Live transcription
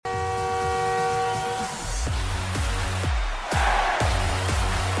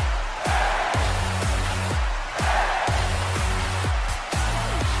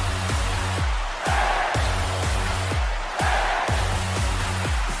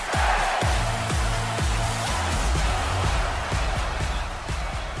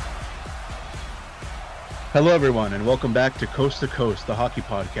Hello, everyone, and welcome back to Coast, the hockey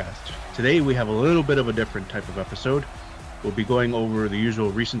podcast. Today, we have a little bit of a different type of episode. We'll be going over the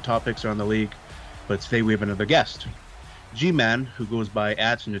usual recent topics around the league, but today we have another guest. GMAN, who goes by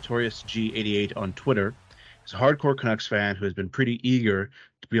 @NotoriousG88 on Twitter, is a hardcore Canucks fan who has been pretty eager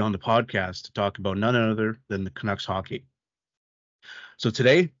to be on the podcast to talk about none other than the Canucks hockey. So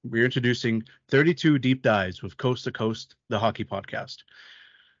today, we're introducing 32 Deep Dives with Coast to Coast, the hockey podcast.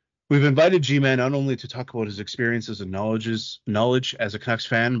 We've invited G-Man not only to talk about his experiences and knowledge as a Canucks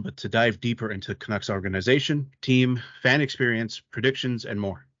fan, but to dive deeper into Canucks organization, team, fan experience, predictions, and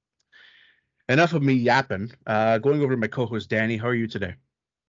more. Enough of me yapping. Going over to my co-host Danny. How are you today?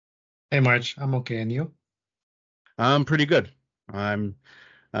 Hey March, I'm okay, and you? I'm pretty good. I'm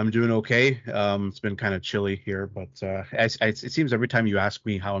doing okay. It's been kind of chilly here, but it seems every time you ask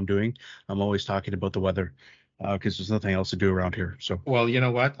me how I'm doing, I'm always talking about the weather. Because there's nothing else to do around here. So, well, you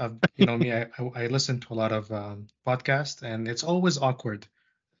know what? I listen to a lot of podcasts, and it's always awkward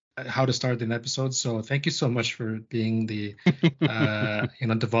how to start an episode. So thank you so much for being the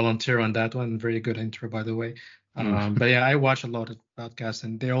the volunteer on that one. Very good intro, by the way. But yeah, I watch a lot of podcasts,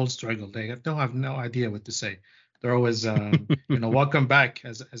 and they all struggle. They have no idea what to say. They're always welcome back,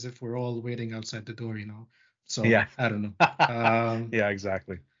 as if we're all waiting outside the door. So yeah. I don't know. Yeah,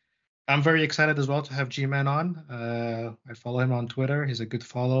 exactly. I'm very excited as well to have G-Man on. I follow him on Twitter. He's a good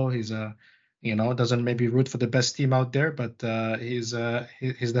follow. He's doesn't maybe root for the best team out there, but he's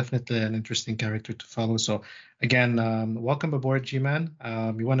definitely an interesting character to follow. So again, welcome aboard, G-Man.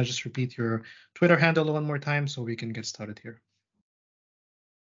 You want to just repeat your Twitter handle one more time so we can get started here?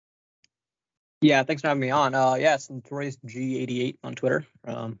 Yeah, thanks for having me on. It's Notorious G88 on Twitter.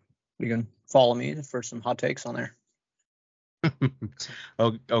 You can follow me for some hot takes on there.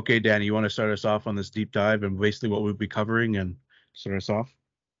 Okay, Danny, you want to start us off on this deep dive and basically what we'll be covering and start us off?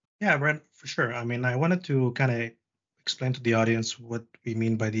 Yeah, Brent, for sure. I mean, I wanted to kind of explain to the audience what we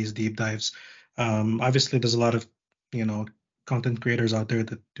mean by these deep dives. Obviously, there's a lot of, content creators out there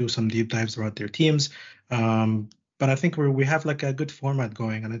that do some deep dives about their teams. But I think we have like a good format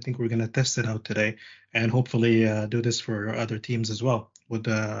going, and I think we're going to test it out today and hopefully do this for other teams as well with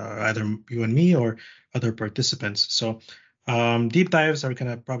either you and me or other participants. So deep dives are going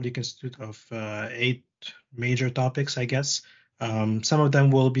to probably consist of 8 major topics, I guess. Some of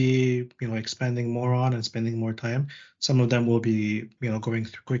them will be, expanding more on and spending more time. Some of them will be, going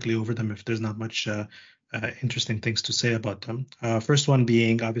quickly over them if there's not much interesting things to say about them. First one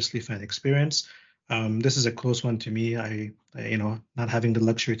being obviously fan experience. This is a close one to me. I not having the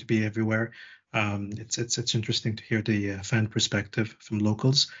luxury to be everywhere. It's interesting to hear the fan perspective from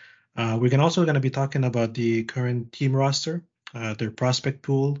locals. We're also going to be talking about the current team roster, their prospect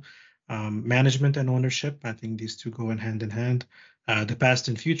pool, management and ownership. I think these two go hand in hand. The past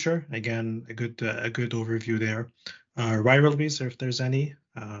and future, again, a good overview there. Rivalries, if there's any.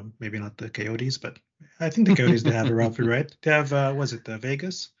 Maybe not the Coyotes, but I think the Coyotes, they have a rivalry, right? They have, was it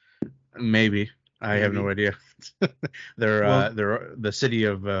Vegas? Maybe. I have no idea. They're the city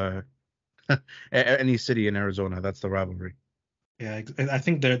of any city in Arizona. That's the rivalry. Yeah, I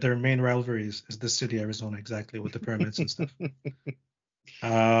think their main rivalry is the city of Arizona, exactly, with the permits and stuff.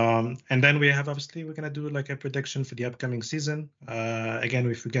 And then we're gonna do like a prediction for the upcoming season. Again,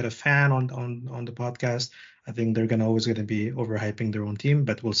 if we get a fan on the podcast, I think they're always gonna be overhyping their own team,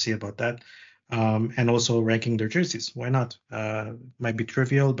 but we'll see about that. And also ranking their jerseys. Why not? Might be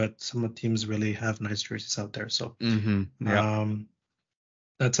trivial, but some of the teams really have nice jerseys out there. So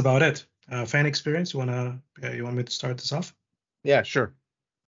that's about it. Fan experience. You want me to start this off? Yeah, sure.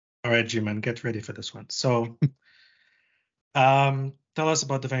 All right, G-Man, get ready for this one. So, tell us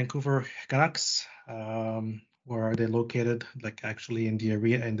about the Vancouver Canucks. Where are they located? Like actually in the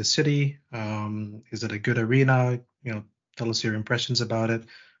arena, in the city? Is it a good arena? Tell us your impressions about it.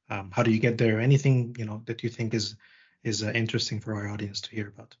 How do you get there? Anything that you think is interesting for our audience to hear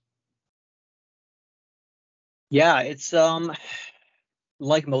about? Yeah, it's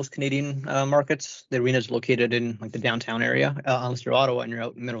like most Canadian markets, the arena is located in like the downtown area, unless you're Ottawa and you're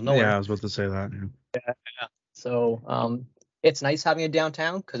out in the middle of nowhere. Yeah, I was about to say that. Yeah. So it's nice having a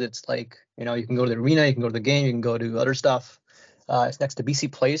downtown because it's like, you can go to the arena, you can go to the game, you can go do other stuff. It's next to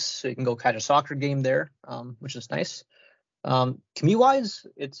BC Place, so you can go catch a soccer game there, which is nice. Commute-wise,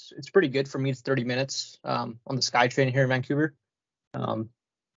 it's pretty good for me. It's 30 minutes on the SkyTrain here in Vancouver.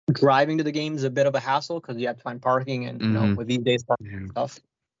 Driving to the game is a bit of a hassle because you have to find parking and with these days parking stuff.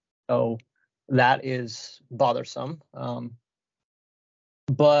 So that is bothersome.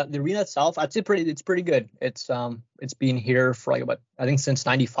 But the arena itself, I'd say it's pretty good. It's been here for like I think since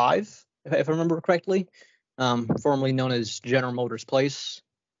 '95, if I remember correctly. Formerly known as General Motors Place.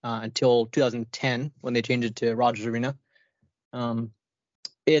 until 2010 when they changed it to Rogers Arena.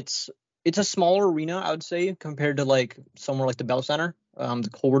 It's a smaller arena, I would say, compared to like somewhere like the Bell Center. The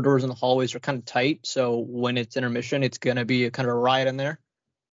corridors and the hallways are kind of tight, so when it's intermission, it's gonna be a kind of a riot in there.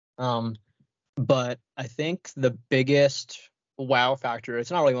 But I think the biggest wow factor,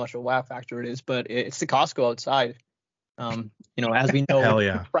 it's not really much of a wow factor it is, but it's the Costco outside. As we know, Hell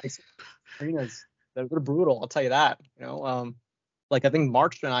yeah. price arenas, they're brutal, I'll tell you that. Like I think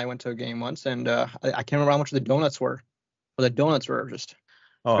March and I went to a game once, and I can't remember how much the donuts were, but the donuts were just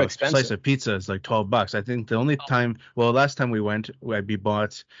a expensive. slice of pizza is like $12. I think the only time, last time we went, we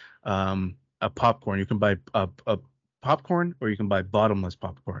bought a popcorn. You can buy a popcorn, or you can buy bottomless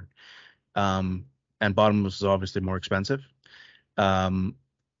popcorn. And bottomless is obviously more expensive.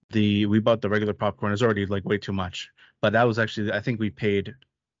 We bought the regular popcorn. It's already like way too much, but that was actually, I think we paid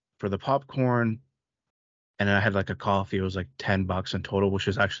for the popcorn, and then I had like a coffee. It was like $10 in total, which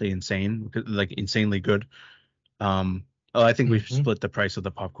is actually insane, like insanely good. I think we split the price of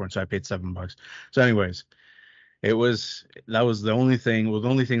the popcorn, so I paid $7. So anyways, that was the only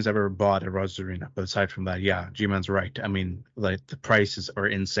things I've ever bought at Rogers Arena. But aside from that, yeah, G-Man's right. I mean, like the prices are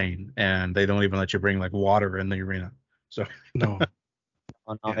insane, and they don't even let you bring like water in the arena. So No. Yeah.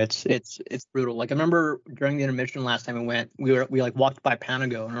 It's brutal. Like I remember during the intermission last time we went, we like walked by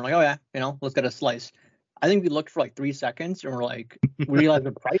Panago and we're like, oh yeah, let's get a slice. I think we looked for like 3 seconds and we're like, we realized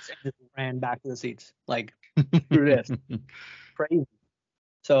the price and just ran back to the seats. Like, screw this. Crazy.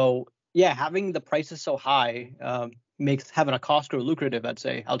 So yeah, having the prices so high makes having a Costco lucrative, I'd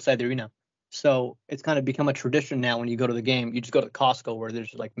say, outside the arena. So it's kind of become a tradition now when you go to the game, you just go to Costco where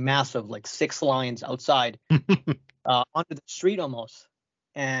there's like massive, like 6 lines outside onto the street almost.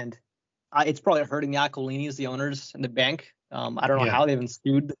 And it's probably hurting the Aquilinis, the owners, and the bank. I don't know how they haven't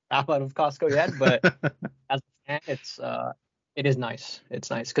sued the crap out of Costco yet, but as a fan, it is nice. It's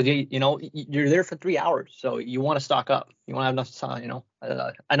nice because you're there for 3 hours, so you want to stock up. You want to have enough,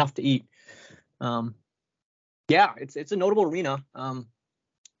 enough to eat. It's a notable arena.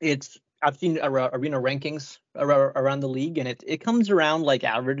 I've seen arena rankings around the league, and it comes around like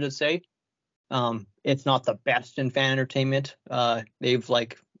average, let's say. It's not the best in fan entertainment. They have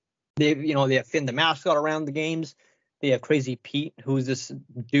Finn the mascot around the games. They have Crazy Pete, who's this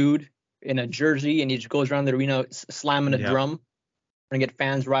dude in a jersey, and he just goes around the arena slamming a drum and get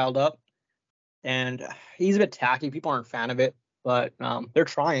fans riled up. And he's a bit tacky. People aren't a fan of it, but they're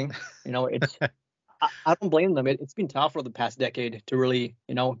trying. It's I don't blame them. It's been tough for the past decade to really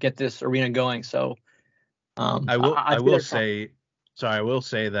get this arena going. So I will say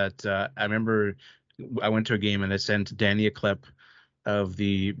that I remember I went to a game and I sent Danny a clip of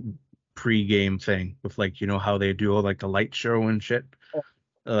the pre-game thing with like how they do all like the light show and shit.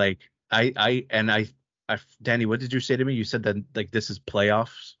 Like Danny, what did you say to me? You said that like this is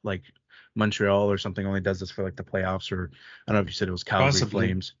playoffs, like Montreal or something only does this for like the playoffs, or I don't know if you said it was Calgary Possibly.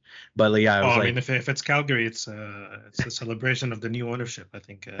 Flames, but like, yeah, I mean, if it's Calgary, it's a celebration of the new ownership, I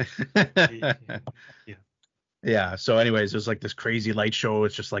think. Yeah. Yeah. So anyways, there's like this crazy light show.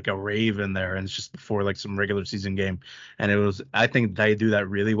 It's just like a rave in there, and it's just before like some regular season game. And I think they do that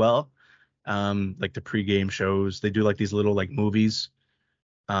really well. Like the pregame shows, they do like these little like movies,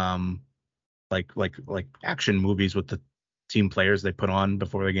 like action movies with the team players they put on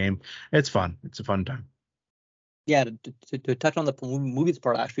before the game. It's fun. It's a fun time. Yeah, to touch on the movies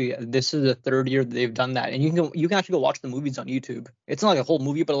part, actually, this is the 3rd year that they've done that, and you can actually go watch the movies on YouTube. It's not like a whole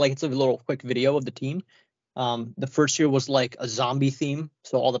movie, but like it's a little quick video of the team. The first year was like a zombie theme,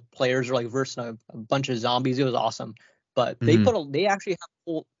 so all the players are like versing a bunch of zombies. It was awesome, but they actually have a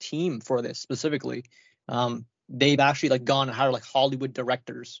whole team for this specifically. They've actually like gone and hired like Hollywood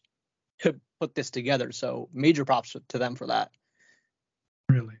directors to put this together. So major props to them for that.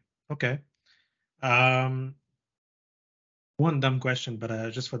 Really? Okay. One dumb question,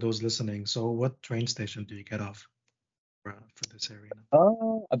 but just for those listening. So what train station do you get off for this arena?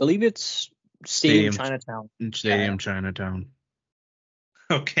 I believe it's Stadium Chinatown. Stadium Chinatown.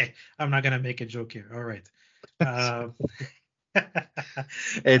 Okay, I'm not gonna make a joke here. All right.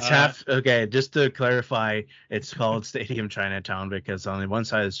 It's okay, just to clarify, it's called Stadium Chinatown because on the one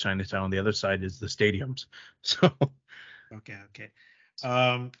side is Chinatown, the other side is the stadiums. So okay.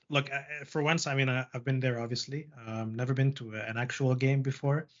 Look, for once, I mean, I've been there, obviously. Never been to an actual game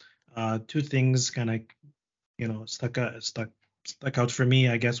before. 2 things kind of, stuck out for me,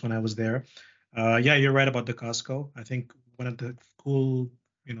 I guess, when I was there. Yeah, you're right about the Costco. I think one of the cool,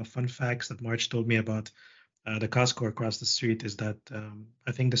 fun facts that March told me about the Costco across the street is that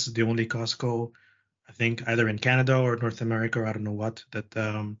I think this is the only Costco, I think either in Canada or North America, or I don't know what, that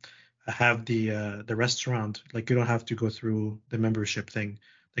have the restaurant. Like you don't have to go through the membership thing,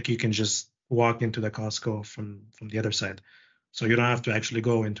 like you can just walk into the Costco from the other side, so you don't have to actually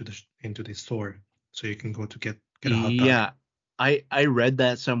go into the store. So you can go to get a hot dog. Yeah, I read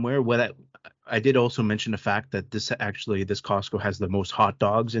that somewhere. What I did also mention the fact that this Costco has the most hot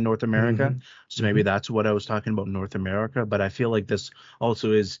dogs in North America. Mhm. So maybe that's what I was talking about, North America. But I feel like this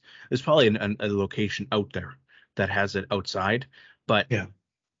also is probably a location out there that has it outside. But Yeah,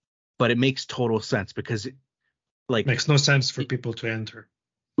 it makes total sense because like, makes no sense for people to enter.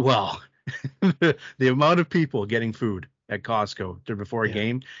 well, the amount of people getting food at Costco before a Yeah.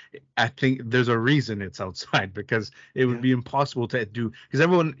 game, I think there's a reason it's outside, because it would Yeah. be impossible to do,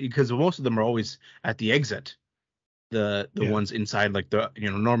 because most of them are always at the exit, the Yeah. ones inside, like the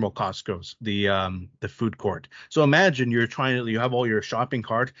normal Costco's, the food court. So imagine you have all your shopping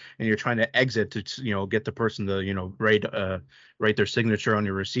cart and you're trying to exit to get the person to write their signature on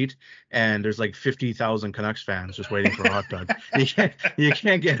your receipt, and there's like 50,000 Canucks fans just waiting for a hot dog. You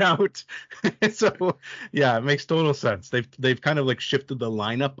can't get out. So yeah, it makes total sense. They've kind of like shifted the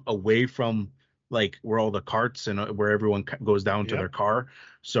lineup away from like where all the carts and where everyone goes down to their Yep. car.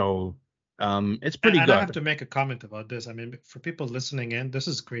 So it's pretty And good. I have to make a comment about this. I mean, for people listening in, this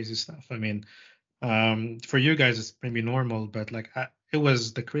is crazy stuff. I mean, for you guys, it's maybe normal, but like it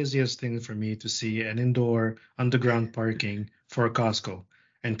was the craziest thing for me to see an indoor underground parking for a Costco,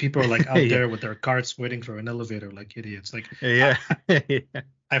 and people are like out Yeah. there with their carts waiting for an elevator like idiots. Like Yeah.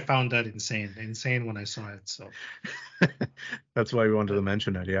 I found that insane when I saw it. So That's why we wanted to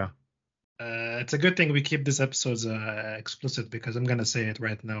mention it. Yeah. it's a good thing we keep these episodes explicit, because I'm gonna say it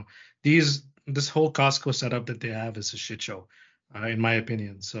right now. This whole Costco setup that they have is a shit show, in my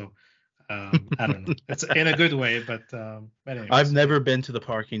opinion. So I don't know. It's in a good way, but anyways, I've never been to the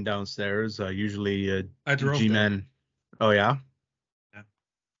parking downstairs. Usually I drove there. G-Man. Oh yeah.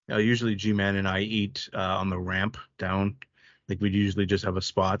 Yeah. Usually G-Man and I eat on the ramp down. Like we usually just have a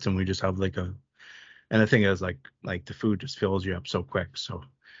spot, and we just have like and the thing is like the food just fills you up so quick. So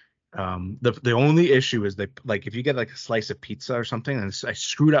the only issue is that, like, if you get like a slice of pizza or something, and I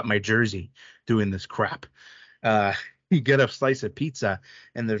screwed up my jersey doing this crap. You get a slice of pizza,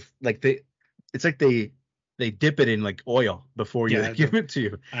 and it's like they dip it in like oil before you give it to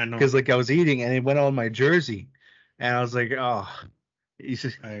you. I know. Because like I was eating and it went on my jersey, and I was like, oh.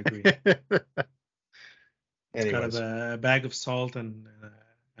 I agree. It's kind of a bag of salt and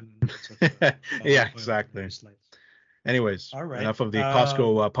bits of yeah, oil exactly. slice. Anyways, All right. enough of the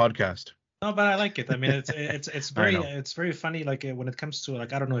Costco podcast. No, but I like it. I mean, it's very know. it's very funny. Like when it comes to,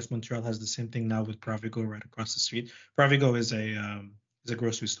 like, I don't know if Montreal has the same thing now with Provigo right across the street. Provigo is a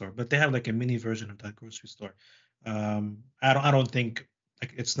grocery store, but they have like a mini version of that grocery store. I don't think,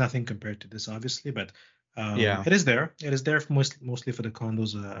 like, it's nothing compared to this, obviously, but Yeah. it is there. It is there for mostly for the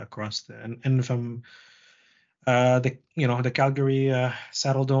condos across and from the Calgary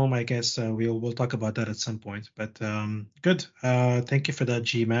Saddle Dome. I guess we'll talk about that at some point. But good. Thank you for that,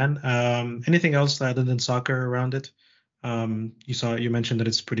 G-Man. Anything else other than soccer around it? You mentioned that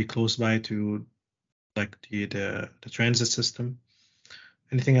it's pretty close by to like the transit system.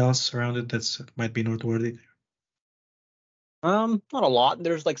 Anything else around it that's might be noteworthy? Not a lot.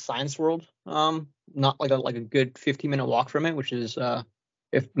 There's like Science World. Not like a good 15-minute walk from it, which is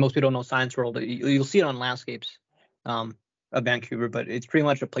if most people don't know Science World, you'll see it on landscapes of Vancouver, but it's pretty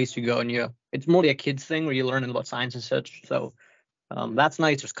much a place you go, and it's more like a kids thing where you learn about science and such. So that's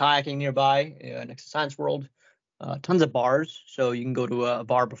nice. There's kayaking nearby next to Science World. Tons of bars, so you can go to a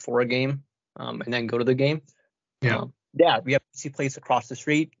bar before a game and then go to the game. Yeah. We have BC Place across the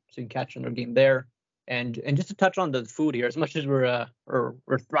street, so you can catch another game there. And just to touch on the food here, as much as we're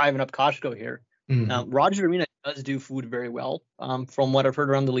thriving up Costco here, Rogers Arena does do food very well. From what I've heard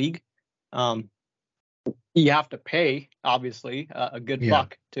around the league, you have to pay, obviously, a good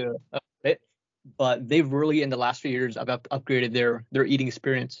buck to it, but they've really, in the last few years, upgraded their eating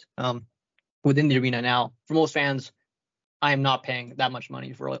experience within the arena. Now, for most fans, I am not paying that much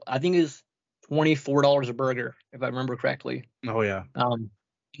money for it. I think it's $24 a burger, if I remember correctly. Oh yeah.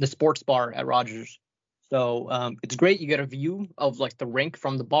 The sports bar at Rogers. So it's great. You get a view of like the rink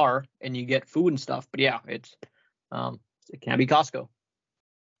from the bar, and you get food and stuff. But yeah, it can't be Costco.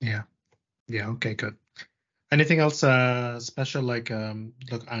 Yeah. Okay, good. Anything else special, like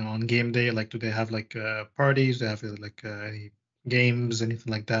look on game day? Like, do they have like parties? Do they have like any games,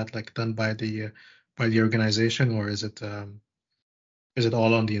 anything like that, like done by the organization, or is it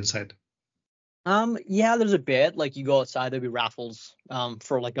all on the inside? Yeah, there's a bit. Like you go outside, there'll be raffles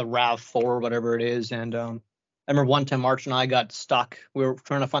for like a RAV4 or whatever it is. And I remember one time March and I got stuck. We were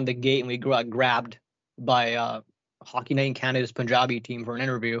trying to find the gate, and we got grabbed by Hockey Night in Canada's Punjabi team for an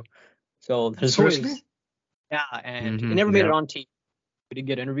interview. So there's Seriously? always, yeah, and it never made it on TV. to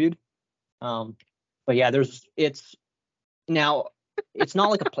get interviewed. But yeah, it's not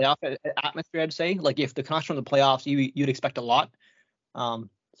like a playoff atmosphere. I'd say like if the Canucks were in the playoffs, you'd expect a lot.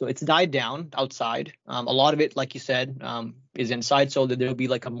 So it's died down outside. A lot of it, like you said, is inside. So that there'll be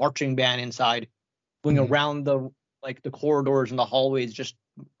like a marching band inside, going around the corridors and the hallways, just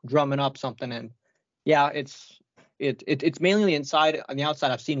drumming up something. And yeah, it's mainly inside. On the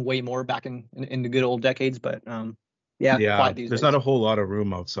outside, I've seen way more back in the good old decades, but quiet these there's days. not a whole lot of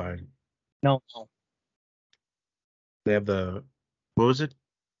room outside. No. They have what was it?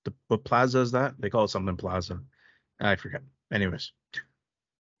 What plaza is that? They call it something plaza. I forget. Anyways.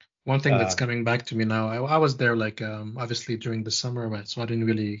 One thing that's coming back to me now, I was there like obviously during the summer, so I didn't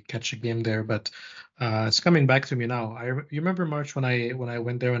really catch a game there, but it's coming back to me now. You remember March when I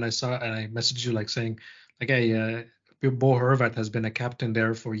went there and I messaged you like saying like, hey, Bo Horvat has been a captain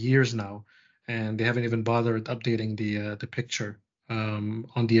there for years now, and they haven't even bothered updating the picture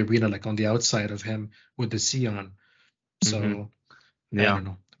on the arena, like on the outside of him with the C on. So I don't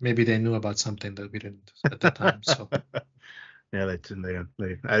know. Maybe they knew about something that we didn't at the time. So. Yeah,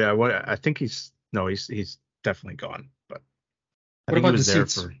 I think he's definitely gone. But I think he was there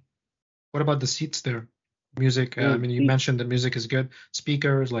for. What about the seats there? Music. I mean, you mentioned the music is good.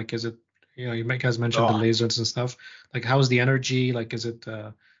 Speakers, like, is it? You guys mentioned the lasers and stuff. Like, how's the energy? Like, is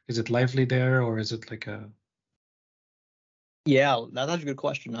it lively there, or is it like a? Yeah, that's a good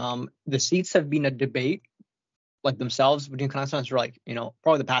question. The seats have been a debate, like themselves, between Canucks fans for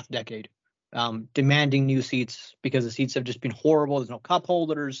probably the past decade. Demanding new seats because the seats have just been horrible. There's no cup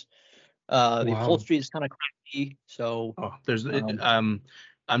holders. The upholstery is kind of crappy. So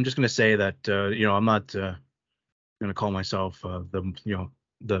I'm just gonna say that I'm not gonna call myself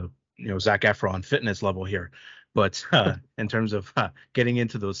the Zac Efron fitness level here, but in terms of getting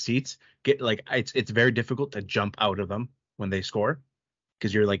into those seats, it's very difficult to jump out of them when they score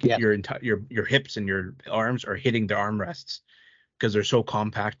because your hips and your arms are hitting the armrests because they're so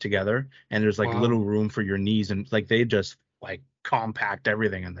compact together, and there's little room for your knees, and they just compact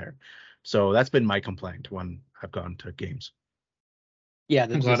everything in there. So that's been my complaint when I've gone to games. Yeah,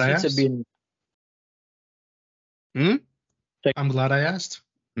 the seats have been. I'm glad I asked.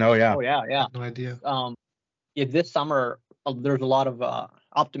 No, yeah. Oh yeah. No idea. This summer there's a lot of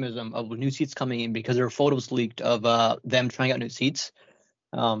optimism of new seats coming in because there are photos leaked of them trying out new seats.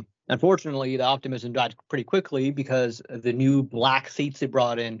 Unfortunately, the optimism died pretty quickly because the new black seats they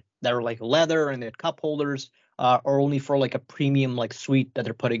brought in that were leather and they had cup holders are only for a premium suite that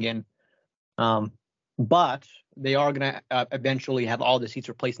they're putting in. But they are going to eventually have all the seats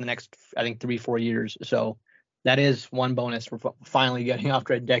replaced in the next, I think, 3-4 years. So that is one bonus for finally getting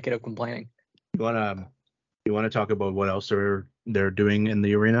after a decade of complaining. You want to talk about what else they're doing in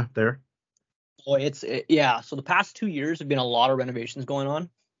the arena there? Oh, so the past 2 years have been a lot of renovations going on.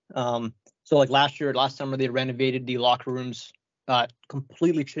 So last summer they renovated the locker rooms,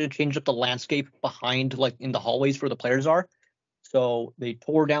 completely changed up the landscape behind in the hallways where the players are. So they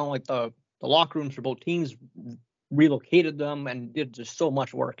tore down the locker rooms for both teams, relocated them, and did just so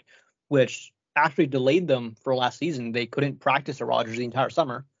much work, which actually delayed them for last season. They couldn't practice at Rogers the entire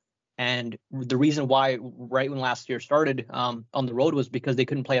summer. And the reason why right when last year started on the road was because they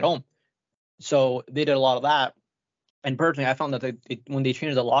couldn't play at home. So they did a lot of that. And personally, I found that when they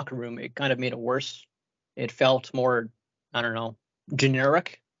changed the locker room, it kind of made it worse. It felt more, I don't know,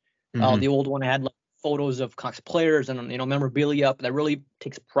 generic. The old one had photos of Canucks players and memorabilia that really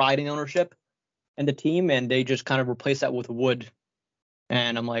takes pride in ownership and the team, and they just kind of replaced that with wood.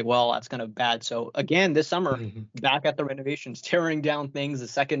 And I'm like, well, that's kind of bad. So again, this summer, back at the renovations, tearing down things the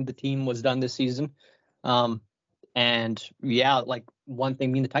second the team was done this season. And yeah, one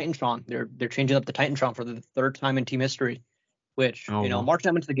thing being the Titantron, they're changing up the Titantron for the third time in team history, which March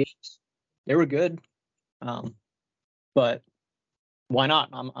time into the games, they were good. But why not?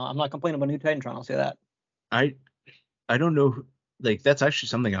 I'm not complaining about a new Titantron. I'll say that. I don't know. That's actually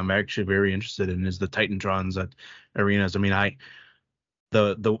something I'm actually very interested in is the Titantrons at arenas. I mean,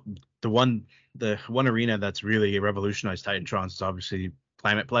 the one arena that's really revolutionized Titantrons is obviously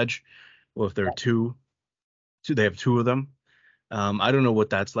Climate Pledge. Well, if there are two, they have two of them. I don't know what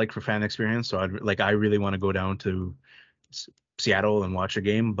that's like for fan experience. So I really want to go down to Seattle and watch a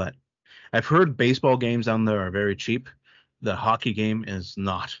game, but I've heard baseball games down there are very cheap. The hockey game is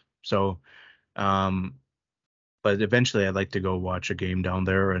not. So, but eventually I'd like to go watch a game down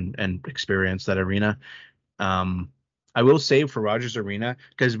there and experience that arena. I will say for Rogers Arena,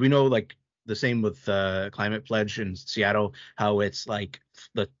 because we know the same with Climate Pledge in Seattle, how it's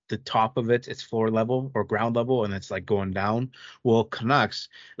the top of it, it's floor level or ground level, and it's like going down. Well, Canucks,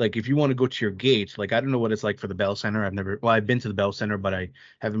 like if you want to go to your gate, like I don't know what it's like for the Bell Center. I've been to the Bell Center, but I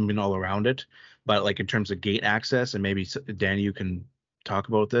haven't been all around it. But like in terms of gate access, and maybe Danny, you can talk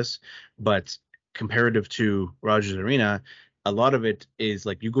about this, but comparative to Rogers Arena, a lot of it is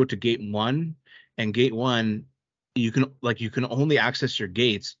like you go to gate one, and gate one, you can only access your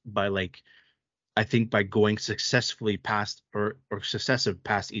gates by like I think by going successfully past or successive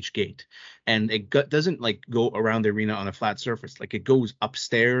past each gate, and doesn't like go around the arena on a flat surface. Like it goes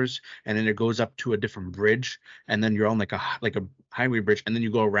upstairs, and then it goes up to a different bridge, and then you're on like a highway bridge, and then you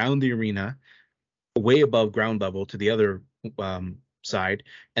go around the arena way above ground level to the other side,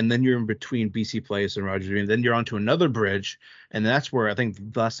 and then you're in between BC Place and Rogers Arena. Then you're onto another bridge, and that's where I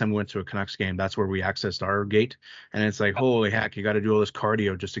think the last time we went to a Canucks game, that's where we accessed our gate. And it's like, holy heck, you got to do all this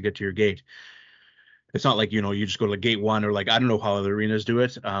cardio just to get to your gate. It's not like, you just go to gate one, or like I don't know how other arenas do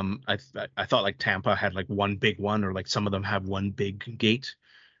it. I thought like Tampa had like one big one, or like some of them have one big gate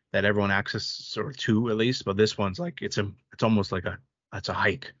that everyone accesses, or two at least. But this one's like it's almost like it's a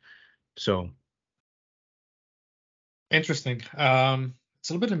hike. So Interesting. It's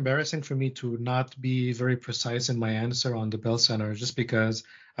a little bit embarrassing for me to not be very precise in my answer on the Bell Center, just because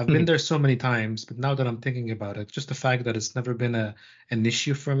I've been there so many times. But now that I'm thinking about it, just the fact that it's never been an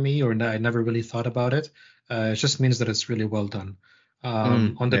issue for me, or I never really thought about it, it just means that it's really well done.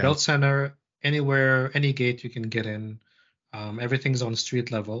 On the yeah. Bell Center, anywhere, any gate you can get in, everything's on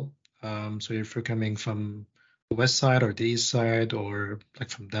street level. So if you're coming from the west side or the east side, or like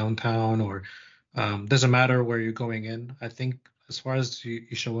from downtown, or doesn't matter where you're going in. I think as far as you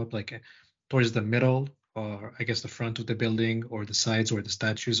show up like towards the middle, or I guess the front of the building, or the sides where the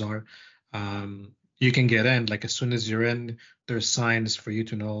statues are, you can get in. Like as soon as you're in, there's signs for you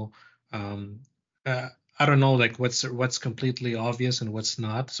to know. Um, I don't know like what's completely obvious and what's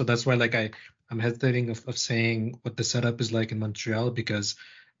not. So that's why like I'm hesitating of saying what the setup is like in Montreal, because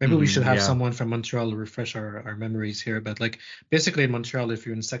maybe we should have yeah. someone from Montreal refresh our memories here. But like basically in Montreal, if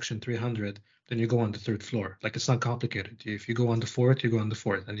you're in section 300, then you go on the third floor. Like it's not complicated. If you go on the fourth, you go on the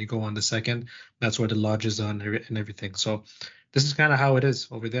fourth, and you go on the second. That's where the lodges are and everything. So this is kind of how it is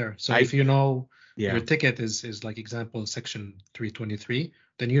over there. So if you know your ticket is like example section 323,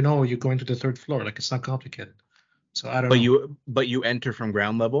 then you know you're going to the third floor. Like it's not complicated. So I don't know. But you enter from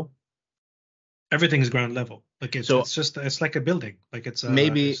ground level. Everything's ground level. Like it's like a building. Like it's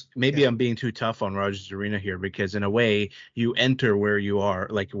maybe I'm being too tough on Rogers Arena here, because in a way you enter where you are,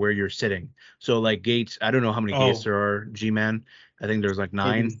 like where you're sitting. So like gates, I don't know how many gates there are. GMAN, I think there's like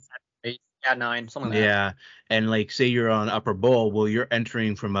 9. Maybe 8, yeah, 9, something like that. Yeah, and like say you're on upper bowl, well you're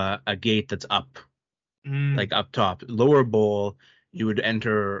entering from a gate that's up, like up top. Lower bowl, you would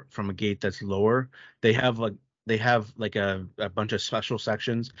enter from a gate that's lower. They have like a bunch of special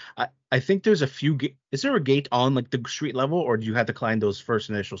sections. I think there's a few. Is there a gate on like the street level, or do you have to climb those first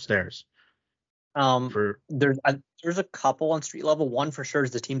initial stairs? There's a couple on street level. One for sure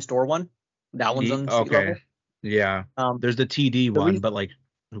is the team store one. That one's on street level. Yeah. There's the TD one, but like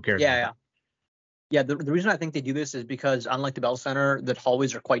who cares? Yeah. The reason I think they do this is because unlike the Bell Center, the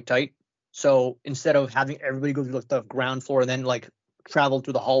hallways are quite tight. So instead of having everybody go through the ground floor and then like travel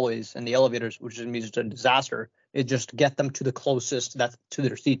through the hallways and the elevators, which is just a disaster, it just get them to the closest to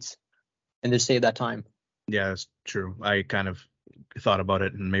their seats and just save that time. Yeah, that's true. I kind of thought about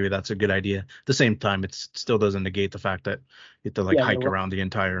it, and maybe that's a good idea. At the same time, it still doesn't negate the fact that you have to hike around the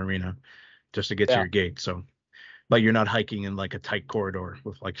entire arena just to get to your gate. So, but you're not hiking in like a tight corridor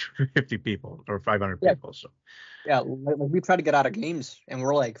with like 50 people or 500 people. So like we try to get out of games and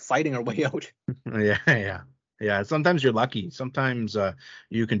we're like fighting our way out. Yeah, sometimes you're lucky. Sometimes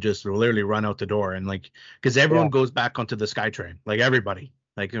you can just literally run out the door, and like because everyone goes back onto the SkyTrain, like everybody.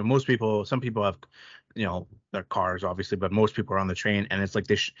 Like most people, some people have, their cars obviously, but most people are on the train, and it's like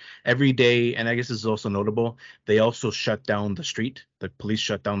every day. And I guess this is also notable. They also shut down the street. The police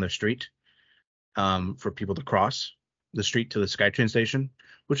shut down the street for people to cross the street to the SkyTrain station,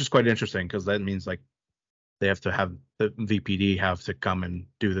 which is quite interesting because that means like they have to have the VPD have to come and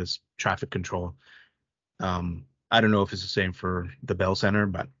do this traffic control. I don't know if it's the same for the Bell Center,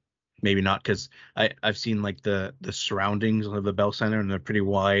 but maybe not, because I've seen like the surroundings of the Bell Center, and they're pretty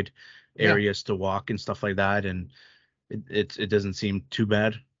wide areas to walk and stuff like that, and it doesn't seem too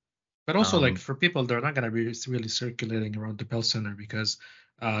bad. But also like for people, they're not gonna be really circulating around the Bell Center because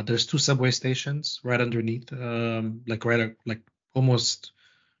there's 2 subway stations right underneath, like almost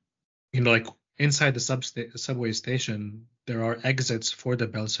like inside the subway station, there are exits for the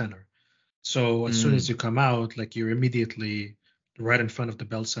Bell Center. So as soon as you come out, like you're immediately right in front of the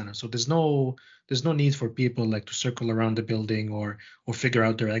Bell Center. So there's no need for people like to circle around the building or figure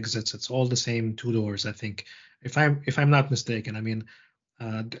out their exits. It's all the same two doors, I think, if I'm not mistaken. I mean,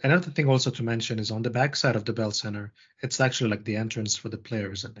 another thing also to mention is on the back side of the Bell Center, it's actually like the entrance for the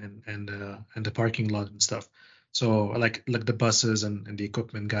players and the parking lot and stuff. So like the buses and the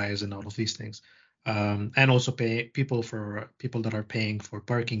equipment guys and all of these things. And also pay people that are paying for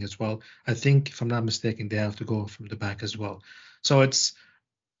parking as well. I think if I'm not mistaken, they have to go from the back as well. So it's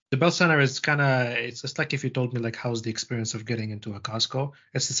the Bell Center is kind of it's just like if you told me like how's the experience of getting into a Costco.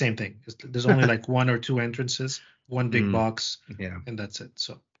 It's the same thing. There's only like one or two entrances, one big box, and that's it.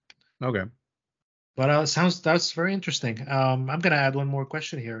 So okay. But that's very interesting. I'm gonna add one more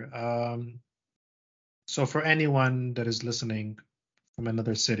question here. So for anyone that is listening from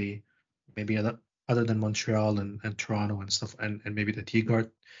another city, maybe other than Montreal and Toronto and stuff, and maybe the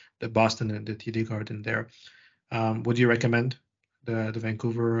the Boston and the TD Garden there, would you recommend the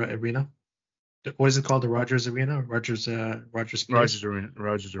Vancouver Arena? What is it called? The Rogers Arena? Rogers Place?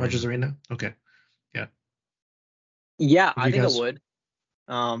 Rogers Arena. Okay. Yeah. Yeah, I think I would.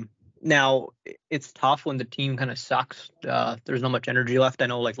 Now it's tough when the team kind of sucks. There's not much energy left. I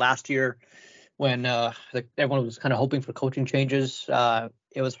know, like last year, when everyone was kind of hoping for coaching changes,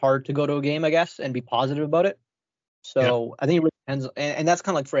 it was hard to go to a game, I guess, and be positive about it. So I think it really depends, and that's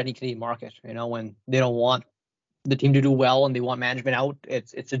kind of like for any Canadian market, when they don't want the team to do well and they want management out,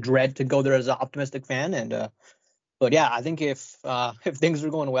 it's a dread to go there as an optimistic fan. And but yeah, I think if things are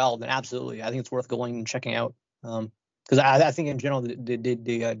going well, then absolutely, I think it's worth going and checking out. Because I think in general they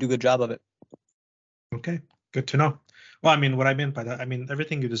do a good job of it. Okay, good to know. Well, I mean, what I meant by that, I mean,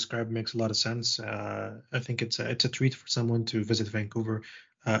 everything you described makes a lot of sense. I think it's a treat for someone to visit Vancouver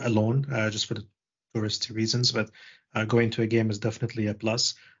alone, just for the tourist reasons. But going to a game is definitely a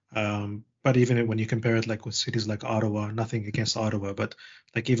plus. But even when you compare it like with cities like Ottawa, nothing against Ottawa, but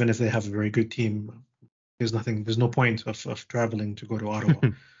like even if they have a very good team, there's no point of traveling to go to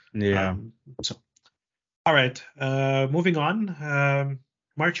Ottawa. Yeah. So, all right, moving on.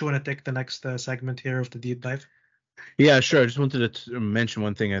 March, you want to take the next segment here of the deep dive? Yeah, sure. I just wanted to mention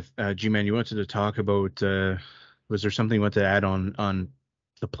one thing. GMAN, you wanted to talk about, was there something you wanted to add on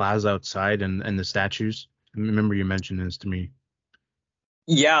the plaza outside and the statues? I remember you mentioned this to me.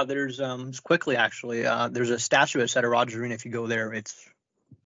 Yeah, there's just quickly actually, there's a statue outside of Rogers Arena. If you go there,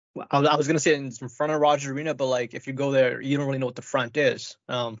 I was gonna say it's in front of Rogers Arena, but like if you go there, you don't really know what the front is.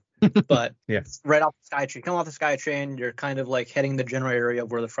 But yeah, it's right off the SkyTrain. Come off the SkyTrain, you're kind of like heading the general area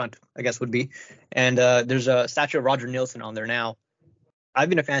of where the front, I guess, would be. And there's a statue of Roger Nielsen on there now. I've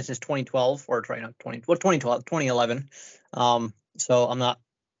been a fan since 2012, or 2011. So I'm not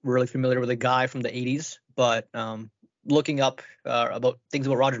really familiar with the guy from the 80s, but looking up about things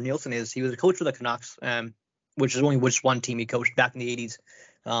about Roger Nielsen is he was a coach for the Canucks, which is only which one team he coached back in the 80s.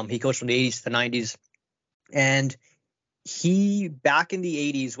 He coached from the 80s to the 90s, and he back in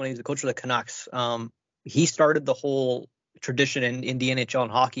the 80s when he was a coach for the Canucks, he started the whole tradition in the NHL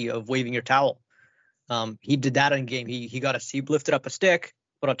and hockey of waving your towel. He did that in game. He lifted up a stick,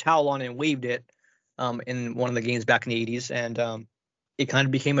 put a towel on it, and waved it in one of the games back in the 80s, and it kind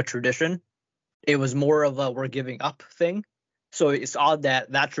of became a tradition. It was more of a we're giving up thing. So it's odd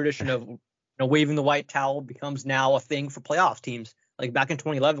that tradition of waving the white towel becomes now a thing for playoff teams. Like back in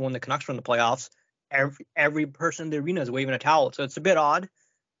 2011 when the Canucks were in the playoffs, every person in the arena is waving a towel. So it's a bit odd.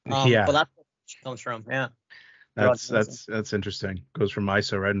 Yeah. But that's where it comes from. Yeah. That's interesting. Goes from I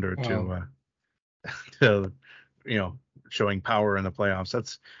surrender to showing power in the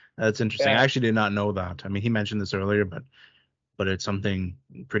playoffs. That's interesting. Yeah. I actually did not know that. I mean, he mentioned this earlier, but it's something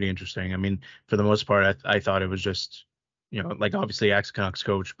pretty interesting. I mean, for the most part, I thought it was just, like obviously ex-Canucks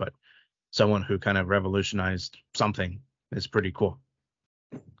coach, but someone who kind of revolutionized something is pretty cool.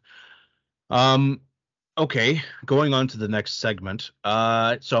 Okay, going on to the next segment. So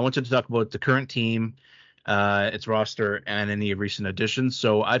I wanted to talk about the current team, its roster, and any recent additions.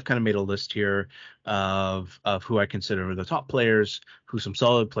 So I've kind of made a list here of who I consider the top players, who some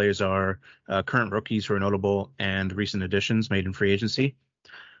solid players are, current rookies who are notable, and recent additions made in free agency.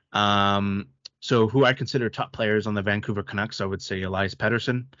 So who I consider top players on the Vancouver Canucks, I would say Elias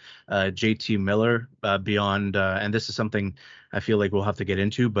Pettersson, JT Miller, beyond, and this is something I feel like we'll have to get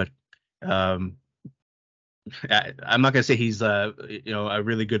into, but I'm not gonna say he's a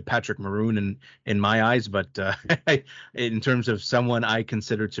really good Patrick Maroon in my eyes, but in terms of someone I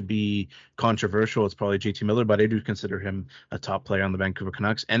consider to be controversial, it's probably JT Miller, but I do consider him a top player on the Vancouver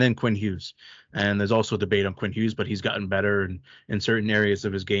Canucks. And then Quinn Hughes, and there's also debate on Quinn Hughes, but he's gotten better in certain areas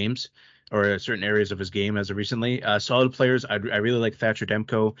of his games, or certain areas of his game as of recently. Solid players, I really like Thatcher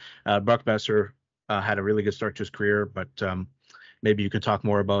Demko. Brock Besser had a really good start to his career, but maybe you could talk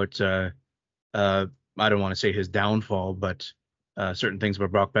more about I don't want to say his downfall, but certain things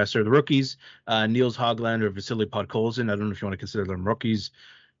about Brock Besser. The rookies, Niels Hogland or Vasily Podkolzin. I don't know if you want to consider them rookies,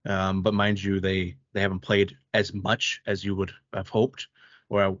 but mind you, they haven't played as much as you would have hoped,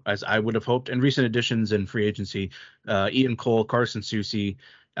 or as I would have hoped. And recent additions in free agency, Ian Cole, Carson Soucy,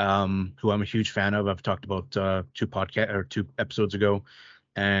 who I'm a huge fan of. I've talked about two episodes ago,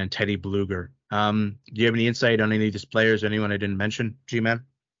 and Teddy Bluger. Do you have any insight on any of these players? Anyone I didn't mention, G-Man?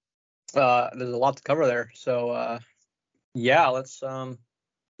 There's a lot to cover there. So yeah, let's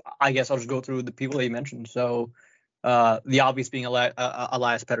I guess I'll just go through the people that you mentioned. So the obvious being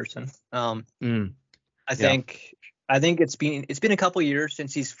Elias Pettersson. I think it's been a couple years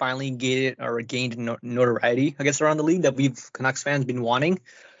since he's finally gained notoriety, I guess, around the league that we've Canucks fans been wanting.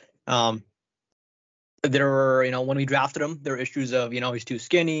 There were, when we drafted him, there were issues of, he's too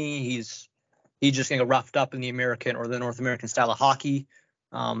skinny, he's just gonna get roughed up in the American or the North American style of hockey.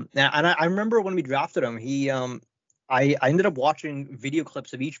 And I remember when we drafted him, I ended up watching video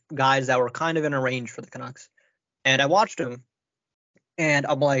clips of each guys that were kind of in a range for the Canucks, and I watched him, and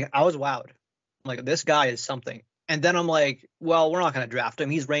I'm like, I was wowed. I'm like, this guy is something. And then I'm like, well, we're not gonna draft him.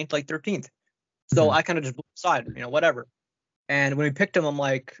 He's ranked like 13th, so I kind of just blew aside, whatever. And when we picked him, I'm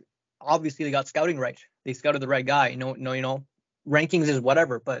like, obviously they got scouting right. They scouted the right guy. Rankings is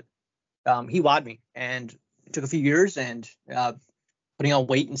whatever, but he wowed me, and it took a few years and putting on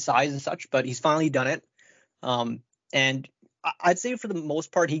weight and size and such, but he's finally done it. And I'd say for the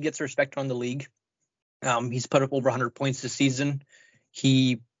most part, he gets respect around the league. He's put up over 100 points this season.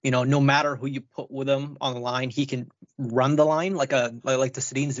 He, no matter who you put with him on the line, he can run the line like the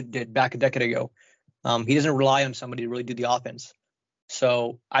Sedins did back a decade ago. He doesn't rely on somebody to really do the offense.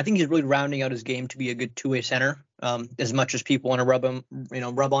 So I think he's really rounding out his game to be a good two-way center. As much as people want to rub on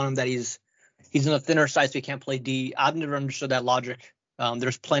him that he's on the thinner side, so he can't play D. I've never understood that logic.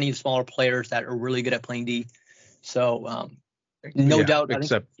 There's plenty of smaller players that are really good at playing D. So no doubt,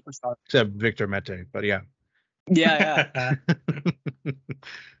 except Victor Mete, but yeah. Yeah.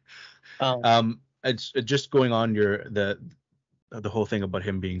 It's just going on the whole thing about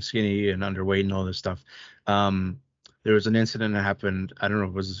him being skinny and underweight and all this stuff. There was an incident that happened, I don't know if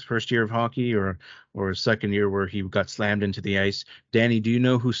it was his first year of hockey or his second year, where he got slammed into the ice. Danny, do you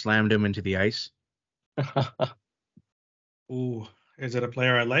know who slammed him into the ice? Ooh, is it a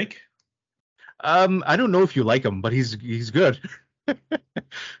player I like? I don't know if you like him, but he's good.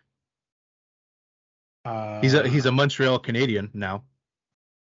 He's a Montreal Canadian now.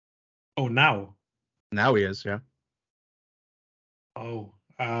 Oh, now he is, yeah. Oh,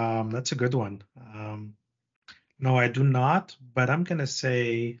 that's a good one. No, I do not, but I'm gonna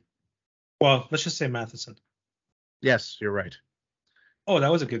say, well, let's just say Matheson. Yes, you're right. Oh,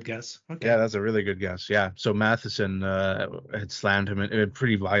 that was a good guess. Okay. Yeah, that's a really good guess. Yeah. So Matheson had slammed him and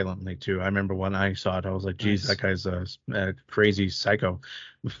pretty violently too. I remember when I saw it, I was like, geez, That guy's a crazy psycho.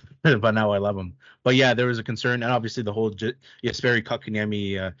 But now I love him. But yeah, there was a concern, and obviously the whole Jesperi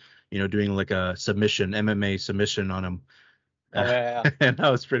Kotkaniemi, doing like a MMA submission on him. Yeah. And that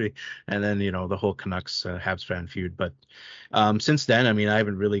was pretty. And then the whole Canucks Habs fan feud. But since then, I mean, I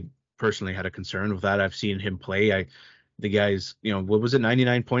haven't really personally had a concern with that. I've seen him play. The guy's, what was it,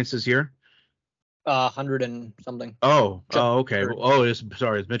 99 points this year? 100 and something. Oh, okay. It's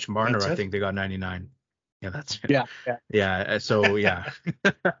Mitch Marner. I think they got 99. Yeah, that's it. Yeah. Yeah. So yeah.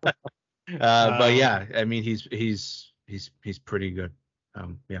 But yeah, I mean, he's pretty good.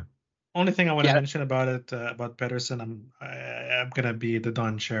 Yeah. Only thing I want to mention about it, about Pettersson, I'm gonna be the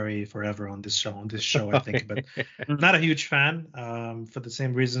Don Cherry forever on this show. I think, but not a huge fan, for the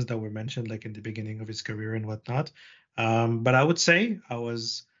same reasons that were mentioned, like in the beginning of his career and whatnot. But I would say I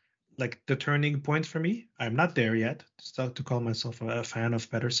was like the turning point for me. I'm not there yet to call myself a fan of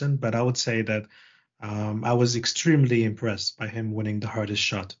Pettersson, but I would say that I was extremely impressed by him winning the hardest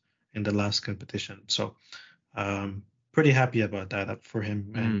shot in the last competition. So pretty happy about that for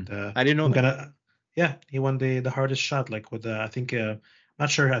him. And I didn't know that. Yeah, he won the hardest shot, like with I think not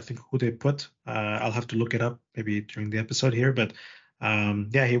sure I think who they put. I'll have to look it up maybe during the episode here, but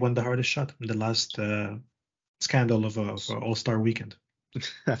yeah, he won the hardest shot in the last scandal of All-Star weekend.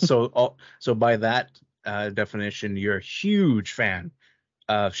 So by that definition, you're a huge fan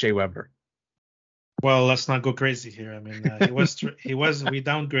of Shea Weber. Well, let's not go crazy here. I mean, we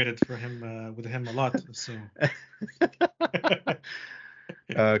downgraded for him with him a lot. So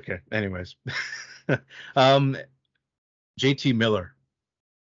okay. Anyways, JT Miller.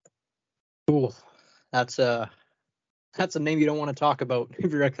 Ooh, that's a name you don't want to talk about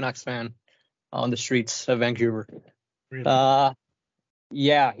if you're a Canucks fan on the streets of Vancouver. Really?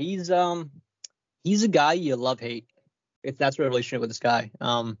 Yeah, he's a guy you love hate. that's a relationship with this guy.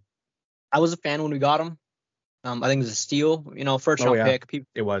 I was a fan when we got him. I think it was a steal. First round pick. People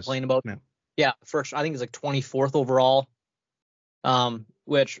It was complaining about. Yeah. Yeah, first. I think it's like 24th overall.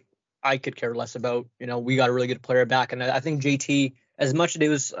 Which I could care less about. We got a really good player back, and I think JT, as much as it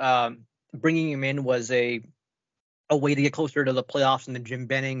was bringing him in was a way to get closer to the playoffs and the Jim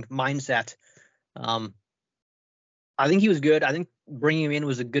Benning mindset. I think he was good. I think bringing him in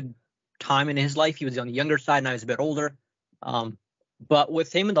was a good time in his life. He was on the younger side, and I was a bit older. But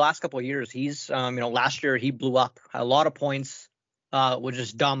with him in the last couple of years, he's, last year he blew up, had a lot of points, was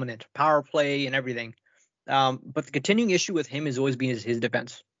just dominant, power play and everything. But the continuing issue with him has always been his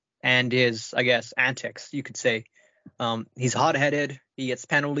defense and his, I guess, antics, you could say. He's hot-headed. He gets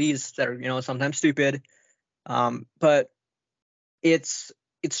penalties that are, sometimes stupid. But it's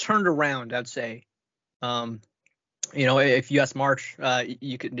turned around, I'd say. If you ask March,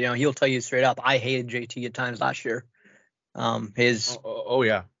 you could, he'll tell you straight up, I hated JT at times last year.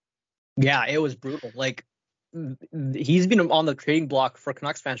 Yeah, it was brutal. Like, he's been on the trading block for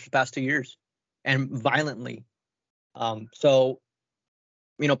Canucks fans for the past 2 years, and violently. So,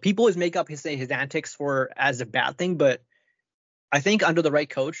 people always make up his antics as a bad thing, but I think under the right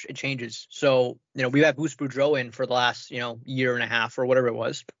coach, it changes. So, we had Bruce Boudreau in for the last, year and a half or whatever it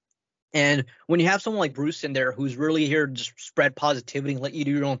was. And when you have someone like Bruce in there who's really here to just spread positivity and let you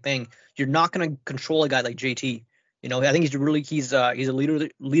do your own thing, you're not going to control a guy like JT. I think he's a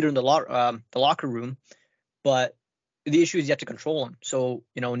leader in the locker room, but the issue is you have to control him. So,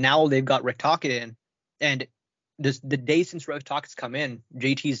 now they've got Rick Tocchet in, and the day since Rick Tocchet's come in,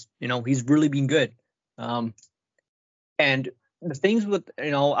 JT's, he's really been good. And the things with,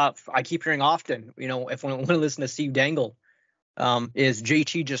 I keep hearing often, if when I listen to Steve Dangle, is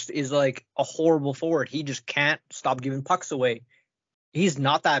JT just is like a horrible forward. He just can't stop giving pucks away. He's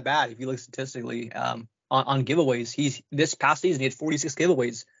not that bad if you look statistically on giveaways. This past season he had 46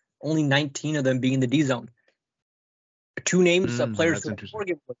 giveaways, only 19 of them being in the D zone. Two names of players who have more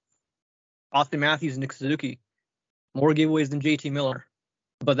giveaways: Austin Matthews and Nick Suzuki, more giveaways than JT Miller,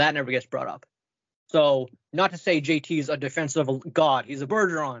 but that never gets brought up. So, not to say JT's a defensive god, he's a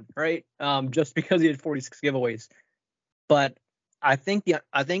Bergeron, right? Just because he had 46 giveaways. But I think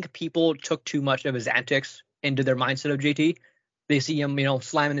people took too much of his antics into their mindset of JT. They see him,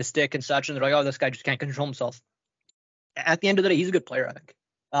 slamming his stick and such, and they're like, "Oh, this guy just can't control himself." At the end of the day, he's a good player, I think.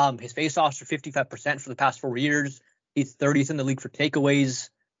 His faceoffs are 55% for the past 4 years. He's 30th in the league for takeaways.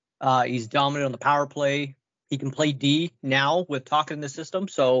 He's dominant on the power play. He can play D now with Tocchet in the system.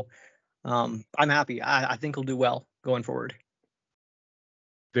 So I'm happy. I think he'll do well going forward.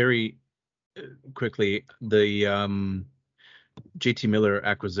 Very quickly, the JT Miller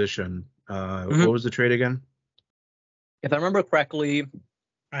acquisition. What was the trade again? If I remember correctly,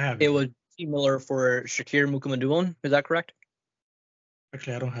 it was JT Miller for Shakir Mukhamadullin. Is that correct?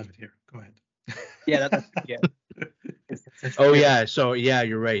 Actually, I don't have it here. Go ahead. Yeah, that's yeah. Oh yeah, so yeah,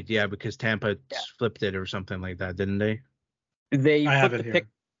 you're right. Yeah, because Tampa flipped it or something like that, didn't they? They put the pick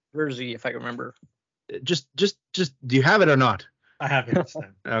jersey, if I remember. Just, do you have it or not? I have it this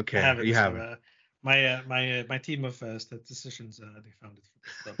time. Okay, I have it. You have it. My team of statisticians they found it.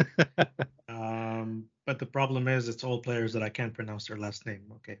 So. But the problem is it's all players that I can't pronounce their last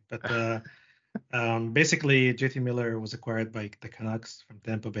name. Okay, but basically JT Miller was acquired by the Canucks from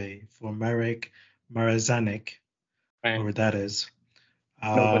Tampa Bay for Marek Marazanik, whoever that is.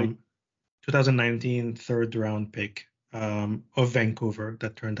 2019 third round pick of Vancouver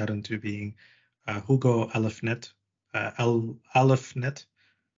that turned out into being Hugo Alefnet.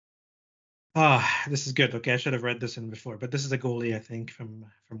 This is good. Okay, I should have read this in before, but this is a goalie, I think, from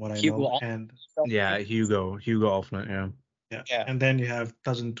what I know. And Hugo Alefnet, yeah. And then you have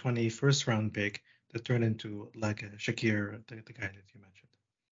 2020 first round pick that turned into like a Shakir, the guy that you mentioned.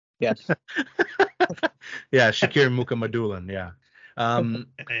 Yes. Yeah, Shakir Mukhamadullin. Yeah.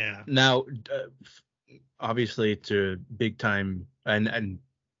 Yeah. Now, obviously, to big time, and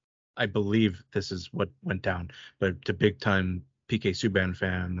I believe this is what went down, but to big time PK Subban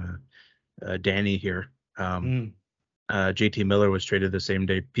fan, Danny here. JT Miller was traded the same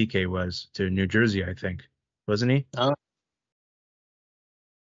day PK was to New Jersey, I think, wasn't he?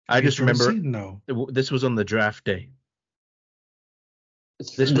 I just remember. No. This was on the draft day.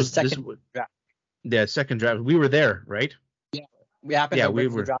 This was second draft. Yeah, second draft. We were there, right? Yeah, we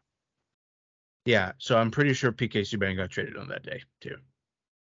were. Yeah, so I'm pretty sure PK Subban got traded on that day too.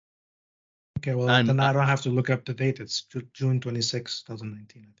 Okay, well then I don't have to look up the date. It's June 26,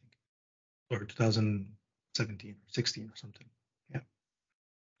 2019, I think, or 2017 or 16 or something. Yeah,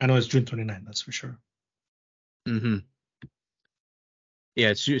 I know it's June 29. That's for sure. Mm-hmm. Yeah,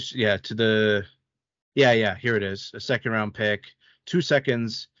 it's just to the Yeah, here it is. A second round pick, 2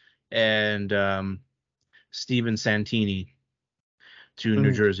 seconds, and Steven Santini to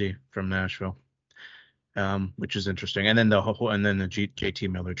New Jersey from Nashville, which is interesting. And then the JT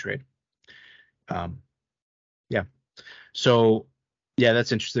Miller trade. Yeah. So yeah,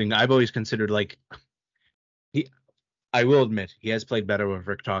 that's interesting. I've always considered like I will admit he has played better with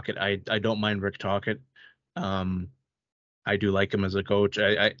Rick Tocchet. I don't mind Rick Tocchet. I do like him as a coach.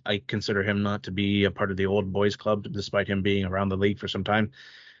 I consider him not to be a part of the old boys club, despite him being around the league for some time.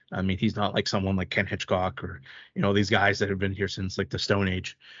 I mean, he's not like someone like Ken Hitchcock or these guys that have been here since like the Stone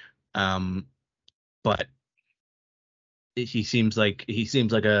Age. But he seems like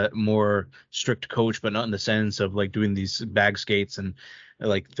a more strict coach, but not in the sense of like doing these bag skates and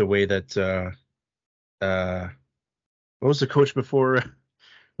like the way that what was the coach before?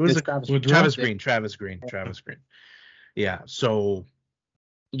 Who was Travis Green. Travis Green. Yeah. So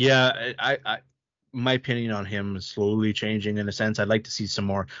yeah, I my opinion on him is slowly changing in a sense. I'd like to see some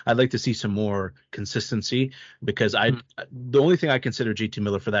more consistency because the only thing I consider JT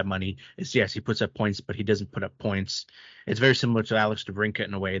Miller for that money is, yes, he puts up points, but he doesn't put up points. It's very similar to Alex DeBrincat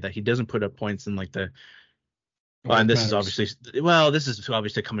in a way that he doesn't put up points in like the this is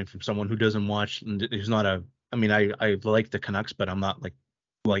obviously coming from someone who doesn't watch and who's not I mean, I like the Canucks, but I'm not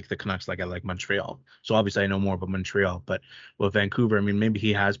like the Canucks like I like Montreal. So obviously I know more about Montreal, but with Vancouver, I mean, maybe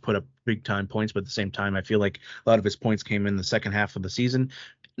he has put up big time points, but at the same time, I feel like a lot of his points came in the second half of the season.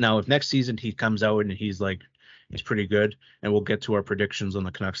 Now, if next season he comes out and he's pretty good, and we'll get to our predictions on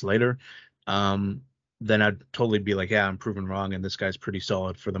the Canucks later, then I'd totally be like, yeah, I'm proven wrong, and this guy's pretty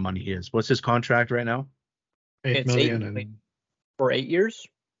solid for the money he is. What's his contract right now? $8 million for 8 years.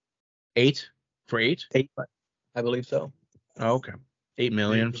 8 for 8? 8, I believe so. Oh, okay. 8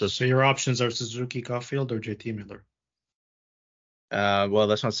 million. So your options are Suzuki, Caulfield, or JT Miller. Well,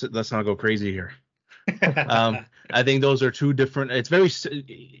 let's not go crazy here. I think those are two different. It's very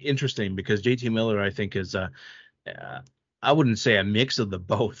interesting because JT Miller, I think, is I wouldn't say a mix of the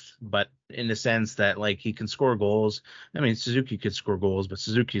both, but in the sense that like he can score goals. I mean, Suzuki could score goals, but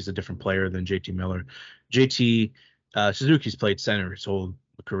Suzuki is a different player than JT Miller. Suzuki's played center his whole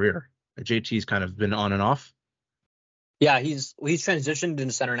career. JT's kind of been on and off. Yeah, he's transitioned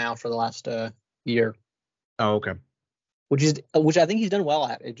into center now for the last year. Oh, okay. Which I think he's done well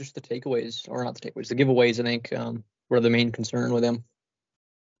at. It's just the takeaways, or not the takeaways, the giveaways, I think, were the main concern with him.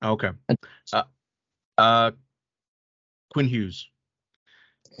 Okay. Quinn Hughes.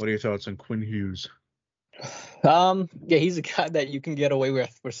 What are your thoughts on Quinn Hughes? Yeah, he's a guy that you can get away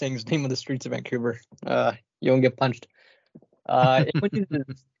with for saying his name on the streets of Vancouver. You won't get punched.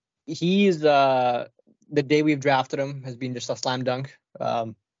 He's the day we've drafted him has been just a slam dunk. I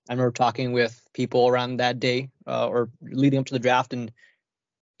remember talking with people around that day or leading up to the draft, and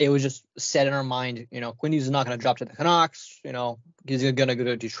it was just set in our mind, Quinn Hughes is not going to drop to the Canucks. He's going to go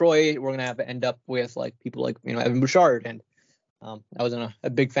to Detroit. We're going to have to end up with like people like, Evan Bouchard. And I wasn't a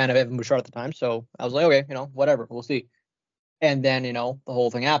big fan of Evan Bouchard at the time. So I was like, okay, whatever, we'll see. And then, the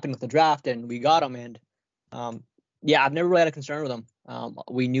whole thing happened with the draft and we got him. And yeah, I've never really had a concern with him.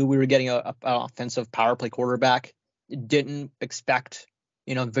 We knew we were getting an offensive power play quarterback. Didn't expect,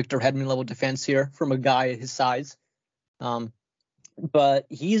 Victor Hedman level defense here from a guy his size. But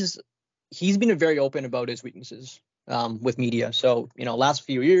he's been very open about his weaknesses with media. So, last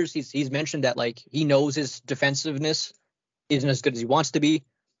few years, he's mentioned that like he knows his defensiveness isn't as good as he wants to be.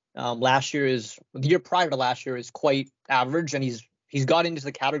 The year prior to last year is quite average, and he's got into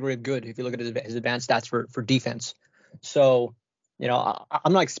the category of good if you look at his advanced stats for defense. So,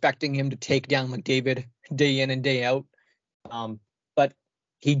 I'm not expecting him to take down McDavid day in and day out. But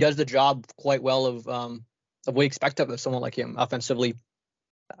he does the job quite well of what we expect of someone like him offensively.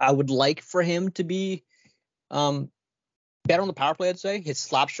 I would like for him to be better on the power play, I'd say. His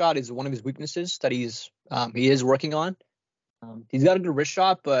slap shot is one of his weaknesses that he is working on. He's got a good wrist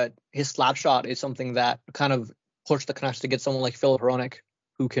shot, but his slap shot is something that kind of pushed the Canucks to get someone like Phil Hronek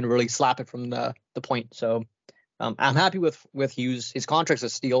who can really slap it from the point. So I'm happy with Hughes. His contract's a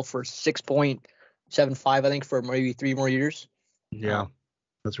steal for 6.75, I think, for maybe 3 more years. Yeah,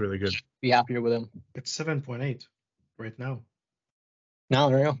 that's really good. Be happier with him. It's 7.8 right now. No,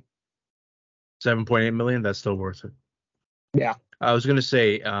 there you go. 7.8 million. That's still worth it. Yeah. I was gonna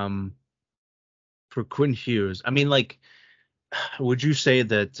say, for Quinn Hughes, I mean, like, would you say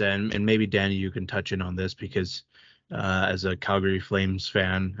that, and maybe Danny, you can touch in on this because as a Calgary Flames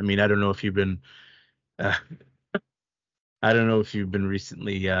fan, I mean, I don't know if you've been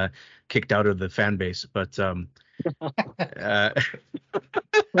recently kicked out of the fan base, but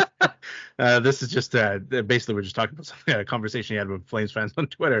this is just basically we're just talking about something, a conversation you had with Flames fans on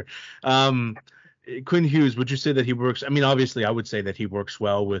Twitter. Quinn Hughes, would you say that he works? I mean, obviously, I would say that he works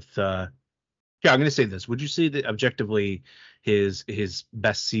well with. Yeah, I'm going to say this. Would you say that objectively his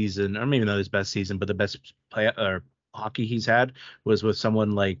best season, or maybe not his best season, but the best play or hockey he's had was with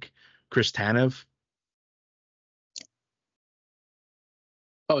someone like Chris Tanev?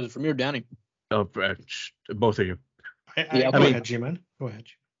 Oh, is it from you or Danny? Oh, both of you. Yeah, Go ahead, G-Man. Go ahead.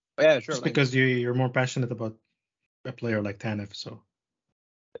 Yeah, sure. Just because you're more passionate about a player like Tanev, so.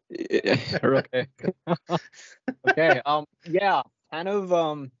 Okay. Okay. Yeah,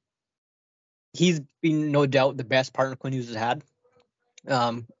 Tanev. He's been no doubt the best partner Quinn Hughes has had.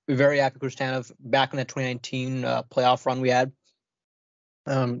 We're very happy with Tanev back in that 2019 playoff run we had.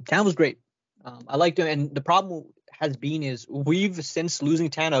 Tanev was great. I liked him, and the problem has been is we've since losing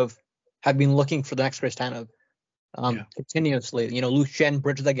Tanev have been looking for the next Chris Tanev continuously. You know, Luke Shen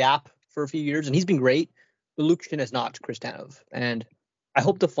bridged the gap for a few years, and he's been great. But Luke Shen is not Chris Tanev, and I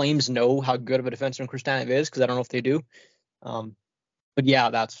hope the Flames know how good of a defenseman Chris Tanev is, because I don't know if they do. But yeah,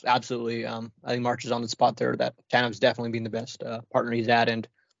 that's absolutely. I think March is on the spot there. That Tanev's definitely been the best partner he's had, and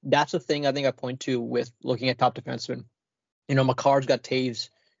that's the thing I think I point to with looking at top defensemen. You know, Makar's got Taves.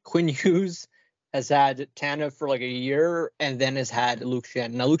 Quinn Hughes has had Tanev for like a year, and then has had Luke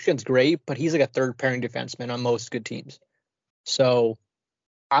Shen. Now Luke Shen's great, but he's like a third pairing defenseman on most good teams. So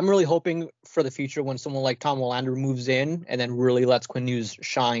I'm really hoping for the future when someone like Tom Willander moves in and then really lets Quinn Hughes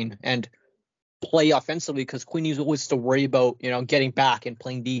shine and play offensively, because Quinn Hughes always has to worry about, you know, getting back and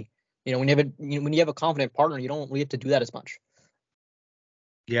playing D. You know, when you have a confident partner, you don't really have to do that as much.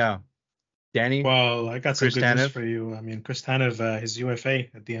 Yeah. Danny? Well, I got some Chris good news Tanev? for you. I mean, Chris Tanev is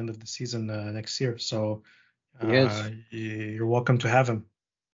UFA at the end of the season next year, so you're welcome to have him.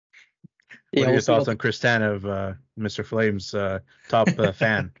 What Yeah, are your we'll see thoughts on Chris Tanev, Mr. Flames top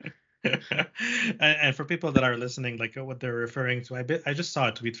fan? And for people that are listening, like what they're referring to, I just saw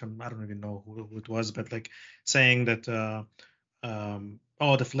a tweet from, I don't even know who it was, but like saying that the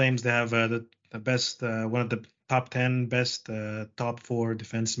Flames, they have the best one of the top 10 best top 4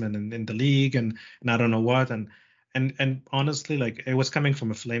 defensemen in the league, and I don't know what, and honestly, like, it was coming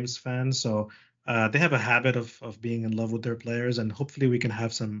from a Flames fan, so they have a habit of being in love with their players, and hopefully we can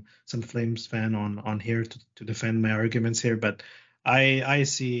have some Flames fan on here to defend my arguments here, but I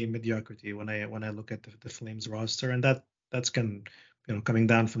see mediocrity when I look at the Flames roster, and that's coming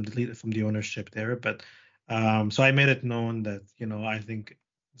down from the ownership there. But so I made it known that, I think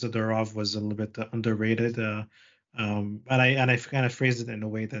Zadorov was a little bit underrated, and I kind of phrased it in a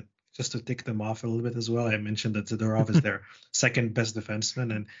way that just to tick them off a little bit as well. I mentioned that Zadorov is their second best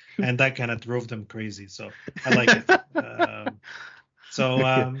defenseman, and that kind of drove them crazy. So I like it. But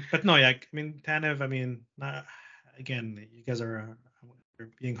no, yeah, I mean, Tanev, I mean, again, you guys are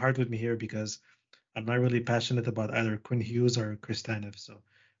being hard with me here because I'm not really passionate about either Quinn Hughes or Chris Tanev. So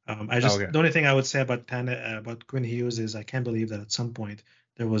the only thing I would say about about Quinn Hughes is I can't believe that at some point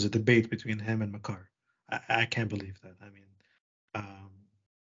there was a debate between him and Makar. I can't believe that. I mean,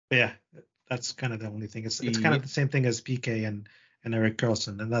 but yeah, that's kind of the only thing. It's kind of the same thing as PK and Eric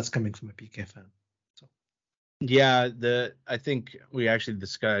Carlson, and that's coming from a PK fan. So. Yeah, I think we actually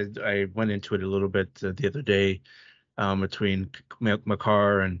discussed. I went into it a little bit the other day between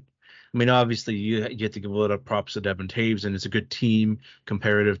Makar and. I mean, obviously, you have to give a lot of props to Devin Taves, and it's a good team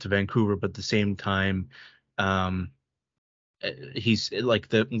comparative to Vancouver. But at the same time, he's like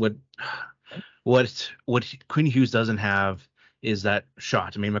what Quinn Hughes doesn't have is that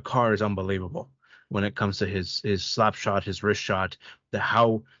shot. I mean, Makar is unbelievable when it comes to his slap shot, his wrist shot,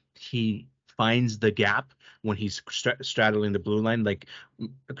 how he finds the gap when he's straddling the blue line. Like,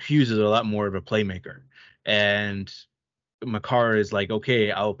 Hughes is a lot more of a playmaker, and Makar is like,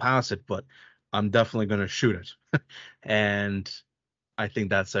 okay, I'll pass it, but I'm definitely going to shoot it. And I think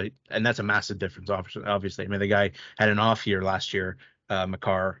that's a massive difference. Obviously, I mean, the guy had an off year last year,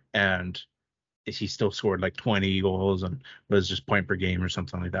 Makar, and he still scored like 20 goals and was just point per game or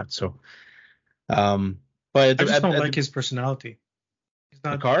something like that. So, but I just don't like his personality. He's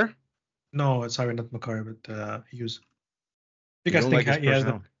not Makar. No, sorry, not Makar, but Hughes. You guys don't think like his he has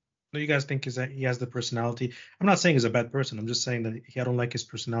the? personality? No, you guys think he has the personality? I'm not saying he's a bad person. I'm just saying that I don't like his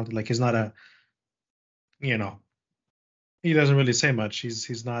personality. Like, he's not a, he doesn't really say much.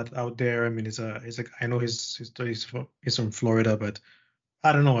 He's not out there. I mean, he's like, I know he's from Florida, but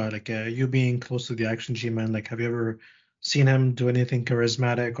I don't know. Like, you being close to the action, G-Man, like, have you ever seen him do anything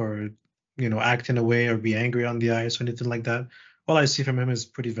charismatic or, act in a way or be angry on the ice or anything like that? All I see from him is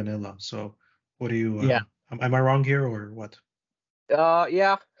pretty vanilla. So what do you, Yeah. Am I wrong here or what?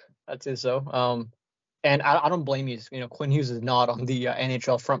 Yeah, I'd say so. And I don't blame you. Quinn Hughes is not on the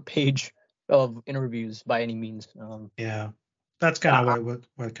NHL front page of interviews by any means. Yeah. That's kind of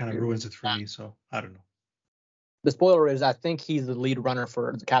what kind of ruins it for me. So I don't know. The spoiler is I think he's the lead runner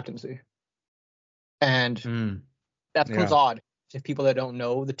for the captaincy, and that becomes odd to people that don't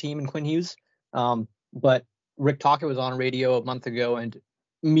know the team and Quinn Hughes. But Rick Tocchet was on radio a month ago, and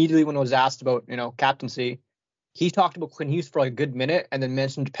immediately when I was asked about captaincy, he talked about Quinn Hughes for like a good minute, and then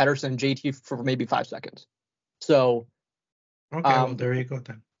mentioned Pettersson and JT for maybe 5 seconds. So, okay, well there you go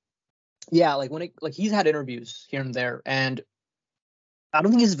then. Yeah, like he's had interviews here and there, and I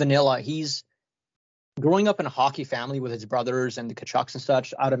don't think he's vanilla. He's growing up in a hockey family with his brothers and the Kachucks and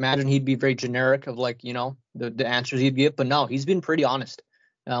such. I'd imagine he'd be very generic of like the answers he'd give, but no, he's been pretty honest.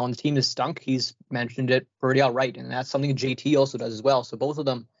 When the team has stunk, he's mentioned it pretty outright, and that's something JT also does as well. So both of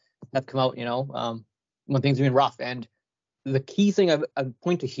them have come out, when things have been rough. And the key thing I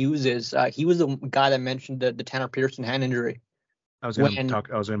point to Hughes is he was the guy that mentioned the Tanner Pearson hand injury. I was going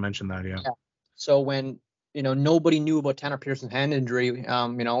to mention that, yeah. So when nobody knew about Tanner Pearson's hand injury,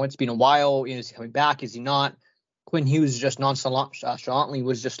 it's been a while. Is he coming back? Is he not? Quinn Hughes just nonchalantly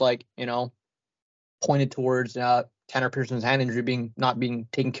was just like pointed towards Tanner Pearson's hand injury not being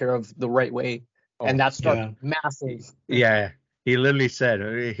taken care of the right way, and that started massive. Yeah, he literally said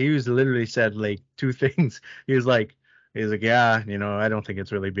like two things. He was like, yeah, I don't think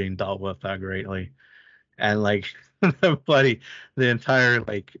it's really being dealt with that greatly, and like, buddy, the entire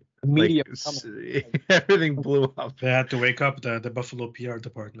media, everything blew up. They had to wake up the Buffalo PR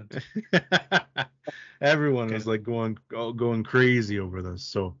department. Everyone was like going crazy over this.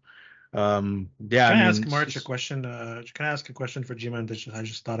 So, Can I ask March a question? Can I ask a question for GMAN that I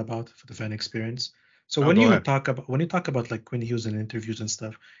just thought about for the fan experience? So when you talk about like Quinn Hughes in interviews and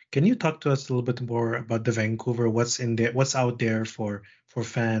stuff, can you talk to us a little bit more about the Vancouver? What's out there for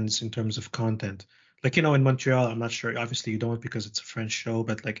fans in terms of content? Like, in Montreal, I'm not sure. Obviously, you don't because it's a French show,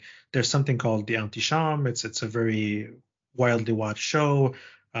 but like there's something called the Antichambre. It's a very widely watched show.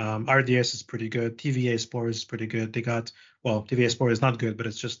 RDS is pretty good. TVA Sport is pretty good. TVA Sport is not good, but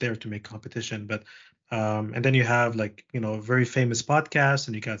it's just there to make competition. But and then you have like very famous podcasts,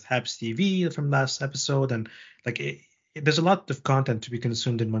 and you got Habs TV from last episode, and like there's a lot of content to be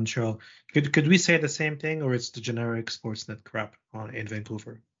consumed in Montreal. Could we say the same thing, or it's the generic Sportsnet crap in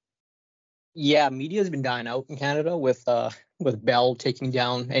Vancouver? Yeah, media has been dying out in Canada with Bell taking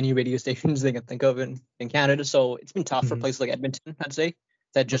down any radio stations they can think of in Canada. So it's been tough for places like Edmonton, I'd say,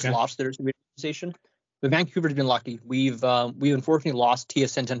 that just lost their radio station. But Vancouver's been lucky. We've unfortunately lost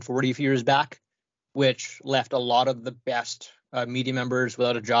TSN 1040 a few years back, which left a lot of the best media members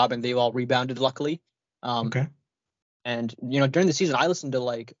without a job, and they've all rebounded luckily. And during the season, I listened to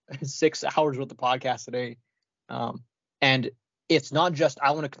like 6 hours worth of podcasts a day, and it's not just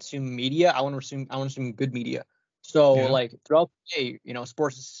I want to consume media. I want to consume good media. So like throughout the day,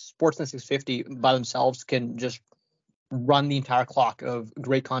 Sportsnet 650 by themselves can just run the entire clock of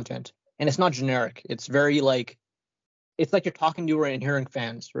great content, and it's not generic. It's very like it's like you're talking to and hearing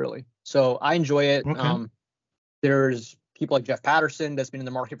fans really. So I enjoy it. There's people like Jeff Patterson that's been in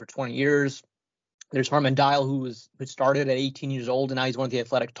the market for 20 years. There's Harman Dial who started at 18 years old, and now he's one of the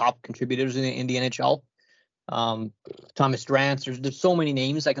Athletic top contributors in the NHL. Thomas Drance, there's so many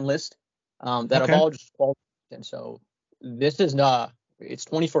names I can list that have all just quality. And so this is it's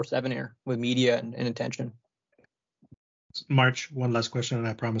 24/7 here with media and attention. March, one last question, and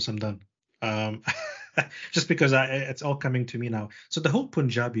I promise I'm done. Just because it's all coming to me now. So the whole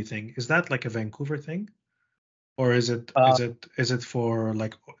Punjabi thing, is that like a Vancouver thing, or is it for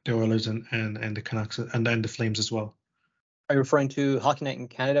like the Oilers and the Canucks and then the Flames as well? Are you referring to Hockey Night in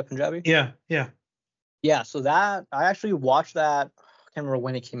Canada, Punjabi? Yeah. So that I actually watched that. I can't remember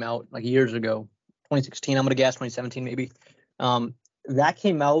when it came out, like years ago, 2016. I'm gonna guess 2017 maybe. That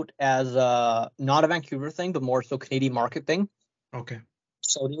came out as not a Vancouver thing, but more so Canadian market thing. Okay.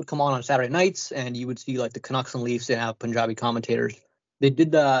 So they would come on Saturday nights, and you would see like the Canucks and Leafs and have Punjabi commentators. They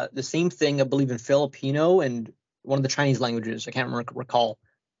did the same thing, I believe, in Filipino and one of the Chinese languages. I can't recall.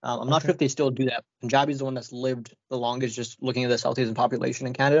 I'm not sure if they still do that. Punjabi is the one that's lived the longest, just looking at the South Asian population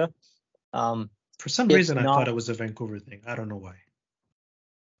in Canada. For some reason, I thought it was a Vancouver thing. I don't know why.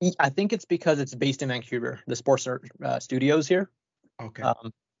 I think it's because it's based in Vancouver, the sports studios here. Okay.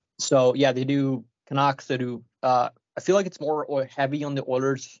 So yeah, they do Canucks. They do. I feel like it's more heavy on the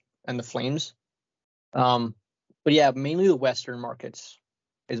Oilers and the Flames. But yeah, mainly the Western markets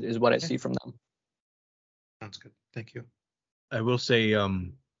is what I see from them. Sounds good. Thank you. I will say,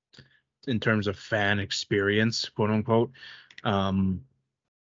 in terms of fan experience, quote unquote,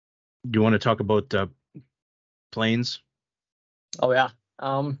 do you want to talk about planes? Oh yeah.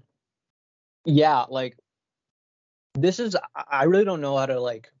 Yeah, like this is, I really don't know how to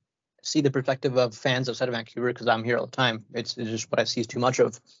like see the perspective of fans outside of Vancouver because I'm here all the time. It's just what I see is too much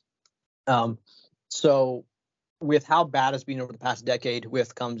of. So with how bad it's been over the past decade,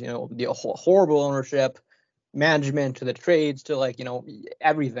 with comes the horrible ownership, management, to the trades, to like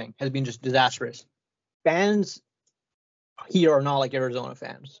everything has been just disastrous. Fans here are not like Arizona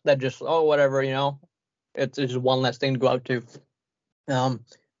fans that just whatever, it's just one less thing to go out to.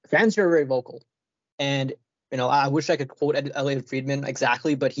 Fans here are very vocal, and I wish I could quote Elliot Friedman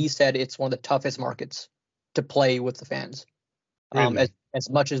exactly, but he said it's one of the toughest markets to play with the fans. Really? As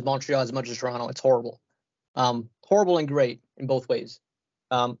much as Montreal, as much as Toronto, it's horrible. Horrible and great in both ways.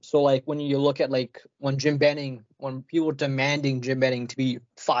 So like when you look at like when people were demanding Jim Benning to be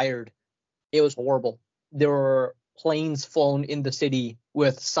fired, it was horrible. There were planes flown in the city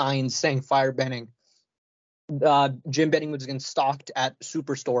with signs saying fire Benning. Jim Benning was getting stalked at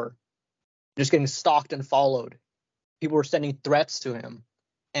Superstore, just getting stalked and followed. People were sending threats to him,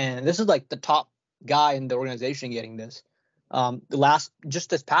 and this is like the top guy in the organization getting this. Just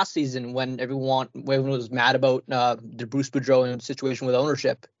this past season, when everyone was mad about the Bruce Boudreau situation with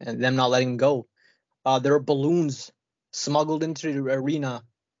ownership and them not letting him go, there were balloons smuggled into the arena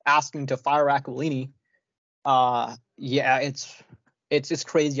asking to fire Aquilini. It's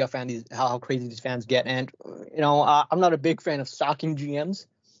crazy how crazy these fans get, and I'm not a big fan of stalking GMs,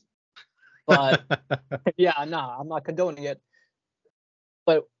 but I'm not condoning it.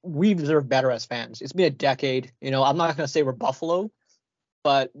 But we deserve better as fans. It's been a decade. I'm not going to say we're Buffalo,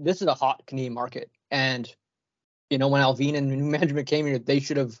 but this is a hot Canadian market. And, when Alvin and new management came here, they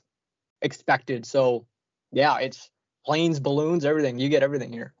should have expected. So, yeah, it's planes, balloons, everything. You get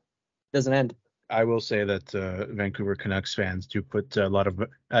everything here. It doesn't end. I will say that Vancouver Canucks fans do put a lot of,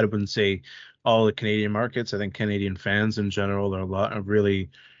 I wouldn't say all the Canadian markets. I think Canadian fans in general are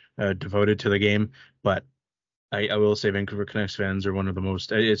really devoted to the game. But I will say Vancouver Canucks fans are one of the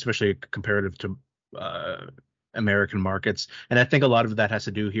most, especially comparative to American markets. And I think a lot of that has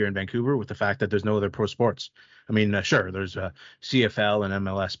to do here in Vancouver with the fact that there's no other pro sports. I mean, sure, there's CFL and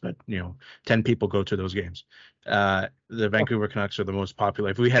MLS, but 10 people go to those games. The Vancouver Canucks are the most popular.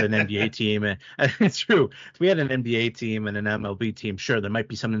 If we had an NBA team, and it's true, if we had an NBA team and an MLB team, sure, there might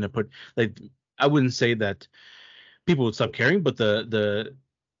be something to put. Like, I wouldn't say that people would stop caring, but the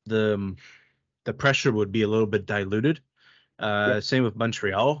pressure would be a little bit diluted. Same with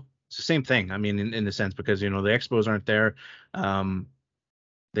Montreal. It's the same thing. I mean, in the sense, because the Expos aren't there.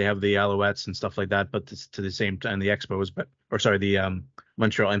 They have the Alouettes and stuff like that, but to the same time the Expos, the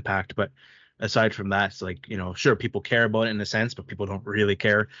Montreal Impact. But aside from that, it's like sure, people care about it in a sense, but people don't really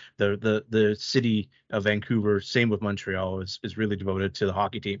care. The city of Vancouver, same with Montreal, is really devoted to the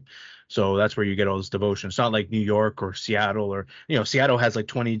hockey team. So that's where you get all this devotion. It's not like New York or Seattle, or Seattle has like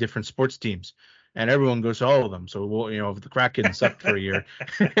 20 different sports teams, and everyone goes to all of them. So if the Kraken sucked for a year,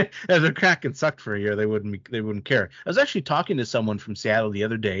 they wouldn't care. I was actually talking to someone from Seattle the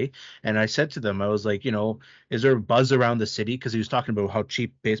other day, and I said to them, I was like, is there a buzz around the city? Because he was talking about how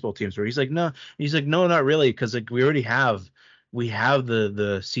cheap baseball teams were. He's like, no, not really, because like we have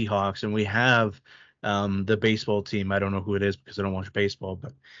the Seahawks, and we have the baseball team. I don't know who it is because I don't watch baseball,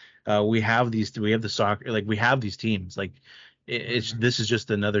 but we have the soccer, like we have these teams, like. This is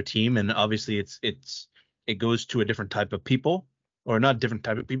just another team, and obviously it goes to a different type of people, or not different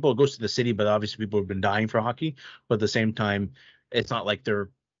type of people. It goes to the city, but obviously people have been dying for hockey. But at the same time, it's not like they're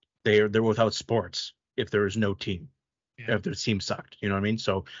without sports if there is no team, if their team sucked. You know what I mean?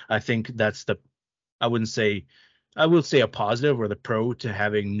 So I think that's I will say a positive or the pro to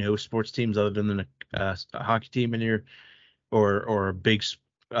having no sports teams other than a hockey team in your or big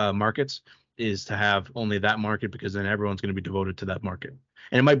markets, is to have only that market, because then everyone's going to be devoted to that market,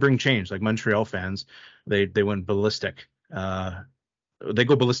 and it might bring change. Like Montreal fans, they went ballistic. They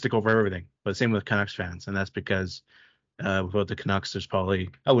go ballistic over everything. But same with Canucks fans, and that's because without the Canucks, there's probably,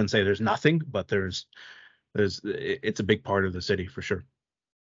 I wouldn't say there's nothing, but it's a big part of the city for sure.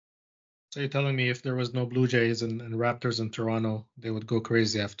 So you're telling me if there was no Blue Jays and Raptors in Toronto, they would go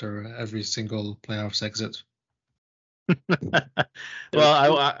crazy after every single playoffs exit?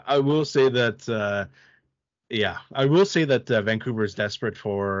 Well, I will say that I will say that Vancouver is desperate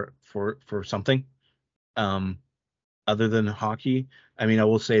for something other than hockey. I mean, I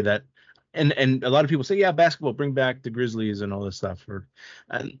will say that, and a lot of people say, yeah, basketball, bring back the Grizzlies and all this stuff.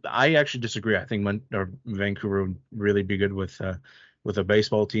 And I actually disagree. I think Vancouver would really be good with a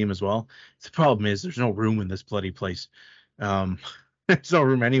baseball team as well. The problem is there's no room in this bloody place. There's no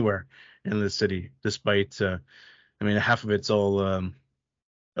room anywhere in the city, despite half of it's all owned.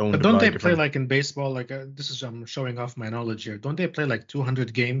 But don't they play like in baseball? Like I'm showing off my knowledge here. Don't they play like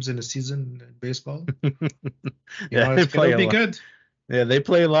 200 games in a season in baseball? Yeah, It'll be good. Yeah, they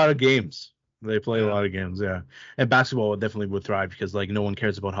play a lot of games. They play a lot of games, yeah. And basketball definitely would thrive because like no one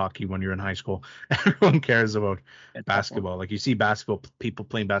cares about hockey when you're in high school. Everyone cares about basketball. Like you see basketball people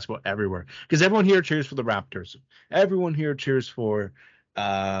playing basketball everywhere because everyone here cheers for the Raptors. Everyone here cheers for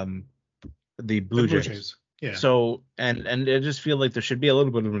the Blue Jays. Yeah. So and I just feel like there should be a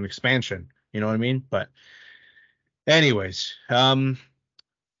little bit of an expansion. You know what I mean? But anyways, I want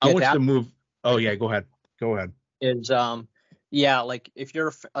you to move. Oh yeah, go ahead. Go ahead. Yeah, like if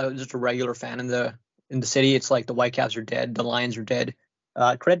you're just a regular fan in the city, it's like the Whitecaps are dead, the Lions are dead.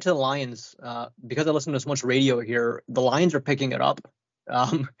 Credit to the Lions, because I listen to so much radio here. The Lions are picking it up.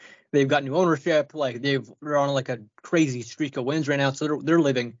 They've got new ownership, like they're on like a crazy streak of wins right now, so they're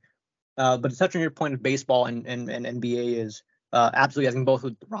living. But touching your point of baseball and NBA is absolutely, I think both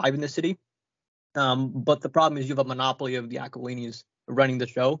would thrive in the city. But the problem is you have a monopoly of the Aquilinis running the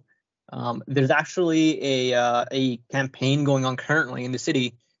show. There's actually a campaign going on currently in the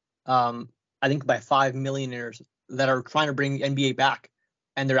city, I think by 5 millionaires that are trying to bring NBA back,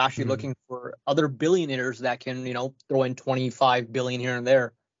 and they're actually looking for other billionaires that can, throw in 25 billion here and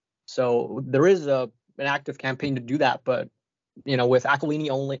there. So there is an active campaign to do that, but with Aquilini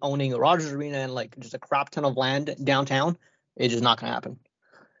only owning the Rogers Arena and like just a crap ton of land downtown, it's just not going to happen.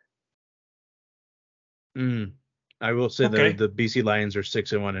 I will say the BC Lions are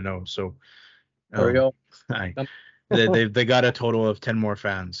 6-1-0, so there we go. they got a total of 10 more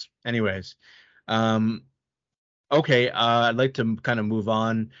fans. Anyways, okay, I'd like to kind of move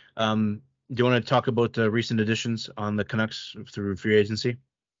on. Do you want to talk about the recent additions on the Canucks through free agency?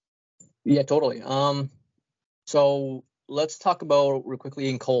 Yeah, totally. So let's talk about real quickly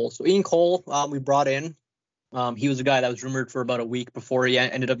Ian Cole. So Ian Cole, we brought in. He was a guy that was rumored for about a week before he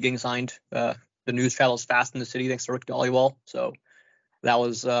ended up getting signed. The news travels fast in the city thanks to Rick Dollywall, so that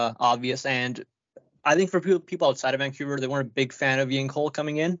was obvious. And I think for people outside of Vancouver, they weren't a big fan of Ian Cole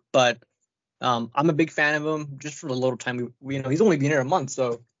coming in, but I'm a big fan of him just for the little time he's only been here a month,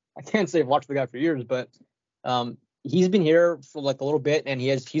 so I can't say I've watched the guy for years, but he's been here for like a little bit, and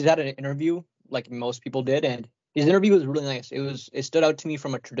he's had an interview like most people did, and his interview was really nice. It stood out to me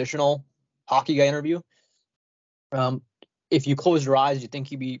from a traditional hockey guy interview. If you close your eyes, you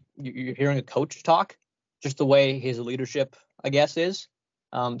think you're hearing a coach talk, just the way his leadership, I guess, is.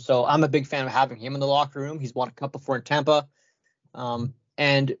 So I'm a big fan of having him in the locker room. He's won a cup before in Tampa,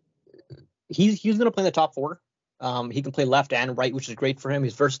 and he's going to play in the top four. He can play left and right, which is great for him.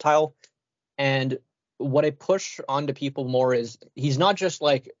 He's versatile. And what I push onto people more is he's not just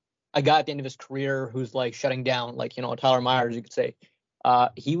like a guy at the end of his career who's like shutting down, like Tyler Myers, you could say.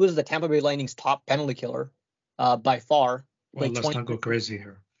 He was the Tampa Bay Lightning's top penalty killer by far. Well, let's not go crazy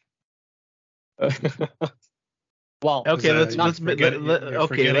here. Well, okay, let's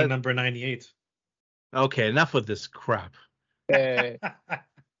forgetting number 98. Okay, enough with this crap. Enough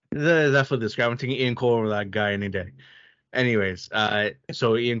with this crap. I'm taking Ian Cole over that guy any day. Anyways,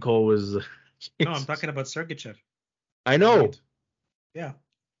 so Ian Cole was. No, I'm talking about Sergachev. I know. Right. Yeah.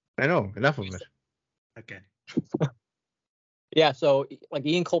 I know. Enough of it. Okay. Yeah, so like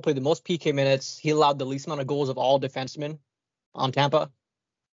Ian Cole played the most PK minutes. He allowed the least amount of goals of all defensemen on Tampa.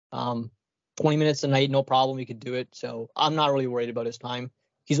 20 minutes a night, no problem. He could do it. So I'm not really worried about his time.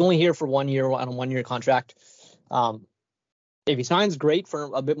 He's only here for 1 year on a 1-year contract. If he signs, great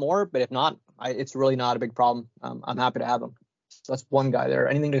for a bit more. But if not, it's really not a big problem. I'm happy to have him. So that's one guy there.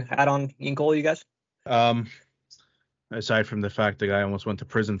 Anything to add on Ian Cole, you guys? Aside from the fact the guy almost went to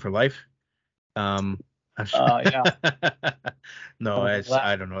prison for life. Yeah. No,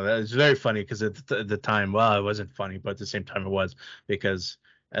 I don't know. It's very funny because at the time, well, it wasn't funny, but at the same time it was, because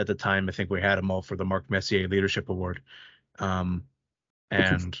at the time I think we had him all for the Marc Messier Leadership Award, and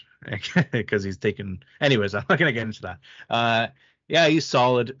because he's taken. Anyways, I'm not gonna get into that. Yeah, he's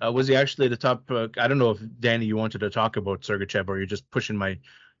solid. Was he actually the top? I don't know if Danny, you wanted to talk about Sergachev, or you're just pushing my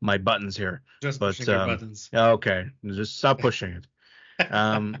buttons here. Pushing your buttons. Okay, just stop pushing it.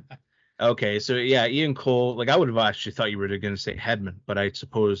 Okay, so yeah, Ian Cole. Like I would have actually thought you were going to say Hedman, but I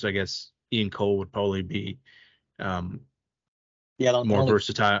guess Ian Cole would probably be more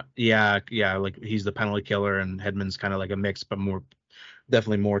versatile. Yeah, like he's the penalty killer, and Hedman's kind of like a mix, but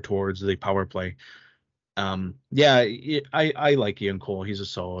definitely more towards the power play. Yeah, I like Ian Cole. He's a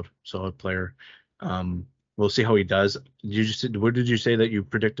solid player. We'll see how he does. Where did you say that you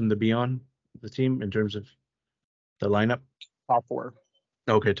predict him to be on the team in terms of the lineup? Top four.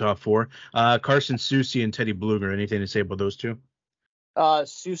 Okay, top four. Carson Soucy and Teddy Bluger. Anything to say about those two?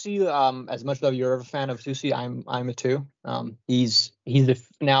 Soucy, as much as you're a fan of Soucy, I'm a too. He's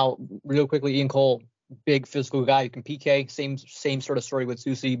now real quickly, Ian Cole, big physical guy who can PK. Same sort of story with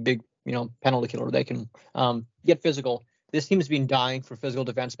Soucy, big penalty killer. They can get physical. this team's been dying for physical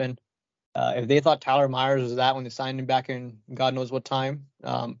defensemen. If they thought Tyler Myers was that when they signed him back in God knows what time,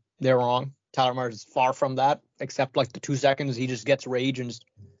 they're wrong. Tyler Myers is far from that, except like the 2 seconds he just gets rage and just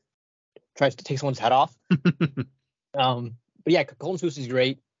tries to take someone's head off. But yeah, Colton Soucy's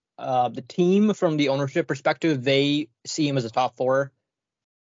great. The team, from the ownership perspective, they see him as a top four.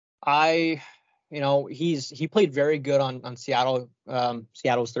 He played very good on Seattle,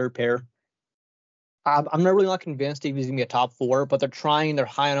 Seattle's third pair. I'm not really convinced if he's gonna be a top four, but they're trying. They're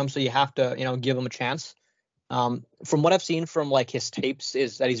high on him, so you have to, give him a chance. From what I've seen from like his tapes,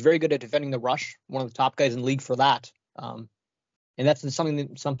 is that he's very good at defending the rush. One of the top guys in the league for that. And that's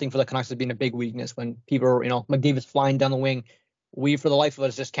something for the Canucks has been a big weakness when people are, McDavid's flying down the wing. We, for the life of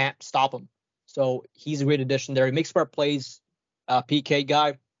us, just can't stop him. So he's a great addition there. He makes smart plays, PK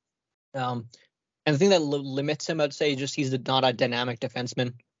guy. And the thing that limits him, I'd say, is just he's not a dynamic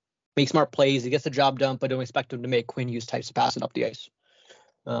defenseman. Makes smart plays, he gets the job done, but don't expect him to make Quinn Hughes types of passing up the ice.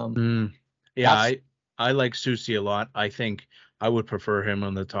 I like Soucy a lot. I think I would prefer him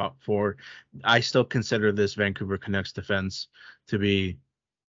on the top four. I still consider this Vancouver Canucks defense to be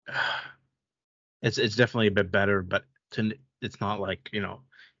it's definitely a bit better, but it's not like,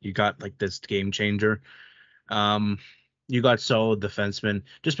 you got like this game changer. You got solid defensemen.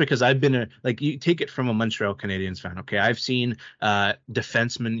 Just because I've been you take it from a Montreal Canadiens fan, okay? I've seen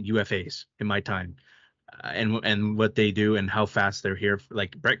defensemen UFAs in my time. And what they do and how fast they're here.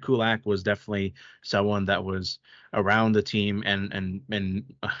 Like Brett Kulak was definitely someone that was around the team and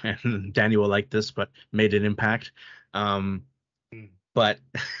Daniel liked this, but made an impact. But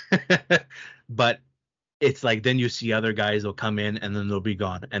but it's like then you see other guys will come in and then they'll be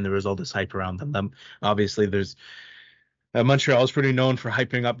gone, and there was all this hype around them. Obviously, there's Montreal is pretty known for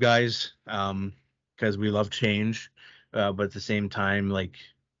hyping up guys because we love change, but at the same time, like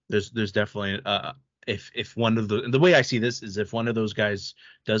there's definitely if one of the way I see this is if one of those guys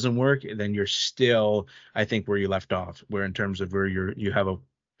doesn't work, then you're still, I think, where you left off, where in terms of where you have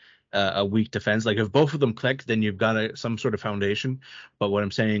a weak defense. Like if both of them click, then you've got some sort of foundation. But what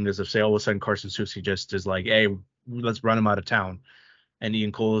I'm saying is if say all of a sudden Carson Soucy just is like, hey, let's run him out of town, and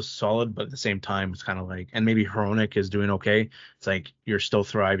Ian Cole is solid, but at the same time it's kind of like, and maybe Hronek is doing okay, it's like you're still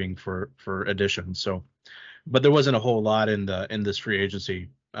thriving for additions. So, but there wasn't a whole lot in this free agency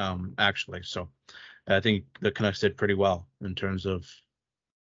actually. So I think the Canucks did pretty well in terms of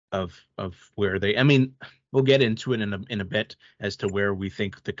where they. I mean, we'll get into it in a bit as to where we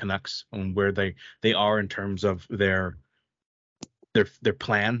think the Canucks and where they are in terms of their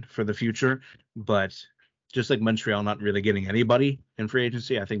plan for the future. But just like Montreal not really getting anybody in free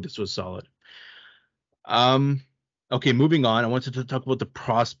agency, I think this was solid. Okay, moving on. I wanted to talk about the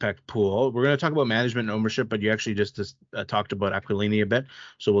prospect pool. We're going to talk about management and ownership, but you actually just talked about Aquilini a bit.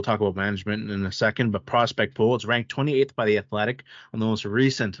 So we'll talk about management in a second. But prospect pool, it's ranked 28th by The Athletic on the most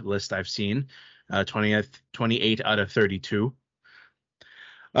recent list I've seen, 28 out of 32.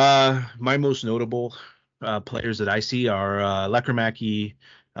 My most notable players that I see are Lekkerimäki,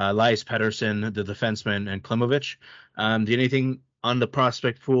 Elias Pettersson, the defenseman, and Klimovich. Anything on the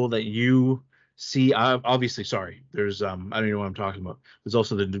prospect pool that you see? Obviously, sorry. There's I don't even know what I'm talking about. There's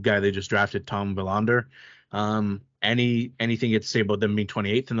also the guy they just drafted, Tom Willander. Anything you have to say about them being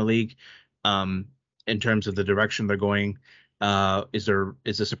 28th in the league? In terms of the direction they're going, is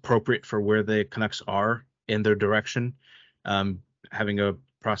this appropriate for where the Canucks are in their direction? Having a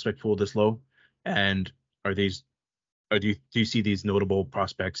prospect pool this low, and do you see these notable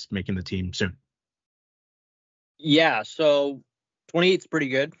prospects making the team soon? Yeah, so 28 is pretty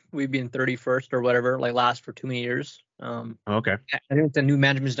good. We've been 31st or whatever, like last for too many years. Okay. I think the new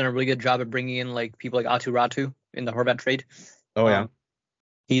management's done a really good job of bringing in like people like Aatu Ratu in the Horvat trade. Oh yeah.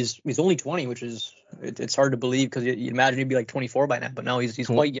 He's only 20, which is it's hard to believe because you imagine he'd be like 24 by now, but no, he's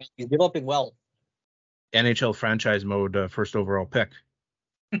quite young. He's developing well. NHL franchise mode, first overall pick.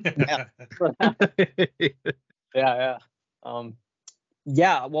 Yeah. Yeah.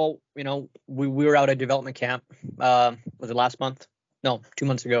 Yeah, well, we were out at development camp. Was it last month? No, 2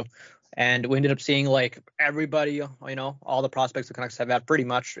 months ago. And we ended up seeing like everybody, all the prospects the Canucks have had pretty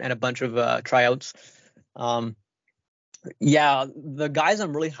much, and a bunch of tryouts. Yeah, the guys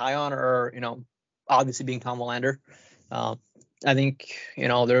I'm really high on are, obviously being Tom Willander. I think,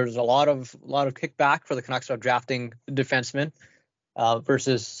 there's a lot of kickback for the Canucks of drafting defensemen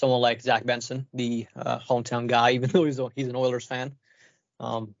versus someone like Zach Benson, the hometown guy, even though he's an Oilers fan.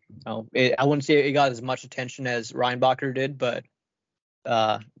 I wouldn't say he got as much attention as Reinbacher did, but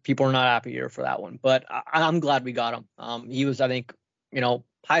people are not happy here for that one. But I'm glad we got him. He was, I think,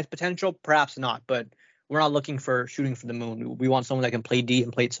 highest potential, perhaps not, but we're not looking for shooting for the moon. We want someone that can play D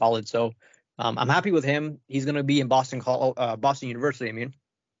and play it solid. So I'm happy with him. He's going to be in Boston University,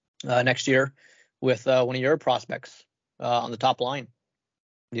 next year with one of your prospects on the top line.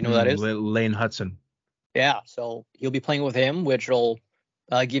 Do you know who that is? Lane Hudson. Yeah, so he'll be playing with him, which will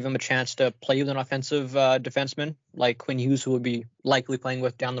give him a chance to play with an offensive defenseman like Quinn Hughes, who would be likely playing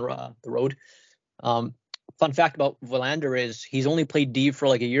with down the road. Fun fact about Verlander is he's only played D for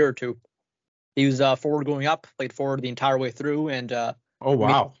like a year or two. He was forward going up, played forward the entire way through, and oh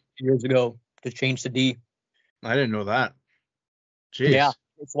wow, years ago to change to D. I didn't know that. Jeez. Yeah,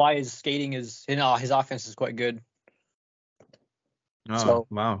 that's why his skating is, his offense is quite good. Oh, so,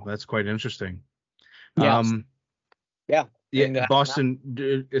 wow, that's quite interesting. Yeah. Yeah. Boston.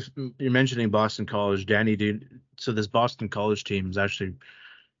 If you're mentioning Boston College, Danny, dude. So this Boston College team is actually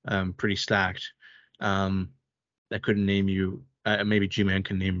pretty stacked. I couldn't name you. Maybe GMAN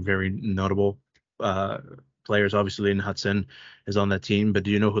can name very notable players. Obviously, Lane Hudson is on that team, but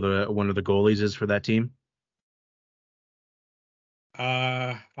do you know who one of the goalies is for that team?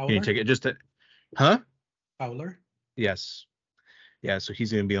 Fowler? Can you take it? Huh? Fowler? Yes. Yeah, so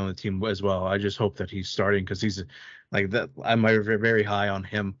he's going to be on the team as well. I just hope that he's starting because he's like that. I'm very high on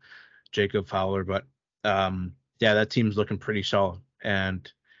him, Jacob Fowler. But yeah, that team's looking pretty solid.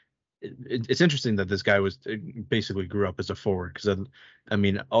 And it's interesting that this guy basically grew up as a forward because I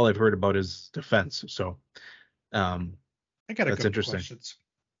mean, all I've heard about is defense. So I got a couple questions.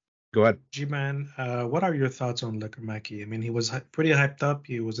 Go ahead. G-Man, what are your thoughts on Lekermaki? I mean, he was pretty hyped up.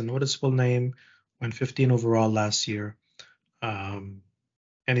 He was a noticeable name, went 15 overall last year.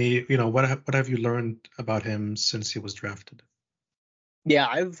 And he, what have you learned about him since he was drafted? Yeah,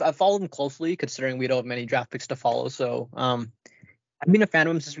 I've followed him closely, considering we don't have many draft picks to follow. So I've been a fan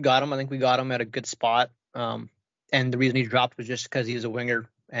of him since we got him. I think we got him at a good spot. And the reason he dropped was just because he was a winger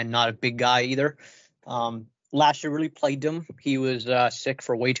and not a big guy either. Last year really plagued him. He was sick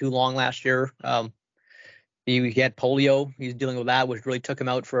for way too long last year. He had polio. He's dealing with that, which really took him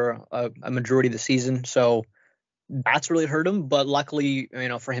out for a majority of the season. So that's really hurt him. But luckily,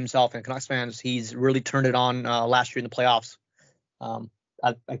 for himself and Canucks fans, he's really turned it on last year in the playoffs.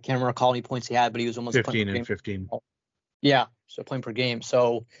 I can't recall how many points he had, but he was almost 15 and 15. Yeah, so playing per game.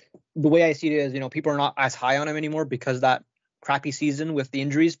 So the way I see it is, people are not as high on him anymore because of that crappy season with the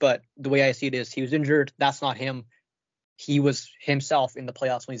injuries. But the way I see it is he was injured. That's not him. He was himself in the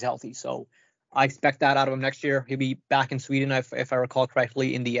playoffs when he's healthy. So I expect that out of him next year. He'll be back in Sweden, if I recall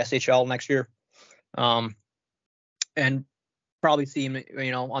correctly, in the SHL next year. And probably see him,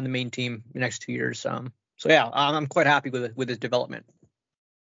 on the main team the next 2 years. So yeah, I'm quite happy with his development.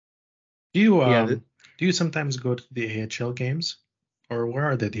 Do you sometimes go to the AHL games, or where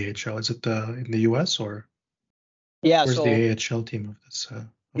are they? The AHL, is it in the US or? Yeah, where's the AHL team of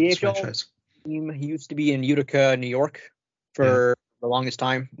this franchise? Team, he used to be in Utica, New York, for the longest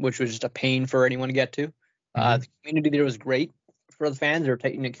time, which was just a pain for anyone to get to. The community there was great for the fans. They're a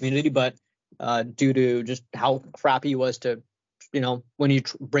tight-knit community, but due to just how crappy he was to, when you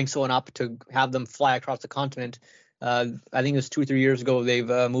bring someone up to have them fly across the continent. I think it was 2 or 3 years ago, they've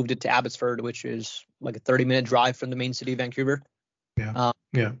moved it to Abbotsford, which is like a 30-minute drive from the main city of Vancouver.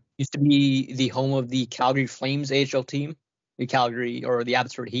 Used to be the home of the Calgary Flames AHL team, the Calgary or the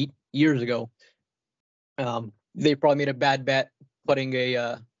Abbotsford Heat years ago. They probably made a bad bet putting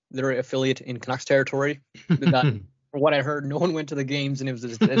their affiliate in Canucks territory. From what I heard, no one went to the games, and it was a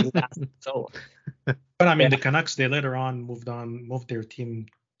disaster. So, but I mean, the Canucks, they later on moved their team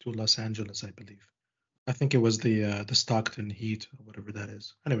to Los Angeles, I believe. I think it was the Stockton Heat or whatever that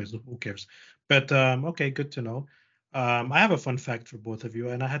is. Anyways, who cares? But okay, good to know. I have a fun fact for both of you,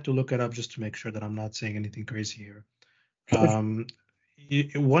 and I had to look it up just to make sure that I'm not saying anything crazy here.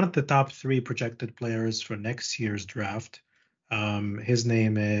 One of the top 3 projected players for next year's draft, his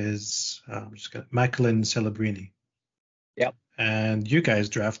name is Macklin Celebrini. Yep. And you guys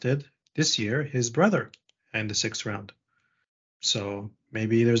drafted this year his brother in the 6th round. So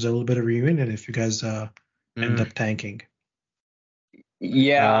maybe there's a little bit of reunion if you guys end up tanking.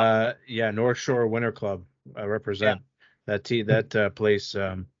 Yeah. North Shore Winter Club represent that place.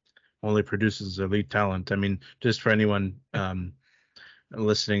 Only produces elite talent. I mean, just for anyone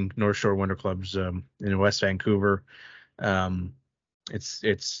listening, North Shore Winter Club's in West Vancouver.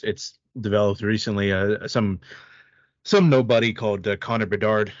 It's developed recently. Some nobody called Connor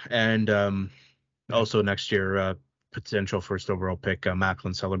Bedard, and also next year potential first overall pick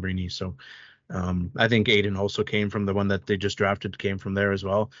Macklin Celebrini. So I think Aiden also came from the one that they just drafted, came from there as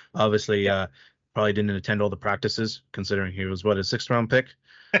well. Obviously, probably didn't attend all the practices, considering he was a 6th round pick.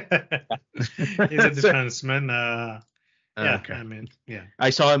 He's a defenseman. Okay. I mean, I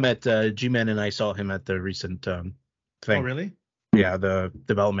saw him at G-Man, and I saw him at the recent thing. Oh, really? Yeah, the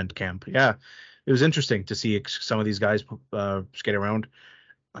development camp. Yeah, it was interesting to see some of these guys skate around.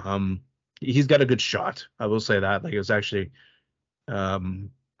 Um, he's got a good shot. I will say that. Like, it was actually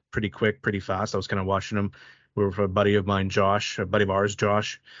pretty quick, pretty fast. I was kind of watching him. We were with a buddy of mine, Josh, a buddy of ours,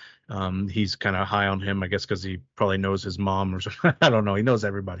 Josh. He's kind of high on him, I guess, because he probably knows his mom or something. I don't know. He knows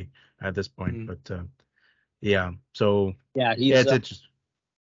everybody at this point. Mm. But yeah, so Yeah, yeah, he's it's just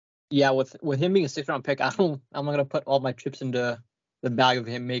yeah, with him being a 6th round pick, I'm not gonna put all my chips into the bag of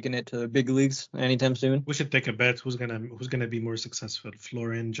him making it to the big leagues anytime soon. We should take a bet who's gonna be more successful,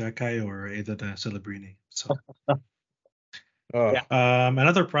 Florian Jackai or Ada Celebrini. So oh, Yeah.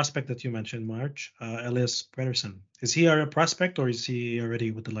 another prospect that you mentioned, March, Elias Pettersson. Is he a prospect or is he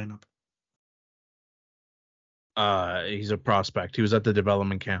already with the lineup? he's a prospect. He was at the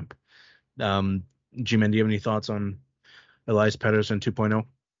development camp. G-Man, do you have any thoughts on Elias Pettersson 2.0?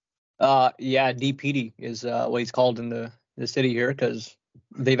 Yeah, DPD is what he's called in the city here because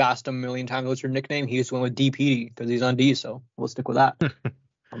they've asked him a million times what's your nickname. He just went with DPD because he's on D, so we'll stick with that.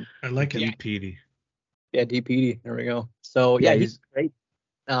 I like it. DPD. Yeah, DPD. There we go. So Yeah, yeah, he's great.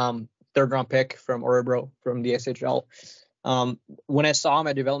 3rd round pick from Örebro from the SHL. When I saw him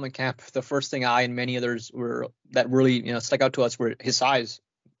at development camp, the first thing I and many others were that really stuck out to us were his size.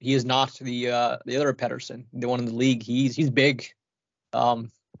 He is not the other Pettersson, the one in the league. He's big. I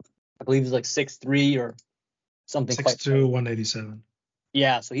believe he's like 6'3" or something. 6'2", 187.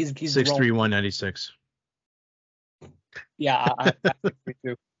 Yeah, so he's 6'3", 196. Yeah, I 6'3"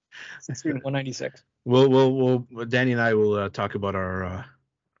 too. 6'3", 196. We'll Danny and I will talk about our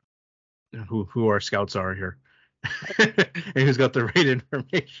who our scouts are here and who's got the right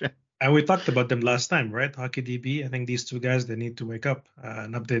information. And we talked about them last time, right? Hockey DB. I think these two guys, they need to wake up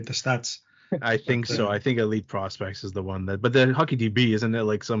and update the stats. I think so. I think Elite Prospects is the one that, but the Hockey DB, isn't it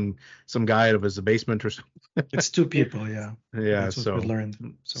like some guy out of his basement or something? It's two people, yeah. Yeah, That's what we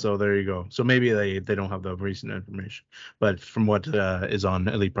learned. So there you go. So maybe they don't have the recent information, but from what is on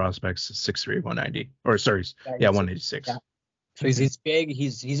Elite Prospects, 6'3", 190, or sorry, 186. Yeah. So he's big.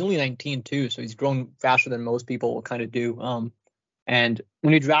 He's only 19 too, so he's grown faster than most people will kind of do. And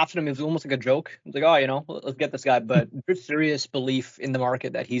when we drafted him, it was almost like a joke. It was like, let's get this guy. But there's serious belief in the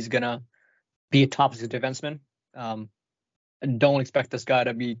market that he's gonna be a top 6 defenseman. Don't expect this guy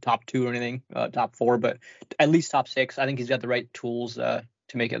to be top 2 or anything, top 4, but at least top 6. I think he's got the right tools to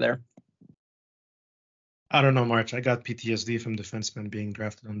make it there. I don't know, March. I got PTSD from defensemen being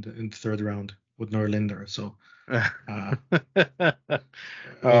drafted in the 3rd round with Norlinder. So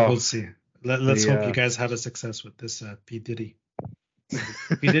we'll see. Let's hope you guys have a success with this P Diddy.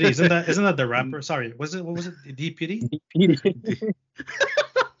 P Diddy, isn't that the rapper? Sorry, what was it? D P Diddy?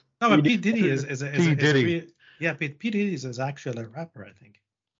 No, but P Diddy is P Diddy. Yeah, P Diddy is actually a rapper, I think.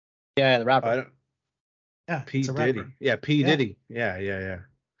 Yeah, the rapper. Yeah, P Diddy. Yeah, P Diddy. Yeah.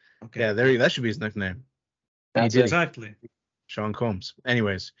 Okay. Yeah, that should be his nickname. That's exactly. Sean Combs.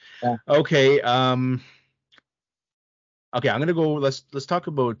 Anyways. Yeah. Okay. Okay, I'm gonna go. Let's talk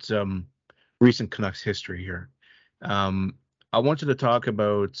about recent Canucks history here. I wanted to talk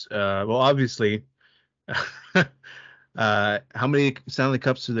about obviously how many Stanley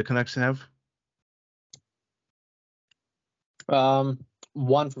Cups do the Canucks have? 1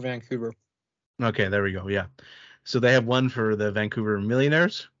 for Vancouver. Okay, there we go. Yeah. So they have 1 for the Vancouver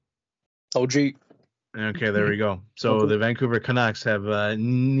Millionaires. OG. Okay, there we go. So the Vancouver Canucks have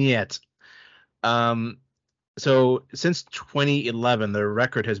niet. So since 2011, their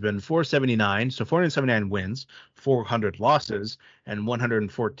record has been 479. So 479 wins, 400 losses, and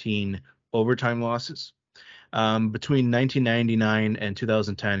 114 overtime losses. Between 1999 and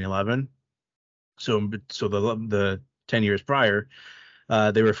 2010-11, so the 10 years prior,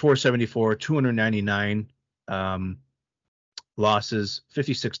 they were 474, 299 losses,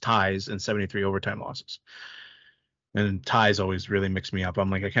 56 ties, and 73 overtime losses. And ties always really mix me up. I'm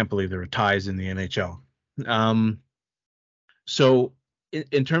like, I can't believe there are ties in the NHL. So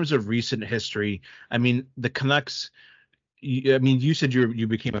in terms of recent history, I mean, the Canucks, you said you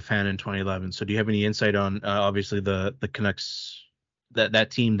became a fan in 2011. So do you have any insight on obviously the Canucks,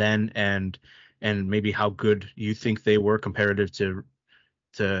 that team then, and maybe how good you think they were comparative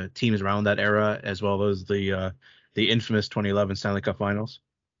to teams around that era, as well as the infamous 2011 Stanley Cup Finals?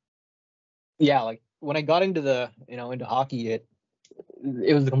 Yeah, like when I got into into hockey, it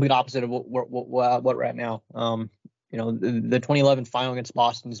was the complete opposite of what right now. The 2011 final against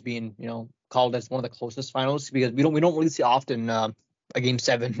Boston is being called as one of the closest finals because we don't really see often a Game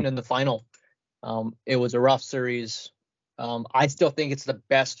 7 in the final. It was a rough series. I still think it's the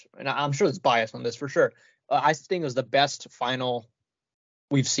best, and I'm sure there's bias on this for sure. I think it was the best final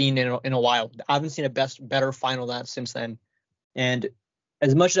we've seen in a while. I haven't seen a better final than that since then. And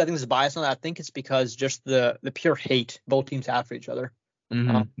as much as I think this is biased on that, I think it's because just the pure hate both teams have for each other.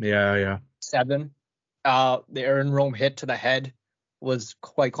 Yeah. 7, the Aaron Rome hit to the head was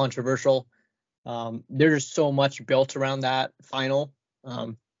quite controversial. There's so much built around that final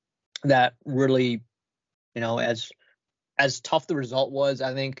that really, as tough the result was,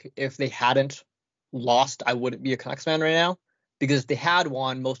 I think if they hadn't lost, I wouldn't be a Canucks fan right now. Because if they had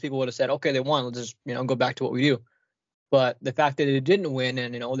won, most people would have said, okay, they won. Let's just, go back to what we do. But the fact that it didn't win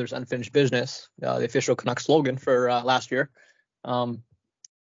and, there's unfinished business, the official Canucks slogan for last year,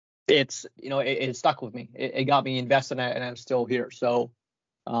 it stuck with me. It got me invested in it, and I'm still here. So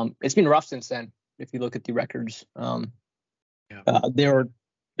it's been rough since then. If you look at the records, they were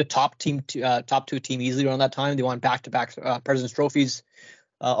the top 2 team easily around that time. They won back-to-back President's Trophies.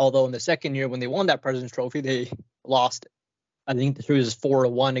 Although in the second year when they won that President's Trophy, they lost. I think the series was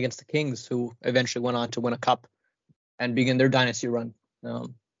 4-1 against the Kings, who eventually went on to win a cup and begin their dynasty run.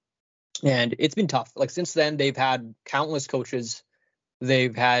 And it's been tough. Like since then, they've had countless coaches.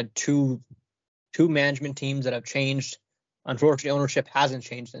 They've had two management teams that have changed. Unfortunately, ownership hasn't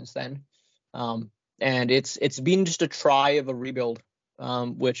changed since then. And it's been just a try of a rebuild,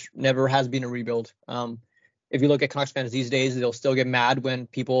 which never has been a rebuild. If you look at Canucks fans these days, they'll still get mad when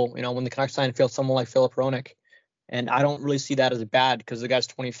people, when the Canucks sign someone like Philip Hronek. And I don't really see that as bad because the guy's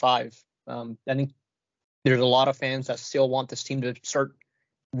 25. I think there's a lot of fans that still want this team to start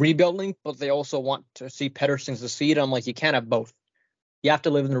rebuilding, but they also want to see Pettersson succeed. I'm like, you can't have both. You have to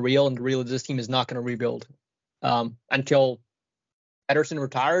live in the real, and the real is this team is not going to rebuild until Pettersson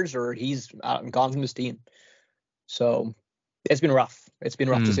retires or he's gone from this team. So it's been rough. It's been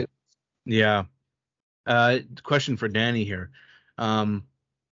rough to see. Yeah. Question for Danny here. I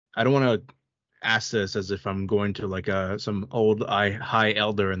don't want to ask this as if I'm going to like some old high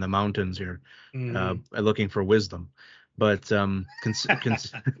elder in the mountains here, looking for wisdom. But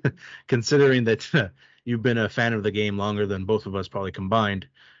considering that you've been a fan of the game longer than both of us probably combined,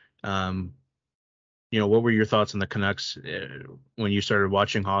 what were your thoughts on the Canucks when you started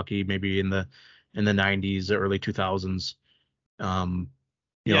watching hockey, maybe in the 90s, the early 2000s? End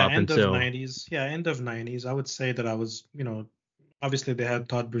of 90s. I would say that I was, obviously they had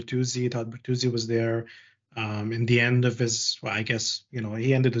Todd Bertuzzi. Todd Bertuzzi was there in the end of his, I guess,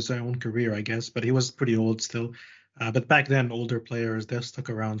 he ended his own career, I guess, but he was pretty old still. But back then, older players, they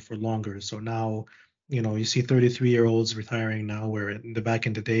stuck around for longer. So now, you see 33-year-olds retiring now, where back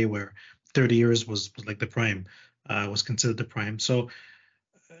in the day where 30 years was like the prime, was considered the prime. So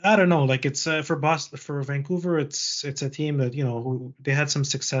I don't know, like it's for Vancouver, it's a team that, they had some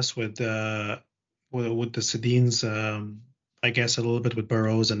success with the Sedins, I guess a little bit with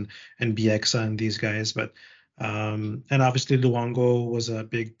Burrows and Bieksa and these guys, but and obviously Luongo was a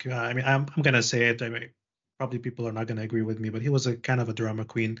big. I'm gonna say it. Probably people are not gonna agree with me, but he was a kind of a drama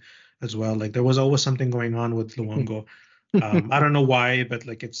queen as well. Like there was always something going on with Luongo. I don't know why, but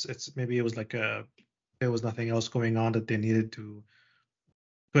like it's maybe it was like there was nothing else going on that they needed to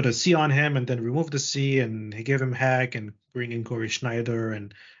put a C on him and then remove the C, and he gave him hack and bring in Corey Schneider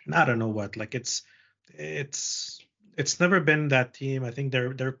and I don't know what. Like it's never been that team. I think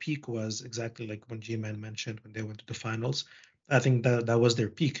their peak was exactly like when GMAN mentioned when they went to the finals. I think that was their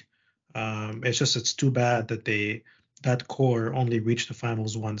peak. It's too bad that that core only reached the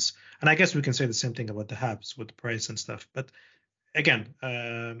finals once. And I guess we can say the same thing about the Habs with the Price and stuff. But again,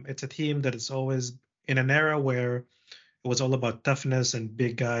 it's a team that is always in an era where it was all about toughness and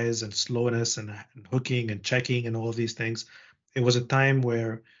big guys and slowness and hooking and checking and all of these things. It was a time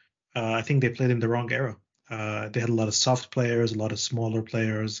where I think they played in the wrong era. They had a lot of soft players, a lot of smaller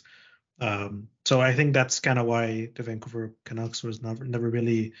players. So I think that's kind of why the Vancouver Canucks was not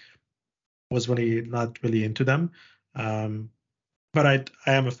really into them. But I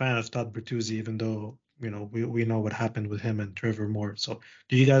am a fan of Todd Bertuzzi, even though we know what happened with him and Trevor Moore. So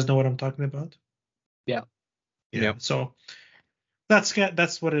do you guys know what I'm talking about? Yeah. So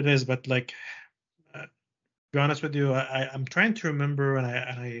that's what it is. But like, to be honest with you, I'm trying to remember, and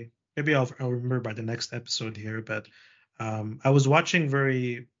I maybe I'll remember by the next episode here. But I was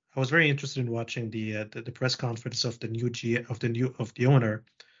very interested in watching the press conference of the owner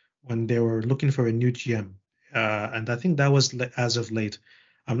when they were looking for a new GM, and I think that was as of late.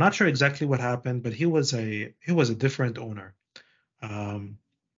 I'm not sure exactly what happened, but he was a different owner.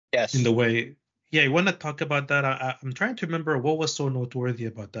 Yes. In the way, yeah, you want to talk about that? I'm trying to remember what was so noteworthy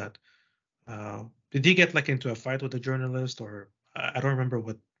about that. Did he get like into a fight with a journalist, or I don't remember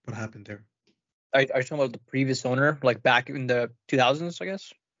what happened there. Are you talking about the previous owner, like back in the 2000s, I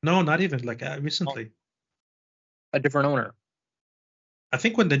guess? No, not even like recently. A different owner. I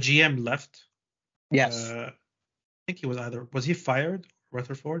think when the GM left. Yes. think he was he fired,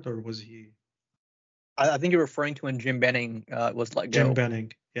 Rutherford, or was he I think you're referring to when Jim Benning was let Jim go.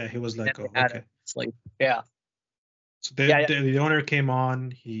 Benning? Yeah, he was let And go. they had Okay. yeah. So Yeah. the owner came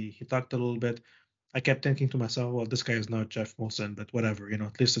on. He talked a little bit. I kept thinking to myself, well, this guy is not Jeff Molson, but whatever,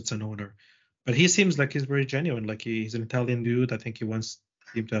 at least it's an owner. But he seems like he's very genuine. Like he's an Italian dude. I think he wants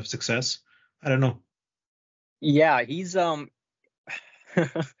the team to have success. I don't know. Yeah, he's it's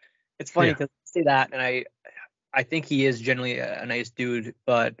funny Yeah. because I say that, and I think he is generally a nice dude,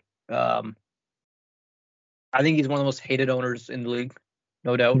 but um, I think he's one of the most hated owners in the league,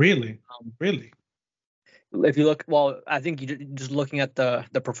 no doubt. Really, Um, really. if you look, well, I think just looking at the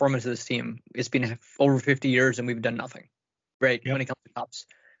performance of this team, it's been over 50 years and we've done nothing, right? When Yep. it comes to cups,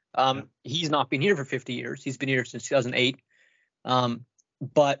 Yep. he's not been here for 50 years. He's been here since 2008.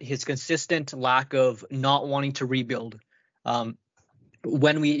 But his consistent lack of not wanting to rebuild, when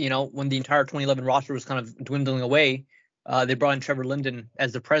when the entire 2011 roster was kind of dwindling away, they brought in Trevor Linden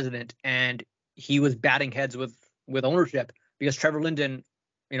as the president, and he was batting heads with ownership because Trevor Linden,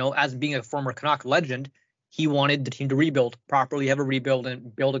 as being a former Canuck legend, he wanted the team to rebuild properly, have a rebuild,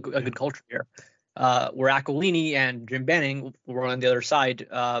 and build a good culture here. Where Aquilini and Jim Benning were on the other side,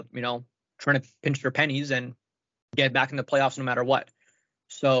 trying to pinch their pennies and get back in the playoffs no matter what.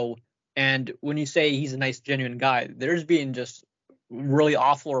 So, and when you say he's a nice, genuine guy, there's been just really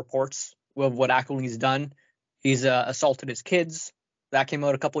awful reports of what Aquilini's done. He's assaulted his kids. That came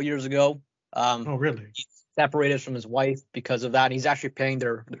out a couple of years ago. Oh, really? He's separated from his wife because of that. He's actually paying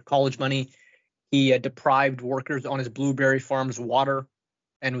their college money. He deprived workers on his blueberry farms water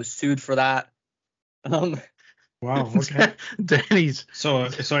and was sued for that. Wow. Okay. Danny's. So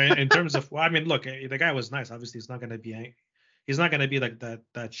in terms of, well, I mean, look, the guy was nice. Obviously, he's not gonna be like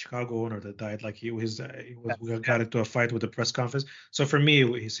that Chicago owner that died. Like we got into a fight with the press conference. So for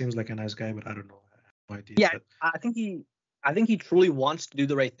me, he seems like a nice guy, but I don't know. I have no idea. Yeah, But I think he truly wants to do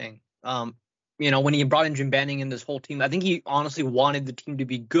the right thing. When he brought in Jim Benning and this whole team, I think he honestly wanted the team to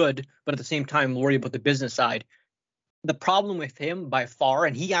be good, but at the same time worry about the business side. The problem with him by far,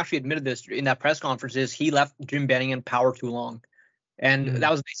 and he actually admitted this in that press conference, is he left Jim Benning in power too long, and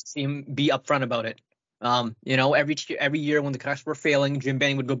that was nice to see him be upfront about it. Every year when the Canucks were failing, Jim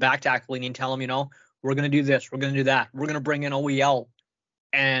Benning would go back to Aquilini and tell him, we're going to do this, we're going to do that, we're going to bring in OEL,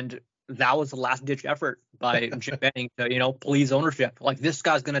 and that was the last ditch effort by Jim Benning to please ownership. Like, this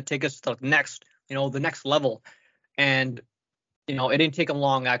guy's going to take us to the next level, and it didn't take him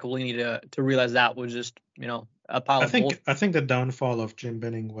long, Aquilini, to realize that was just a pile of bullshit. I think the downfall of Jim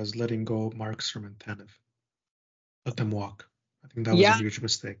Benning was letting go of Markstrom and Tanev. Let them walk. I think that was a huge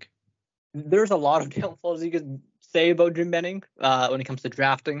mistake. There's a lot of downfalls you could say about Jim Benning when it comes to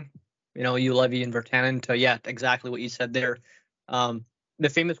drafting. You Levy and Virtanen to exactly what you said there. The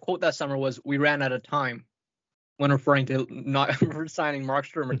famous quote that summer was, "We ran out of time," when referring to not signing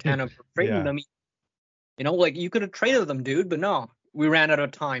Markstrom or Tanev for trading them. Like, you could have traded them, dude, but no, we ran out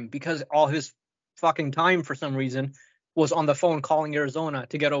of time because all his fucking time for some reason was on the phone calling Arizona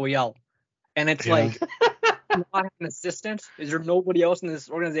to get OEL. And it's like, not an assistant? Is there nobody else in this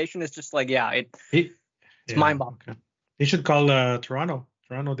organization? It's just like, it's mind-boggling. Okay. He should call Toronto.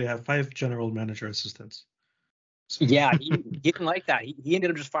 Toronto, they have 5 general manager assistants. So. Yeah, he didn't like that. He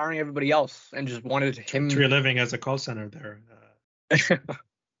ended up just firing everybody else and just wanted him to living as a call center there. Okay.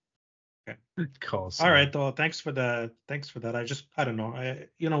 Call center. All right, well, thanks for that. I don't know.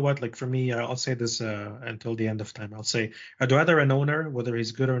 You know what? Like, for me, I'll say this until the end of time. I'll say I'd rather an owner, whether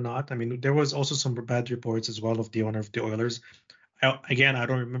he's good or not. I mean, there was also some bad reports as well of the owner of the Oilers. I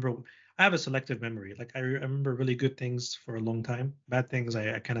don't remember. I have a selective memory. Like, I remember really good things for a long time. Bad things,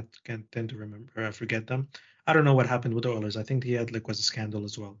 I kind of can tend to remember, forget them. I don't know what happened with the Oilers. I think he had was a scandal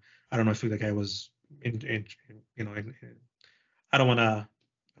as well. I don't know if the guy was in I don't want to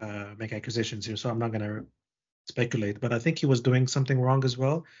make accusations here, so I'm not going to speculate. But I think he was doing something wrong as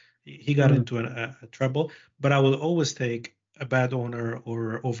well. He got into a trouble. But I will always take a bad owner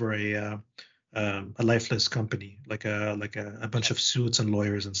over a lifeless company, like a bunch of suits and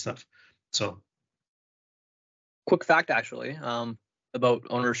lawyers and stuff. So, quick fact, actually, about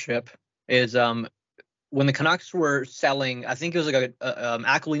ownership is when the Canucks were selling, I think it was like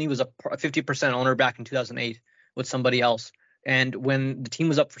Aquilini was a 50% owner back in 2008 with somebody else. And when the team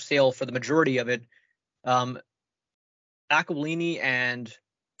was up for sale for the majority of it, Aquilini and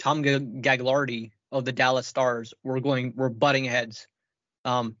Tom Gagliardi of the Dallas Stars were butting heads.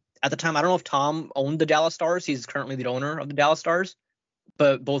 At the time, I don't know if Tom owned the Dallas Stars. He's currently the owner of the Dallas Stars.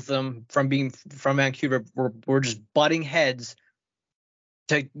 But both of them, from being from Vancouver, were just butting heads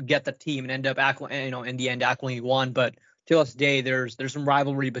to get the team and end up, in the end, Aquilini won. But to this day, there's some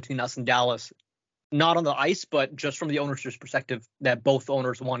rivalry between us and Dallas. not on the ice, but just from the ownership's perspective, that both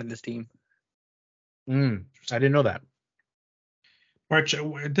owners wanted this team. I didn't know that. March,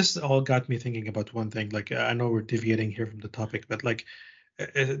 this all got me thinking about one thing. Like, I know we're deviating here from the topic, but like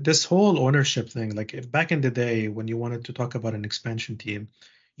this whole ownership thing, like back in the day when you wanted to talk about an expansion team,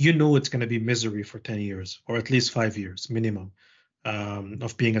 you knew it's going to be misery for 10 years or at least 5 years minimum,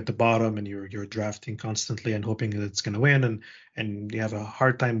 of being at the bottom, and you're drafting constantly and hoping that it's going to win, and you have a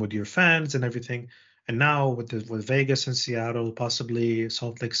hard time with your fans and everything. And now with Vegas and Seattle, possibly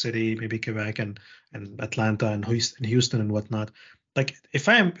Salt Lake City, maybe Quebec and Atlanta and Houston and whatnot. Like if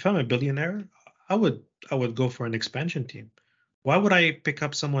I'm a billionaire, I would go for an expansion team. Why would I pick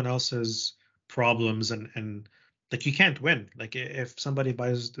up someone else's problems and like you can't win. Like if somebody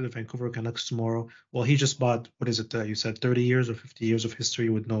buys the Vancouver Canucks tomorrow, well, he just bought, what is it? You said 30 years or 50 years of history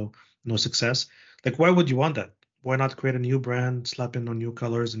with no success. Like why would you want that? Why not create a new brand, slap in on new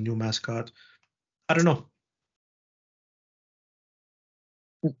colors and new mascot? I don't know.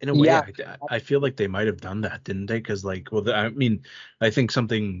 In a way, Yeah. I feel like they might have done that, didn't they? Because like, well, I mean, I think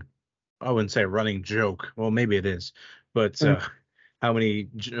something, I wouldn't say a running joke. Well, maybe it is, but how many?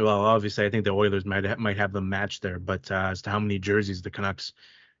 Well, obviously, I think the Oilers might have them match there, but as to how many jerseys the Canucks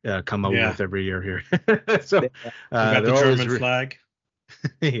come out with every year here, so You got the they're German flag.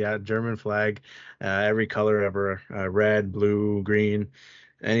 yeah, German flag, every color ever, red, blue, green,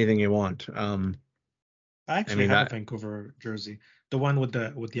 anything you want. I actually have a Vancouver jersey, the one with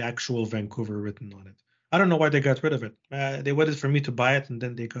the actual Vancouver written on it. I don't know why they got rid of it. They waited for me to buy it and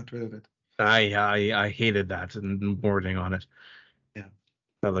then they got rid of it. I hated that and wording on it. Yeah,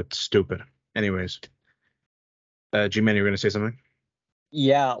 that looked stupid. Anyways, G-Man, you were gonna say something?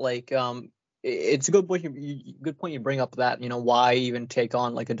 Yeah, like it's a good point. Good point you bring up that why even take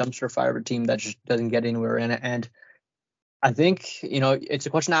on like a dumpster fire team that just doesn't get anywhere in it. And I think it's a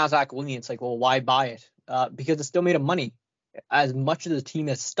question I asked Zach Williams. It's like, well, why buy it? Because it still made him money. As much as the team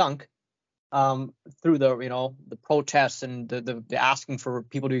has stunk through the protests and the asking for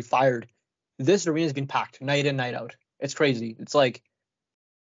people to be fired, this arena has been packed night in, night out. It's crazy. It's like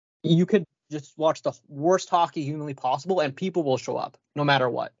you could just watch the worst hockey humanly possible and people will show up no matter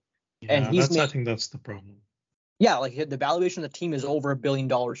what. Yeah, and I think that's the problem. Yeah, like the valuation of the team is over $1 billion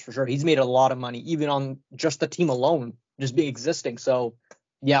for sure. He's made a lot of money even on just the team alone, just being existing. So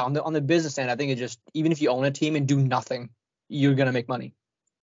yeah, on the business end, I think it just, even if you own a team and do nothing, you're gonna make money.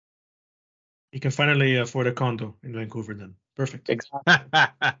 You can finally afford a condo in Vancouver then. Perfect. Exactly.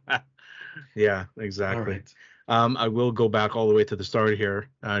 Yeah, exactly. All right. I will go back all the way to the start here,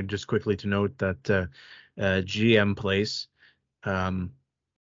 just quickly to note that GM Place,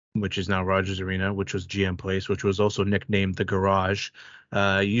 which is now Rogers Arena, which was GM Place, which was also nicknamed the Garage,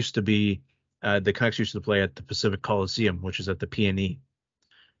 used to be the Canucks used to play at the Pacific Coliseum, which is at the PNE.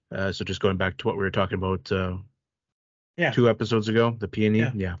 So just going back to what we were talking about 2 episodes ago, the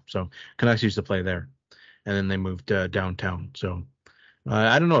PNE. Yeah. So Canucks used to play there, and then they moved downtown. So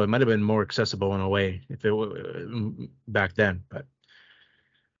I don't know. It might have been more accessible in a way if it back then, but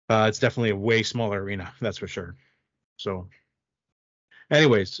it's definitely a way smaller arena. That's for sure. So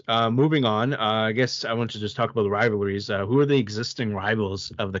anyways, moving on, I guess I want to just talk about the rivalries. Who are the existing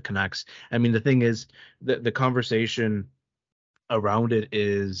rivals of the Canucks? I mean, the thing is, the conversation around it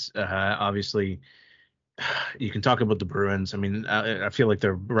is obviously you can talk about the Bruins. I mean, I feel like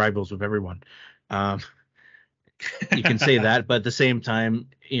they're rivals with everyone. You can say that, but at the same time,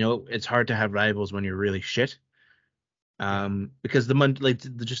 it's hard to have rivals when you're really shit. Because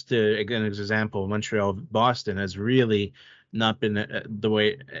just to, again, as an example, Montreal Boston has really not been the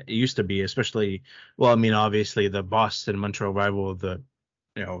way it used to be, especially, well, I mean, obviously the Boston Montreal rival of the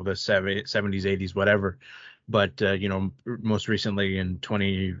 70s, 80s, whatever. But most recently in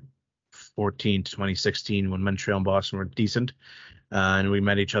 2014 to 2016, when Montreal and Boston were decent, and we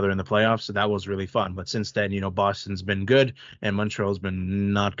met each other in the playoffs, so that was really fun. But since then, Boston's been good and Montreal's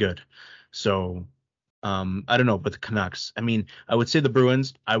been not good. So I don't know, but the Canucks, I mean, I would say the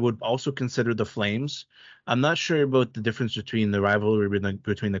Bruins. I would also consider the Flames. I'm not sure about the difference between the rivalry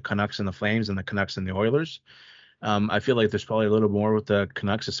between the Canucks and the Flames and the Canucks and the Oilers. I feel like there's probably a little more with the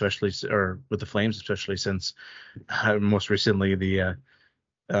Canucks, especially, or with the Flames, especially since most recently the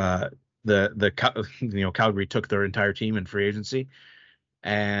Calgary took their entire team in free agency,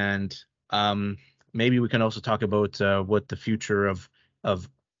 and maybe we can also talk about what the future of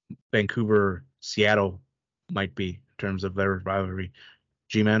Vancouver Seattle might be in terms of their rivalry.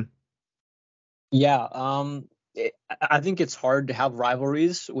 G-Man? Yeah, I think it's hard to have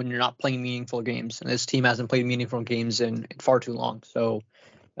rivalries when you're not playing meaningful games, and this team hasn't played meaningful games in far too long. So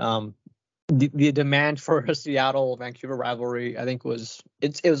the demand for a Seattle Vancouver rivalry, I think it was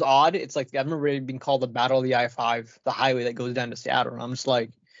odd. It's like I've remember it being called the Battle of the I-5, the highway that goes down to Seattle. And I'm just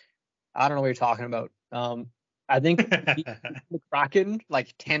like, I don't know what you're talking about. I think we beat the Kraken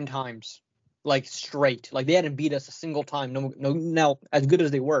like 10 times, like straight. Like they hadn't beat us a single time. No, now as good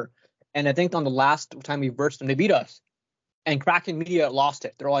as they were. And I think on the last time we versed them, they beat us. And Kraken media lost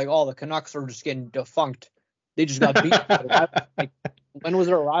it. They're like, oh, the Canucks are just getting defunct. They just got beat. Like, when was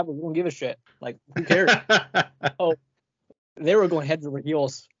their arrival? We don't give a shit. Like, who cares? Oh, they were going heads over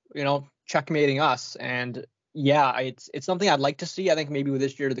heels, checkmating us. And yeah, it's something I'd like to see. I think maybe with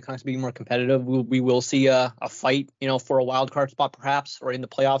this year, the Canucks being more competitive, we will see a fight, for a wild card spot perhaps, or in the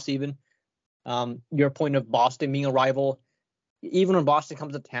playoffs even. Your point of Boston being a rival, even when Boston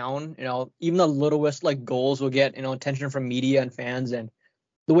comes to town, even the littlest like goals will get, attention from media and fans. And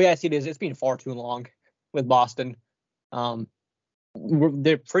the way I see it is it's been far too long with Boston.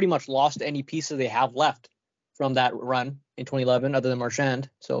 They're pretty much lost any pieces they have left from that run in 2011, other than Marchand.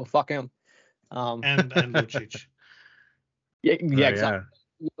 So fuck him. And Lucic. Yeah, exactly.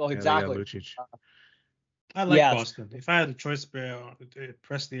 Yeah, exactly. Lucic. I like Boston. If I had a choice to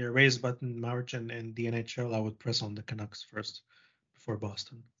press the erase button, Marchand and the NHL, I would press on the Canucks first before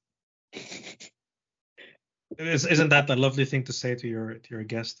Boston. Isn't that a lovely thing to say to your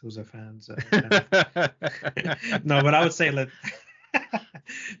guest who's a fan? No, but I would say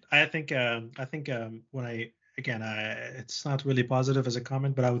I think when it's not really positive as a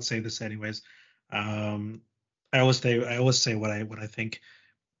comment, but I would say this anyways. I always say what I think.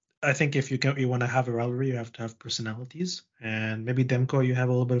 I think if you want to have a rivalry, you have to have personalities, and maybe Demko, you have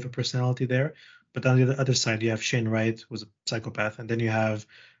a little bit of a personality there. But on the other side, you have Shane Wright, who's a psychopath, and then you have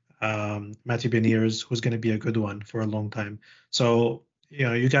Matthew Beniers, who's going to be a good one for a long time. So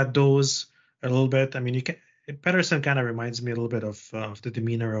you got those a little bit. I mean, Pedersen kind of reminds me a little bit of the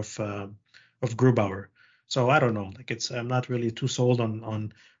demeanor of Grubauer. So I don't know. Like I'm not really too sold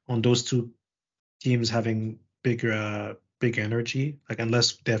on those two teams having big energy, like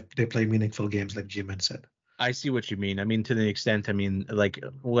unless they play meaningful games, like GMAN said. I see what you mean. I mean, to the extent, like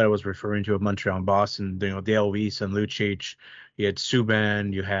what I was referring to of Montreal and Boston, Dale Weiss and Lucic, you had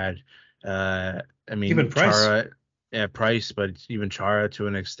Subban, you had, even Price. Chara, Price, but even Chara to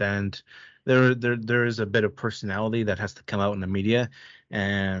an extent. There is a bit of personality that has to come out in the media,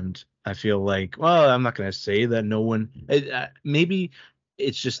 and I feel like, well, I'm not going to say that no one, maybe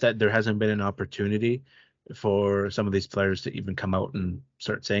it's just that there hasn't been an opportunity for some of these players to even come out and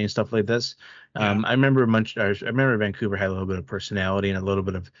start saying stuff like this. I remember Vancouver had a little bit of personality and a little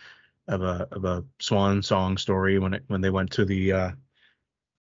bit of a swan song story when they went to the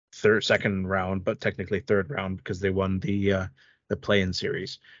second round, but technically third round because they won the play-in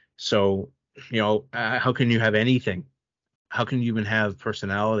series. So how can you have anything? How can you even have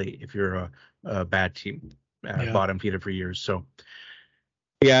personality if you're a bad team, bottom feeder for years? So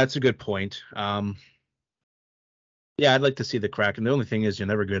yeah, it's a good point. Yeah, I'd like to see the Kraken. The only thing is you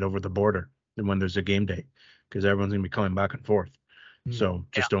never get over the border when there's a game day because everyone's going to be coming back and forth. So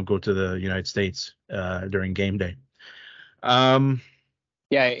just don't go to the United States during game day. Yeah,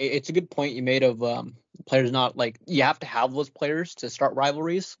 it's a good point you made of players not like you have to have those players to start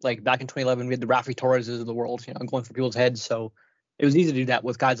rivalries. Like back in 2011, we had the Rafi Torreses of the world, going for people's heads. So it was easy to do that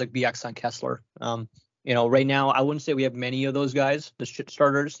with guys like BX and Kessler. Right now, I wouldn't say we have many of those guys, the shit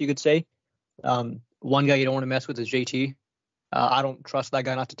starters, you could say. One guy you don't want to mess with is JT. I don't trust that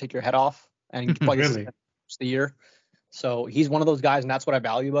guy not to take your head off, and he probably really the year. So he's one of those guys, and that's what I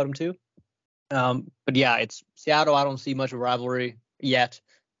value about him too. But yeah, it's Seattle. I don't see much of a rivalry yet.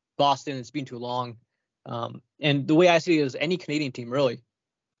 Boston, it's been too long. And the way I see it is any Canadian team really.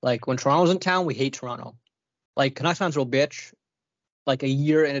 Like when Toronto's in town, we hate Toronto. Like Canucks fans will bitch like a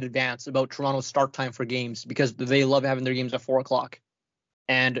year in advance about Toronto's start time for games because they love having their games at 4:00.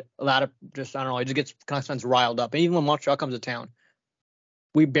 And that just, I don't know, it just gets Canucks fans riled up. And even when Montreal comes to town,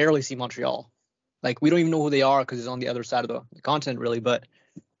 we barely see Montreal. Like, we don't even know who they are because it's on the other side of the continent, really. But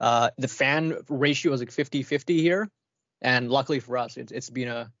the fan ratio is like 50-50 here. And luckily for us, it's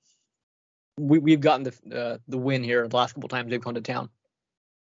been we've gotten the win here the last couple of times they've come to town.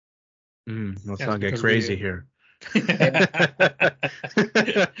 Let's not get crazy here.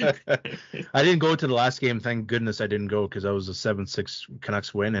 I didn't go to the last game. Thank goodness I didn't go because that was a 7-6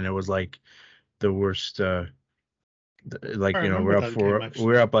 Canucks win, and it was like the worst. We're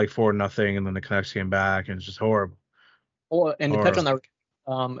up like 4-0, and then the Canucks came back, and it's just horrible. Oh, and to touch on that,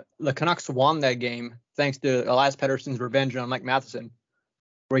 the Canucks won that game thanks to Elias Pettersson's revenge on Mike Matheson,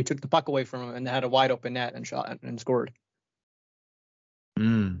 where he took the puck away from him and had a wide open net and shot and scored.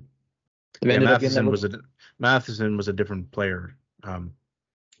 Matheson was a different player.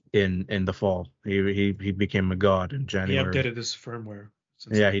 in the fall. He became a god in He January. updated his firmware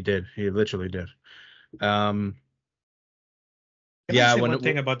since Yeah, then. he did. He literally did. Can Yeah, I say when one it,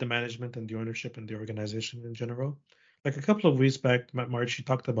 thing about the management and the ownership and the organization in general? Like a couple of weeks back, March, he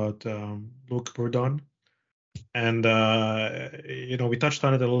talked about Luke Bourdon, and we touched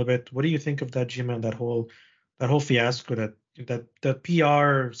on it a little bit. What do you think of that, GMAN? That whole fiasco, that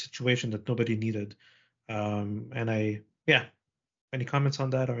PR situation that nobody needed. Yeah, any comments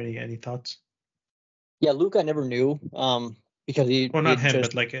on that or any thoughts? Yeah, Luke, I never knew because Well, he not had him,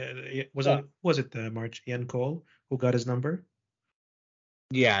 just but like, was it March Ian Cole who got his number?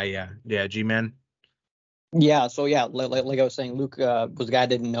 yeah, G-Man. yeah. So yeah, like I was saying, Luke was a guy I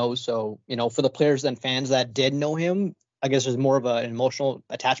didn't know. So for the players and fans that did know him, I guess there's more of an emotional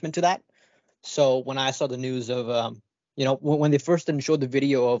attachment to that. So when I saw the news of when they first didn't show the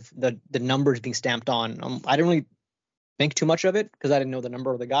video of the numbers being stamped on, I didn't really think too much of it because I didn't know the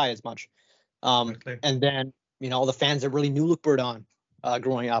number of the guy as much. Exactly. And then the fans that really knew Luke Bourdon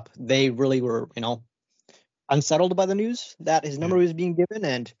growing up, they really were unsettled by the news that his number was being given,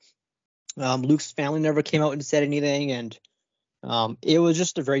 and Luke's family never came out and said anything, and it was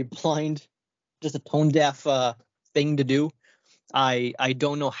just a very blind, just a tone deaf thing to do. I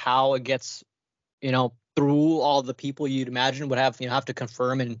don't know how it gets through all the people you'd imagine would have to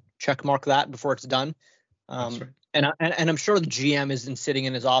confirm and check mark that before it's done. That's right. And I'm sure the GM isn't sitting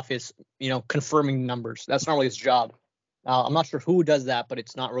in his office, confirming numbers. That's not really his job. I'm not sure who does that, but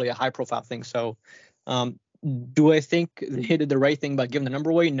it's not really a high profile thing. So, do I think they did the right thing by giving the number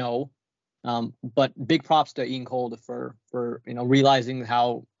away? No. But big props to Ian Cole for realizing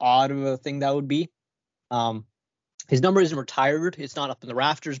how odd of a thing that would be. His number isn't retired. It's not up in the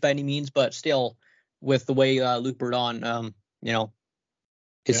rafters by any means, but still, with the way Luke Bourdon,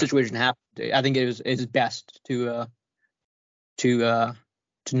 his situation happened, I think it's best to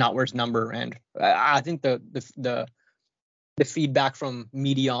not wear his number. And I think the feedback from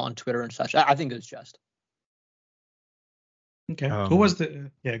media on Twitter and such, I think it's just. Okay. Who was the?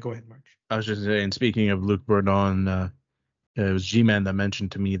 Yeah, go ahead, March. I was just saying, speaking of Luke Bourdon, it was G-Man that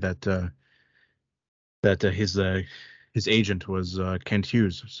mentioned to me that his agent was Kent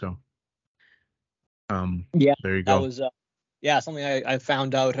Hughes. So Yeah, there you go. That was something I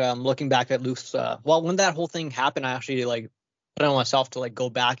found out looking back at Luke's. When that whole thing happened, I actually put on myself to go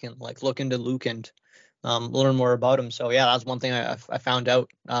back and look into Luke and learn more about him. So yeah, that's one thing I found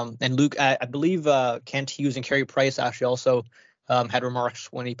out. And Luke, I believe Kent Hughes and Carey Price actually also had remarks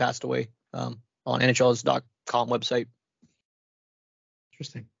when he passed away on NHL's.com website.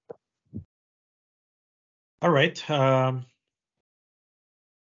 Interesting. All right.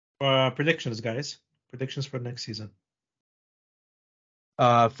 Predictions, guys. Predictions for next season.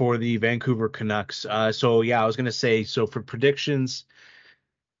 For the Vancouver Canucks. So yeah, I was gonna say, so for predictions,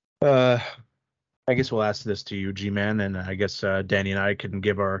 I guess we'll ask this to you, G-Man, and I guess Danny and I can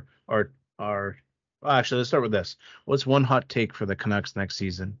give our well, actually, let's start with this. What's one hot take for the Canucks next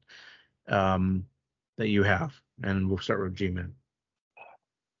season that you have? And we'll start with G-Man.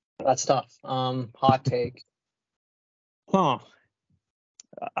 That's tough. Hot take. Huh.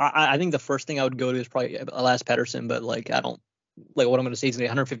 I think the first thing I would go to is probably Elias Pettersson, but I don't what I'm going to say is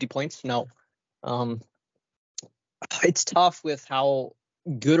 150 points. No. It's tough with how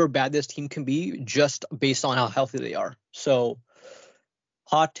good or bad this team can be just based on how healthy they are. So,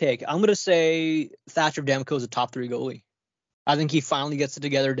 hot take. I'm going to say Thatcher Demko is a top 3 goalie. I think he finally gets it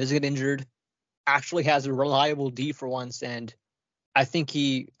together, doesn't get injured, actually has a reliable D for once, and I think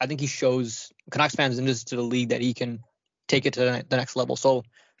he shows Canucks fans and just to the league that he can take it to the next level. So,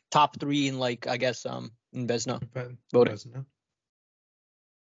 top 3 in I guess in Vezina voting.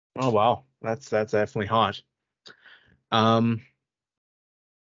 Oh wow, that's definitely hot. I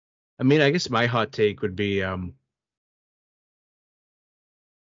mean, I guess my hot take would be I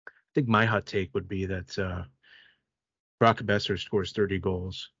think my hot take would be that Brock Besser scores 30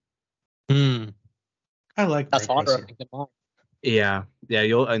 goals. I like that's Brock hotter. Besser. Yeah,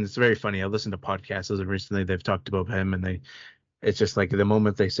 and it's very funny. I listened to podcasts as of recently. They've talked about him, and it's just like the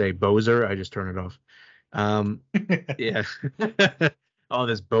moment they say Bozer, I just turn it off. Yeah. Oh,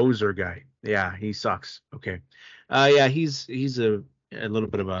 this Bozer guy. Yeah, he sucks. Okay. Yeah, he's a little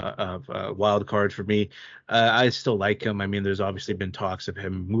bit of a wild card for me. I still like him. I mean, there's obviously been talks of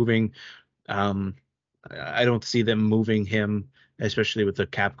him moving. I don't see them moving him, especially with the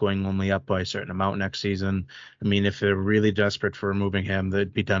cap going only up by a certain amount next season. I mean, if they're really desperate for moving him,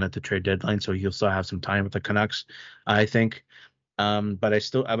 they'd be done at the trade deadline, so he'll still have some time with the Canucks, I think. But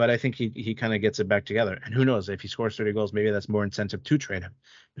I think he kind of gets it back together. And who knows, if he scores 30 goals, maybe that's more incentive to trade him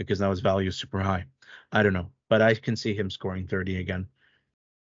because now his value is super high. I don't know, but I can see him scoring 30 again.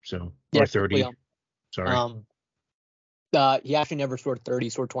 So Yeah, or 30. quickly, Sorry. he actually never scored 30. He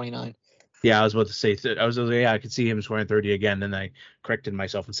scored 29. Yeah, I was about to say. I could see him scoring 30 again. Then I corrected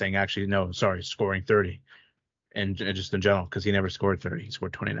myself and saying, actually, no, sorry, scoring 30, and just in general, because he never scored 30. He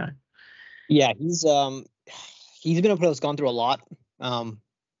scored 29. Yeah, he's been a player that's gone through a lot,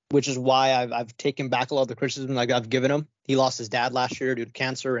 which is why I've taken back a lot of the criticism I've given him. He lost his dad last year due to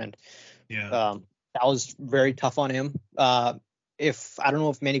cancer, and that was very tough on him. If I don't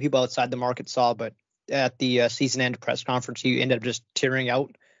know if many people outside the market saw, but at the season end press conference, he ended up just tearing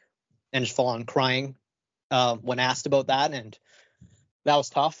out and just full on crying when asked about that, and that was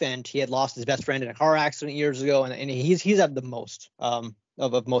tough. And he had lost his best friend in a car accident years ago, and he's had the most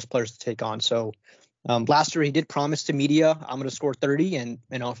of most players to take on. So last year he did promise to media, I'm going to score 30, and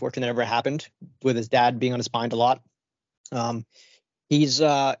unfortunately that never happened with his dad being on his mind a lot.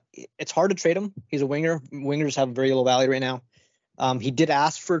 It's hard to trade him. He's a winger. Wingers have very low value right now. He did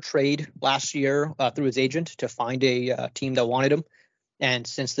ask for a trade last year through his agent to find a team that wanted him. And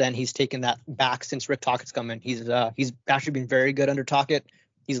since then, he's taken that back since Rick Tockett's come in. He's actually been very good under Tocchet.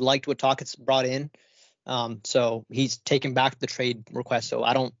 He's liked what Tockett's brought in. So he's taken back the trade request. So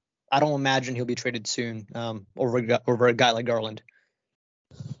I don't imagine he'll be traded soon over a guy like Garland.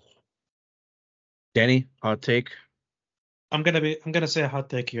 Danny, hot take. I'm gonna say a hot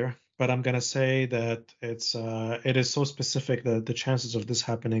take here, but I'm gonna say that it is so specific that the chances of this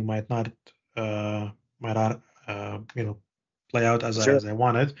happening might not play out as I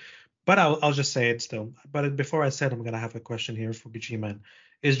wanted. But I'll just say it still. But before I said, I'm gonna have a question here for GMAN.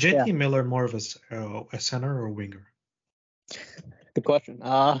 Is JT Miller more of a center or a winger? Good question.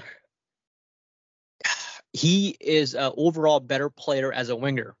 He is an overall better player as a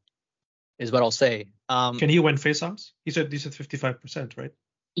winger, is what I'll say. Can he win faceoffs? He said 55%, right?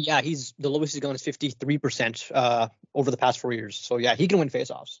 Yeah, the lowest he's gone is 53% over the past 4 years. So yeah, he can win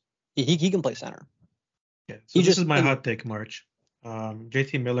faceoffs. He can play center. Yeah. So this is my hot take, March.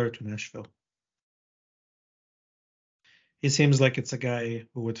 JT Miller to Nashville. He seems like it's a guy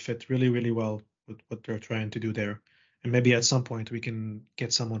who would fit really, really well with what they're trying to do there. And maybe at some point we can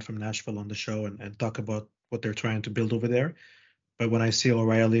get someone from Nashville on the show and talk about what they're trying to build over there. But when I see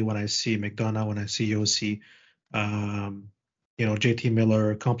O'Reilly, when I see McDonough, when I see Yossi, JT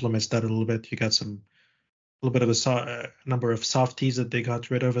Miller complements that a little bit. You got a little bit of a number of softies that they got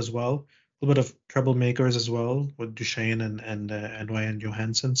rid of as well. A little bit of troublemakers as well with Duchesne and Ryan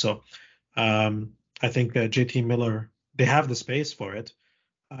Johansson. So I think that JT Miller, they have the space for it.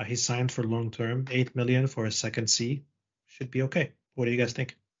 He signed for long term, $8 million for a second C. Should be okay. What do you guys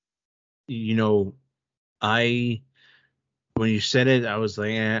think? When you said it, I was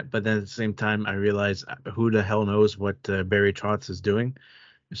like, but then at the same time, I realized who the hell knows what Barry Trotz is doing.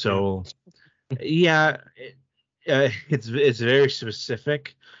 So, it's very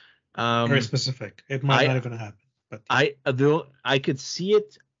specific. Very specific. It might not even happen. But I could see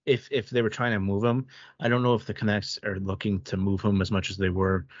it if they were trying to move him. I don't know if the Canucks are looking to move him as much as they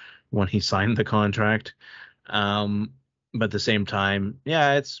were when he signed the contract. But at the same time,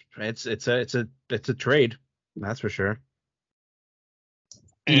 yeah, it's a trade, that's for sure.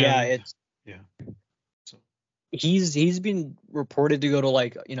 So he's been reported to go to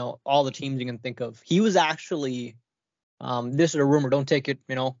all the teams you can think of. He was actually this is a rumor, don't take it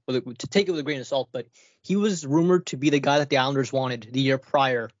take it with a grain of salt, but he was rumored to be the guy that the Islanders wanted the year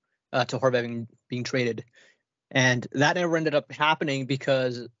prior to Horvat being traded, and that never ended up happening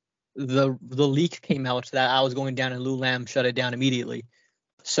because the leak came out that I was going down and Lou Lamb shut it down immediately.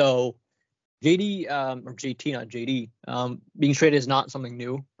 So JD or JT, not JD, being traded is not something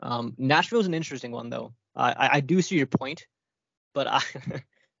new. Nashville is an interesting one, though. I do see your point, but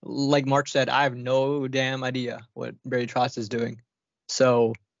like March said, I have no damn idea what Barry Trotz is doing.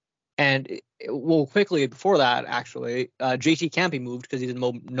 So, quickly before that, actually, JT can't be moved because he's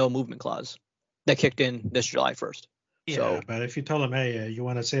in no movement clause that kicked in this July 1st. Yeah, so, but if you tell him, hey, you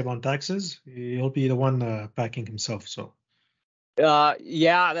want to save on taxes, he'll be the one backing himself. So.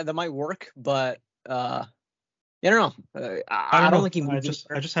 That might work, but I don't know. I don't think he moves.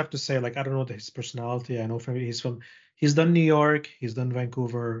 I just have to say, I don't know his personality. I know he's done New York, he's done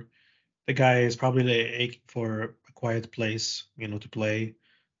Vancouver. The guy is probably aching for a quiet place, to play.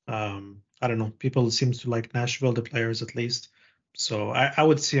 I don't know. People seem to like Nashville, the players at least. So I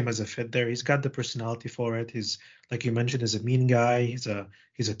would see him as a fit there. He's got the personality for it. He's, like you mentioned, is a mean guy. He's a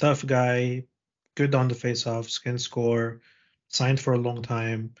tough guy, good on the faceoffs, can score. Signed for a long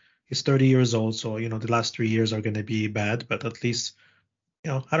time. He's 30 years old, so the last 3 years are going to be bad, but at least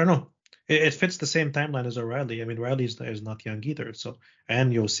I don't know. It fits the same timeline as O'Reilly. I mean, O'Reilly is not young either, so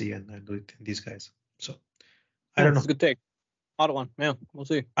and Yossi and these guys. So I don't know. That's a good take. Odd one. Yeah, we'll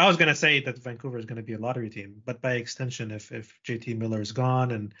see. I was gonna say that Vancouver is gonna be a lottery team, but by extension, if JT Miller is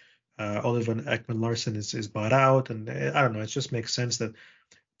gone and Oliver Ekman-Larsson is bought out, and I don't know, it just makes sense that.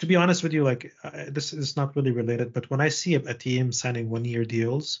 To be honest with you, like this is not really related, but when I see a team signing 1-year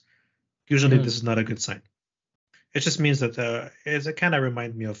deals, usually this is not a good sign. It just means that it kind of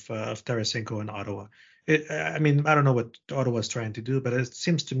reminds me of Tarasenko in Ottawa. I mean, I don't know what Ottawa is trying to do, but it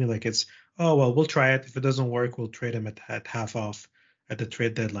seems to me like it's, oh, well, we'll try it. If it doesn't work, we'll trade him at half off at the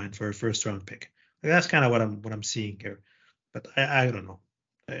trade deadline for a first round pick. Like, that's kind of what I'm seeing here. But I don't know.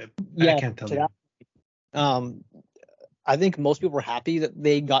 I can't tell you. I think most people are happy that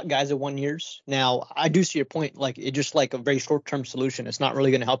they got guys at 1 years. Now, I do see your point. Like, it's just like a very short-term solution. It's not really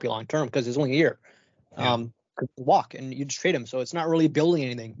going to help you long-term because it's only a year. Walk and you just trade him. So it's not really building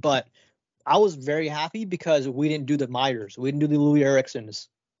anything. But I was very happy because we didn't do the Myers. We didn't do the Louis Ericssons.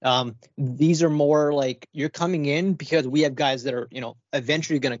 These are more like you're coming in because we have guys that are,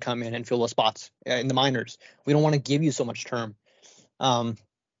 eventually going to come in and fill the spots in the minors. We don't want to give you so much term. So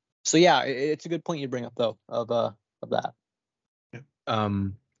yeah, it's a good point you bring up though of that.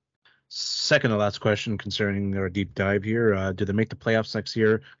 Second to last question concerning our deep dive here. Do they make the playoffs next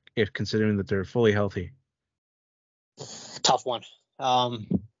year if considering that they're fully healthy? Tough one.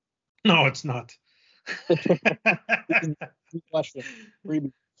 No, it's not. Good question.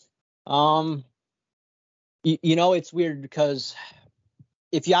 It's weird because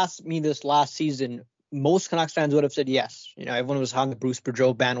if you asked me this last season, most Canucks fans would have said yes. Everyone was on the Bruce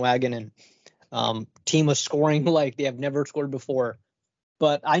Boudreau bandwagon and team was scoring like they have never scored before.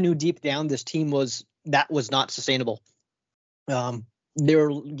 But I knew deep down this team was not sustainable. They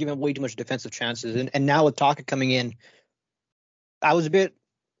were giving way too much defensive chances. And now with Tocchet coming in, I was a bit,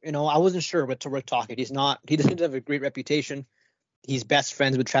 I wasn't sure with Rick Tocchet. He doesn't have a great reputation. He's best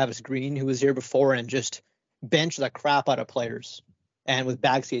friends with Travis Green, who was here before and just benched the crap out of players and with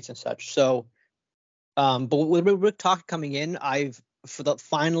bag seats and such. So, but with Rick Tocchet coming in, for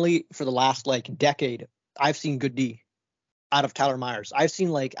the last like decade, I've seen good D out of Tyler Myers. I've seen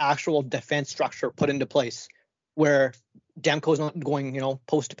like actual defense structure put into place where Demko's not going,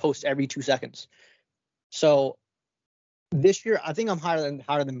 post to post every 2 seconds. So this year, I think I'm higher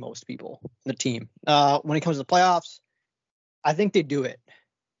than most people in the team. When it comes to the playoffs, I think they do it.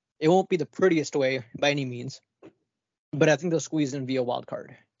 It won't be the prettiest way by any means, but I think they'll squeeze in via wild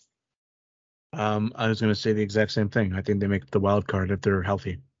card. I was going to say the exact same thing. I think they make the wild card if they're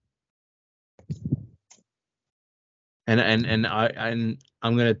healthy. And I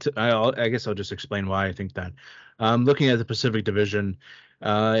guess I'll just explain why I think that. Looking at the Pacific Division,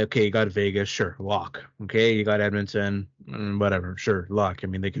 okay, you got Vegas, sure, lock. Okay, you got Edmonton, whatever, sure, lock. I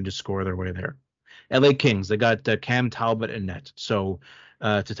mean, they can just score their way there. LA Kings, they got Cam Talbot and net. So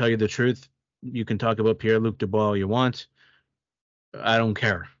to tell you the truth, you can talk about Pierre-Luc Dubois all you want. I don't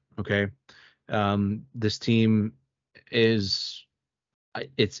care. Okay, this team is.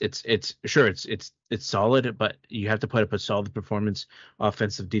 It's solid, but you have to put up a solid performance,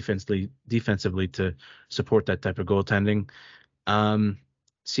 defensively to support that type of goaltending.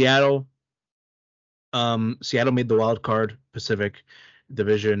 Seattle made the wild card Pacific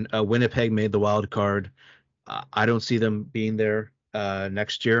Division. Winnipeg made the wild card. I don't see them being there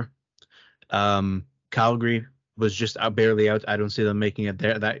next year. Calgary was just barely out. I don't see them making it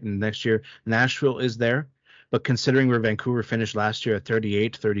there that next year. Nashville is there. But considering where Vancouver finished last year at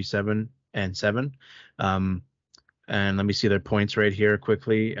 38, 37, and 7, and let me see their points right here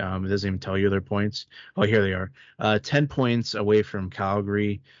quickly. It doesn't even tell you their points. Oh, here they are. 10 points away from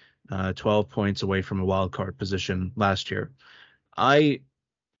Calgary, 12 points away from a wild card position last year. I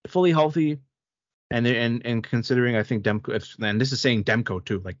fully healthy, and considering I think Demko, and this is saying Demko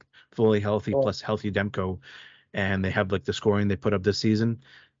too, like fully healthy plus healthy Demko, and they have like the scoring they put up this season.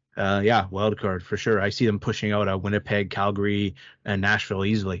 Yeah, wild card for sure. I see them pushing out Winnipeg, Calgary, and Nashville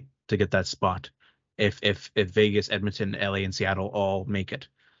easily to get that spot. If Vegas, Edmonton, LA, and Seattle all make it,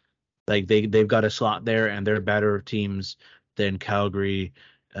 like they've got a slot there, and they're better teams than Calgary.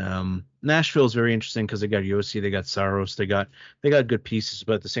 Nashville's very interesting because they got Yossi, they got Saros, they got good pieces,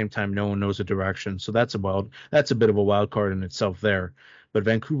 but at the same time, no one knows the direction. So that's a bit of a wild card in itself there. But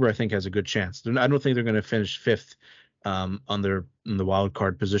Vancouver, I think, has a good chance. I don't think they're going to finish fifth. In the wild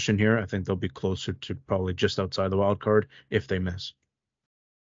card position here. I think they'll be closer to probably just outside the wild card if they miss.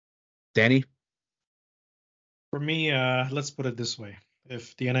 Danny? For me, let's put it this way.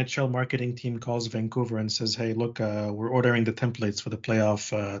 If the NHL marketing team calls Vancouver and says, hey, look, we're ordering the templates for the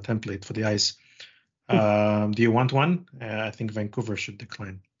playoff template for the ice. Do you want one? I think Vancouver should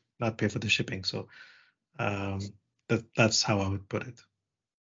decline, not pay for the shipping. So that's how I would put it.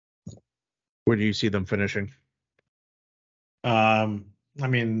 Where do you see them finishing? I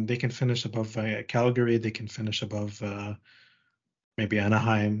mean, they can finish above Calgary. They can finish above maybe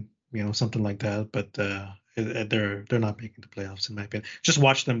Anaheim, something like that. But they're not making the playoffs in my opinion. Just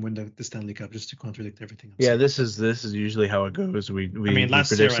watch them win the Stanley Cup, just to contradict everything I'm Yeah, saying. this is usually how it goes. We I mean, we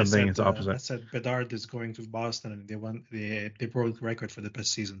last year predict something, it's I opposite. said Bedard is going to Boston, and they broke the record for the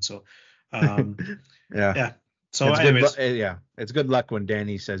best season. So, um, Yeah, yeah. So, it's good. anyways, Yeah, it's good luck when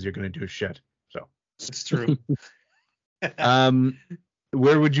Danny says you're going to do shit. So, it's true. um,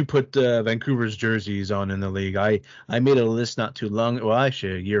 where would you put Vancouver's jerseys on in the league? I made a list not too long. Well,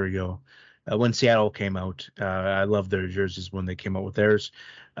 actually, a year ago, when Seattle came out. I loved their jerseys when they came out with theirs.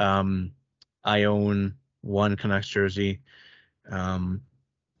 Um, I own one Canucks jersey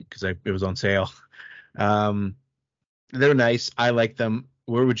because it was on sale. Um, they're nice. I like them.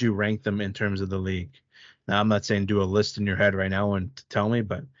 Where would you rank them in terms of the league? Now, I'm not saying do a list in your head right now and tell me,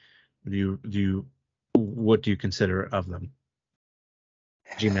 but what do you consider of them?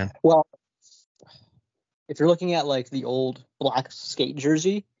 GMAN. Well, if you're looking at like the old black skate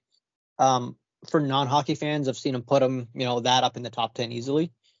jersey, for non-hockey fans, I've seen them put them, that up in the top 10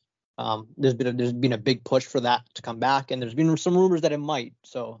 easily. There's been a big push for that to come back, and there's been some rumors that it might.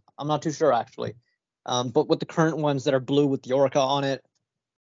 So I'm not too sure actually. But with the current ones that are blue with the Orca on it,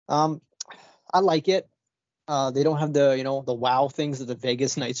 I like it. They don't have the wow things that the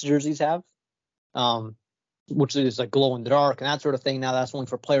Vegas Knights jerseys have, which is like glow in the dark and that sort of thing. Now that's only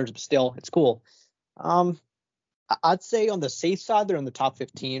for players, but still, it's cool. I'd say on the safe side, they're in the top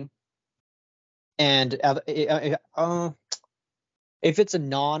 15. And if it's a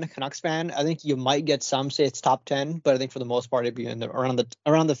non-Canucks fan, I think you might get some say it's top 10, but I think for the most part it'd be around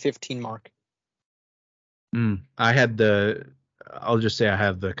the 15 mark. I'll just say I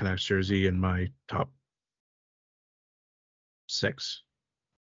have the Canucks jersey in my top 6.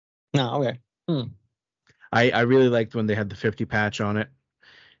 No, okay. I really liked when they had the 50 patch on it.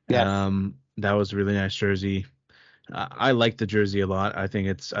 Yeah. That was a really nice jersey. I like the jersey a lot. I think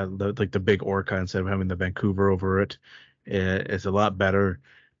it's like the big Orca instead of having the Vancouver over it. It's a lot better.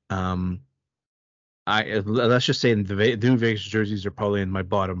 Let's just say the New Vegas jerseys are probably in my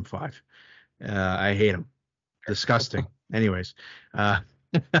bottom 5. I hate them. Disgusting. Anyways,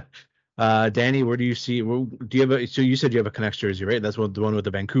 Danny, where do you see? Do you have so you said you have a Canucks jersey, right? That's the one with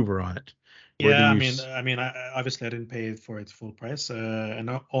the Vancouver on it. Where do Yeah, you? obviously I didn't pay for it full price. And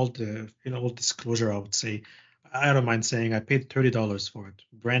all the all disclosure, I would say I don't mind saying I paid $30 for it,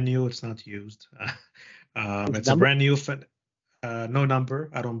 brand new. It's not used. It's a Number? brand new, no number.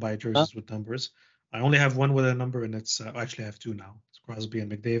 I don't buy Huh? jerseys with numbers. I only have one with a number, and it's actually I have two now. It's Crosby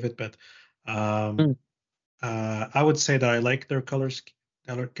and McDavid. But um, Hmm. I would say that I like their color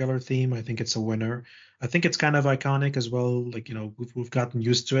theme. I think it's a winner. I think it's kind of iconic as well. Like, we've gotten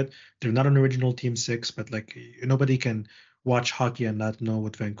used to it. They're not an original Team Six, but like nobody can watch hockey and not know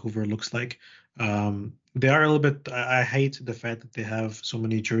what Vancouver looks like. They are a little bit. I hate the fact that they have so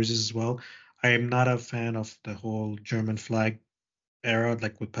many jerseys as well. I am not a fan of the whole German flag era,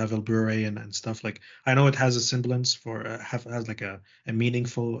 like with Pavel Bure and stuff. Like, I know it has a semblance for has like a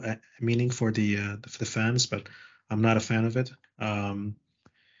meaningful meaning for the fans, but I'm not a fan of it.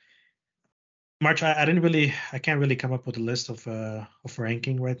 March, I can't really come up with a list of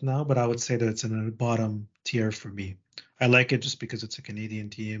ranking right now, but I would say that it's in the bottom tier for me. I like it just because it's a Canadian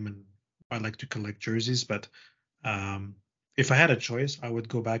team and I like to collect jerseys, but um, if I had a choice, I would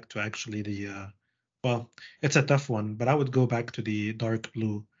go back to actually well, it's a tough one, but I would go back to the dark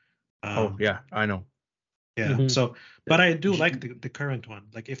blue. Oh Um, yeah, I know. yeah. Mm-hmm. So, but I do G- like the current one.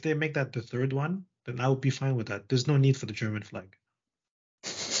 Like, if they make that the third one, then I would be fine with that. There's no need for the German flag.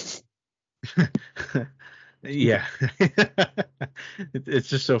 Yeah. It's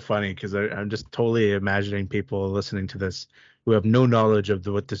just so funny because I'm just totally imagining people listening to this who have no knowledge of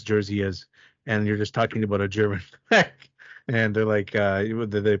what this jersey is, and you're just talking about a German flag, and they're like,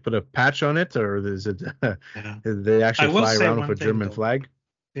 did they put a patch on it, or is it? Yeah. Did they I actually will fly say around with one a thing German though. flag?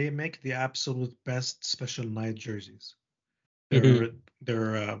 They make the absolute best special night jerseys. Mm-hmm.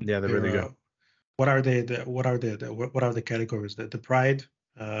 They're Yeah, they're really good. what are they? What are the categories? The Pride.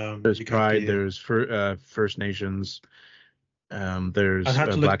 There's You got Pride. the. There's First Nations. I'd There's have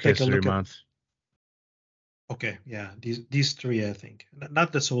to Black take a History look at. Month. Okay, yeah, these three I think.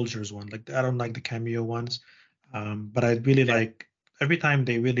 Not the soldiers one. Like, I don't like the cameo ones. But I really Yeah. like every time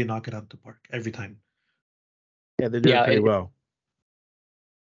they really knock it out the park. Every time. Yeah, they do it Yeah. pretty well.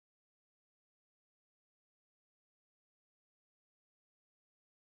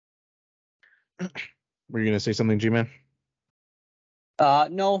 Were you gonna say something, G-Man?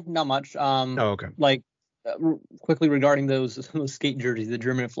 No, not much. Oh, okay. Like quickly regarding those skate jerseys, the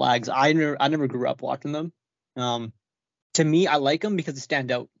German flags. I never grew up watching them. Um, To me, I like them because they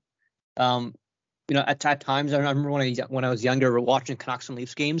stand out. At times, I remember when I was younger, watching Canucks and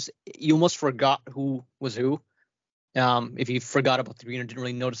Leafs games, you almost forgot who was who. If you forgot about the green or didn't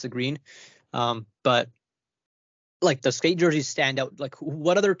really notice the green. But like the skate jerseys stand out. Like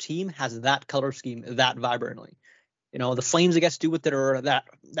what other team has that color scheme that vibrantly? The Flames, I guess, do with their that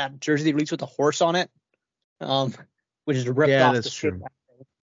jersey they released with the horse on it, which is ripped Yeah, off that's the skate.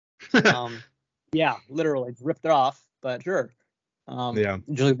 true. Yeah, literally, it's ripped it off. But sure, Yeah.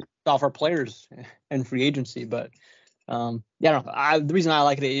 just off our players and free agency. But yeah, the reason I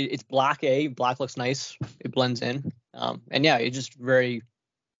like it, it's black. Black looks nice. It blends in. And yeah, it's very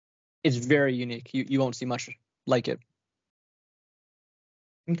unique. You won't see much like it.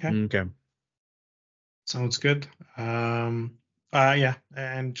 Okay. Sounds good. Yeah,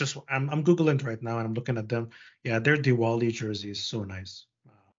 and just I'm googling right now and I'm looking at them. Yeah, their Diwali jersey is so nice.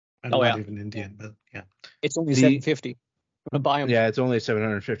 I'm not even Indian, but yeah. It's only $750. I'm gonna buy them. Yeah, it's only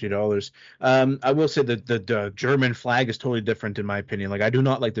 $750. I will say that the German flag is totally different in my opinion. Like I do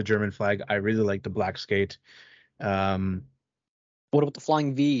not like the German flag. I really like the black skate. What about the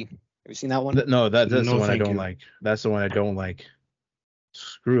flying V? Have you seen that one? No, that's No, the one I thank don't you. like. That's the one I don't like.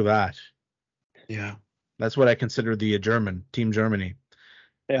 Screw that. Yeah. That's what I consider the German Team Germany.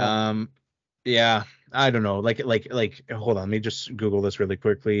 Yeah. Yeah, I don't know. Like hold on, let me just Google this really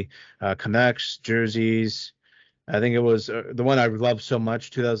quickly. Canucks jerseys. I think it was the one I loved so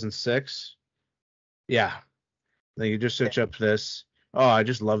much, 2006. Yeah. Then you just search up this. Oh, I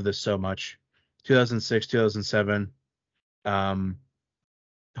just love this so much. 2006, 2007.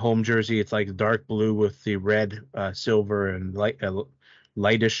 Home jersey. It's like dark blue with the red, silver, and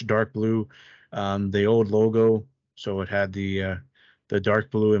lightish dark blue. The old logo, so it had the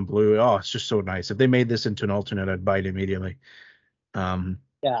dark blue and blue. Oh, it's just so nice. If they made this into an alternate, I'd buy it immediately.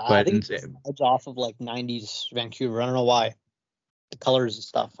 Yeah, I But think it's off of like 90s Vancouver. I don't know why. The colors and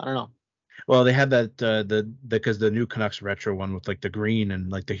stuff. I don't know. well, they had that because the new Canucks retro one with like the green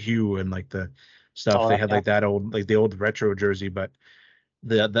and like the hue and like the stuff. They had like that old like the old retro jersey, but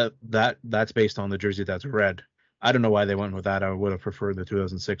that's based on the jersey that's red. I don't know why they went with that. I would have preferred the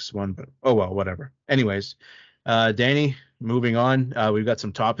 2006 one, but oh well, whatever. Anyways, Danny, moving on. We've got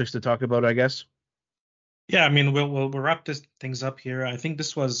some topics to talk about, I guess. Yeah, I mean, we'll wrap things up here. I think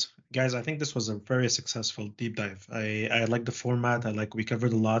this was, guys, I think this was a very successful deep dive. I like the format. We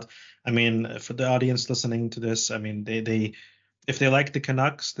covered a lot. I mean, for the audience listening to this, I mean, if they like the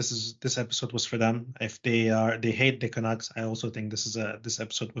Canucks, this episode was for them. If they hate the Canucks, I also think this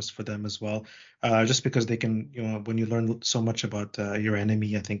episode was for them as well. Just because they can, when you learn so much about your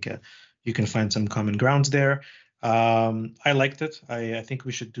enemy, I think you can find some common grounds there. I liked it. I think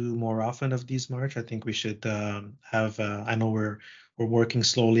we should do more often of these, March. I think we should have. I know we're working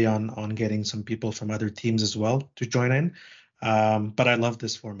slowly on getting some people from other teams as well to join in. But I love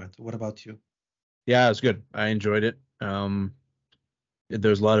this format. What about you? Yeah, it was good. I enjoyed it.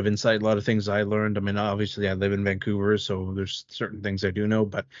 There's a lot of insight, a lot of things I learned. I mean, obviously, I live in Vancouver, so there's certain things I do know,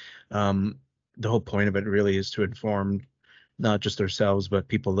 but the whole point of it really is to inform not just ourselves, but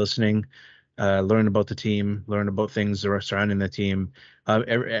people listening, learn about the team, learn about things that are surrounding the team.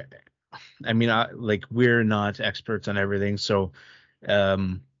 I mean, like we're not experts on everything, so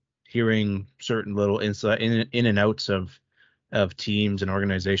hearing certain little insight in and outs of teams and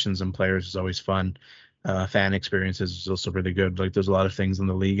organizations and players is always fun. Fan experiences is also really good. Like there's a lot of things in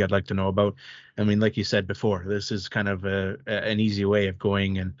the league I'd like to know about. I mean, like you said before, this is kind of an easy way of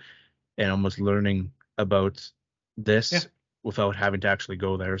going and almost learning about this without having to actually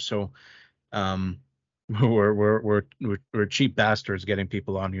go there. So we're cheap bastards getting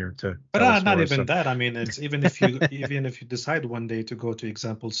people on here to tell us Not more. even that. I mean, it's even if you decide one day to go to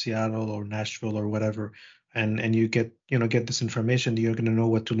example Seattle or Nashville or whatever, and you get this information, you're going to know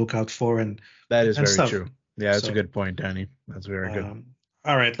what to look out for and that is very stuff. true. Yeah, that's a good point, Danny. That's very good.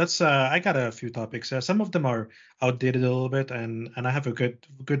 All right, let's. I got a few topics. Some of them are outdated a little bit, and I have a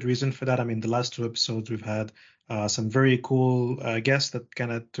good reason for that. I mean, the last two episodes we've had some very cool guests that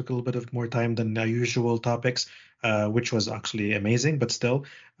kind of took a little bit of more time than our usual topics, which was actually amazing. But still,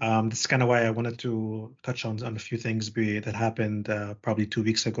 this is kind of why I wanted to touch on a few things that happened probably 2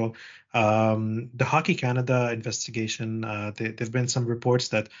 weeks ago. The Hockey Canada investigation. There've been some reports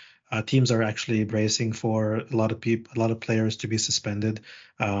that teams are actually bracing for a lot of players to be suspended.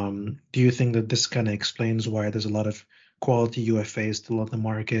 Do you think that this kind of explains why there's a lot of quality UFAs still on the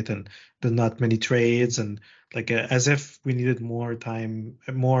market and there's not many trades and as if we needed more time,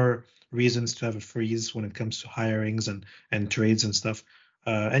 more reasons to have a freeze when it comes to hirings and trades and stuff?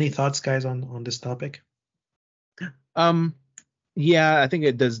 Any thoughts, guys, on this topic? Yeah, I think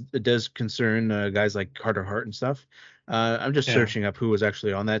it does concern guys like Carter Hart and stuff. I'm just searching up who was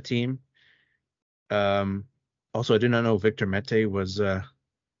actually on that team. Also, I did not know Victor Mete was.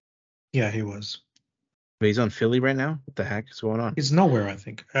 Yeah, he was. But he's on Philly right now. What the heck is going on? He's nowhere, I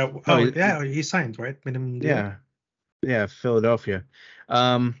think. He signed, right? Minimum deal. Yeah, Philadelphia.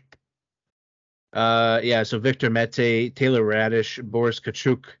 So Victor Mete, Taylor Radish, Boris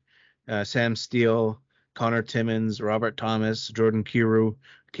Kachuk, Sam Steele, Connor Timmins, Robert Thomas, Jordan Kyrou,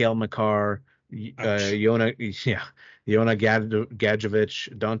 Kale McCarr, Yona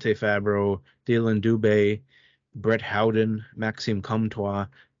Gadjevich, Dante Fabro, Dylan Dubé, Brett Howden, Maxime Comtois,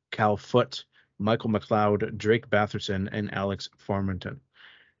 Cal Foote, Michael McLeod, Drake Batherson, and Alex Formanton.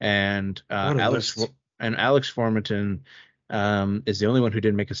 And Alex Formanton is the only one who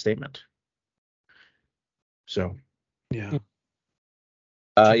didn't make a statement. So yeah.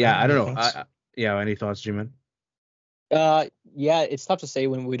 I don't know. Any thoughts, G-Man? It's tough to say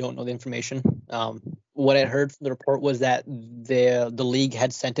when we don't know the information. What I heard from the report was that the league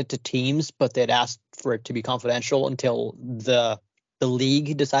had sent it to teams, but they'd asked for it to be confidential until the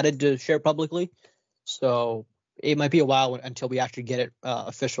league decided to share publicly. So it might be a while until we actually get it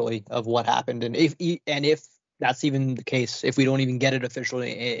officially of what happened, and if that's even the case, if we don't even get it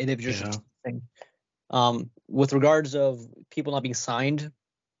officially, and if it's just a thing. With regards of people not being signed,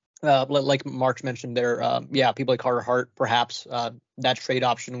 like Mark mentioned there, people like Carter Hart, perhaps that trade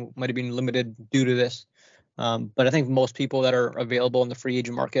option might have been limited due to this. But I think most people that are available in the free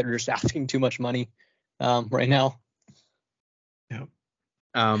agent market are just asking too much money right now. Yeah.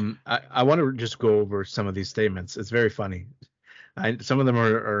 I want to just go over some of these statements. It's very funny. Some of them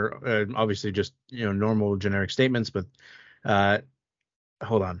are obviously just normal generic statements, but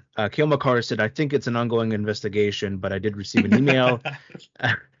hold on. Kale McCarr said, "I think it's an ongoing investigation, but I did receive an email."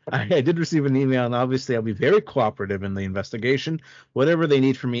 I did receive an email, and obviously I'll be very cooperative in the investigation. Whatever they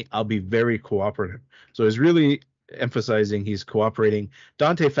need from me, I'll be very cooperative. So he's really emphasizing he's cooperating.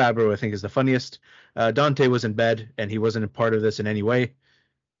 Dante Fabro, I think, is the funniest. Dante was in bed, and he wasn't a part of this in any way.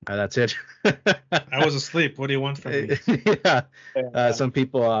 That's it. I was asleep. What do you want from me? Some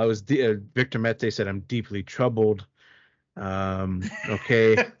people, Victor Mete said, "I'm deeply troubled."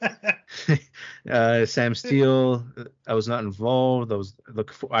 Okay. Sam Steele, I was not involved.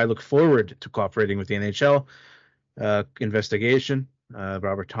 I look forward to cooperating with the NHL investigation.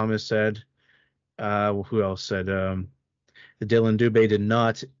 Robert Thomas said. Who else said? Dylan Dubé did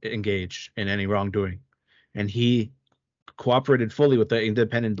not engage in any wrongdoing, and he cooperated fully with the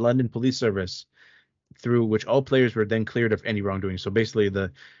independent London Police Service, through which all players were then cleared of any wrongdoing. So basically,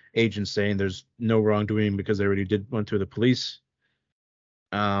 the agent saying there's no wrongdoing because they already went through the police.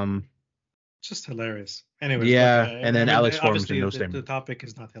 Just hilarious. Anyways, yeah, and then Alex Formanton, no statement. The topic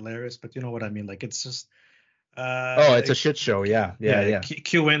is not hilarious, but you know what I mean. Like, it's just. It's a shit show. Yeah.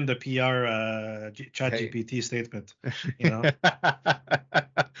 Cue in the PR ChatGPT statement.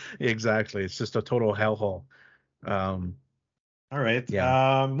 Exactly. It's just a total hellhole. All right.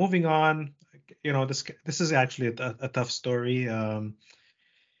 Yeah. Moving on. This is actually a tough story.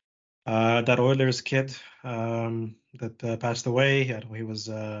 That Oilers kid that passed away. He was.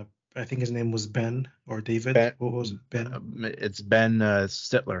 I think his name was Ben or David. What was it? Ben? It's Ben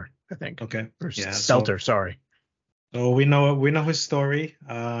Sittler, I think. Okay. Or Stelter, sorry. So we know his story.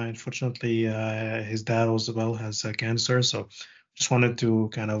 Unfortunately, his dad as well has cancer. So just wanted to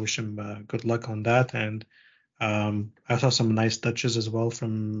kind of wish him good luck on that. And I saw some nice touches as well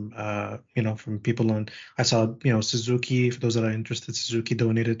from from people on. I saw Suzuki. For those that are interested, Suzuki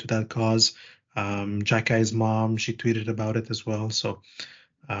donated to that cause. Jackie's mom, she tweeted about it as well. So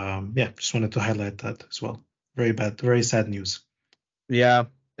just wanted to highlight that as well. Very bad, very sad news. Yeah,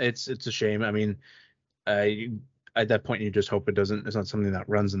 it's a shame. I mean, at that point, you just hope it's not something that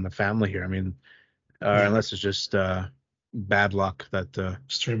runs in the family here. I mean, unless it's just bad luck that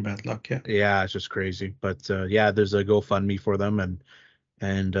extreme bad luck. Yeah, it's just crazy. But there's a GoFundMe for them,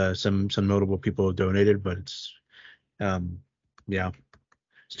 and some notable people have donated, but it's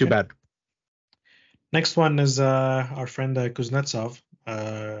it's too bad. Next one is our friend Kuznetsov.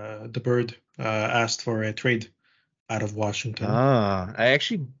 The Bird asked for a trade out of Washington. I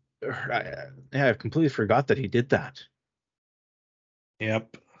completely forgot that he did that.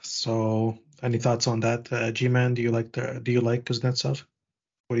 Yep. So, any thoughts on that, G-Man? Do you like Kuznetsov?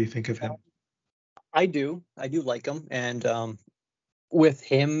 What do you think of him? I do like him, and with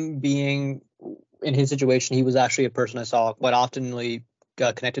him being in his situation, he was actually a person I saw quite often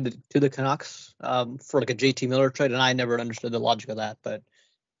connected to the Canucks for like a JT Miller trade, and I never understood the logic of that. But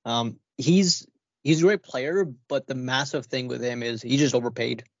he's a great player, but the massive thing with him is he's just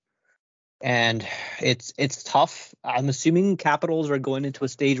overpaid. And it's tough. I'm assuming Capitals are going into a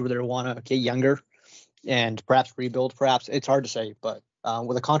stage where they want to get younger. and perhaps rebuild. Perhaps it's hard to say, but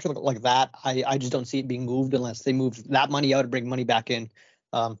with a contract like that, I just don't see it being moved unless they move that money out and bring money back in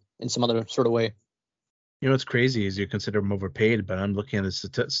some other sort of way. You know what's crazy is you consider him overpaid, but I'm looking at his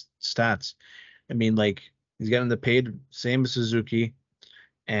stats. I mean, like he's getting the paid same as Suzuki,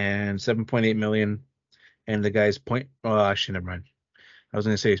 and 7.8 million, and the guy's point. Oh, actually, never mind. I was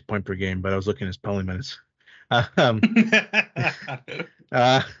going to say his point per game, but I was looking at his penalty minutes. Um,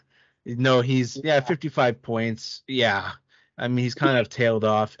 no, he's 55 points. Yeah, I mean he's kind of tailed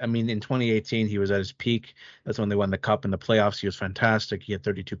off. I mean in 2018 he was at his peak. That's when they won the cup. In the playoffs he was fantastic. He had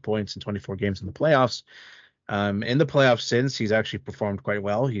 32 points in 24 games in the playoffs. In the playoffs since he's actually performed quite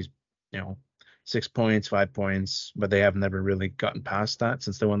well. He's 6 points, 5 points, but they have never really gotten past that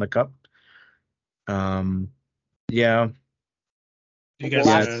since they won the cup. Yeah. Do you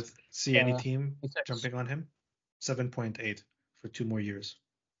guys see any team jumping on him? 7.8 for 2 more years.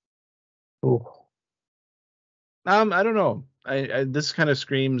 Oh. I don't know. This kind of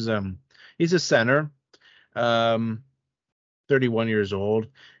screams. He's a center. 31 years old.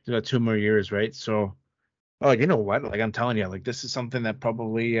 He's got 2 more years, right? So, you know what? Like I'm telling you, like this is something that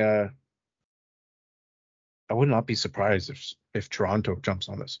probably I would not be surprised if Toronto jumps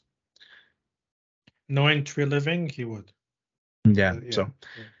on this. Knowing Tree Living, he would. Yeah.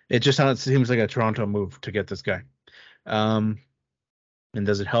 It just seems like a Toronto move to get this guy. And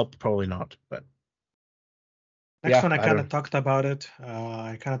does it help? Probably not. But next one, I kind of talked about it.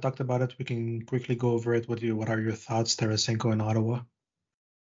 We can quickly go over it with you. What are your thoughts, Tarasenko in Ottawa?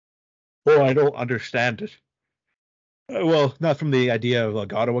 Well, I don't understand it. Well, not from the idea of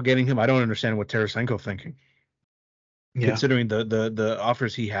like Ottawa getting him. I don't understand what Tarasenko thinking. Yeah. Considering the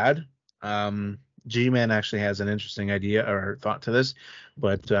offers he had. GMAN actually has an interesting idea or thought to this,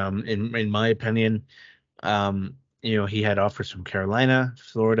 but in my opinion, he had offers from Carolina,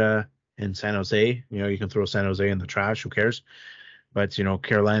 Florida, and San Jose. You can throw San Jose in the trash. Who cares? But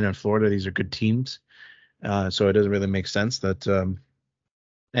Carolina and Florida, these are good teams. So it doesn't really make sense that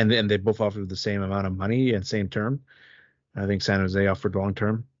and they both offered the same amount of money and same term. I think San Jose offered long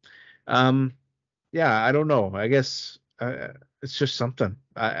term. I don't know. I guess it's just something.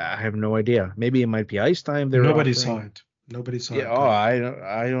 I have no idea. Maybe it might be ice time. Nobody saw it. Oh, I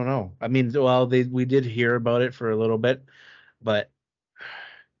don't know. I mean, well, we did hear about it for a little bit, but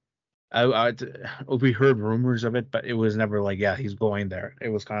we heard rumors of it, but it was never like, yeah, he's going there. It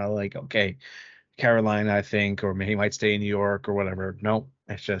was kind of like, okay, Carolina, I think, or maybe he might stay in New York or whatever. No,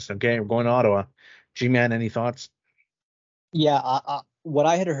 it's just okay. We're going to Ottawa. G-Man, any thoughts? Yeah, what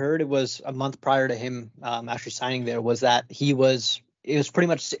I had heard, it was a month prior to him actually signing there, was that it was pretty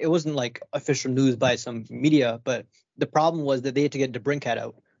much, it wasn't like official news by some media, but the problem was that they had to get DeBrincat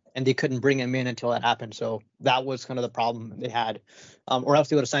out and they couldn't bring him in until that happened. So that was kind of the problem they had, or else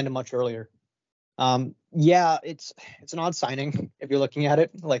they would have signed him much earlier. It's an odd signing if you're looking at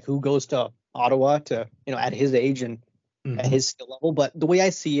it, like who goes to Ottawa to, at his age and at his skill level. But the way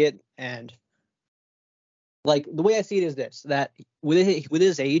I see it, is this, that with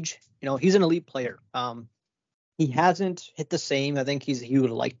his age, he's an elite player. He hasn't hit the same. I think he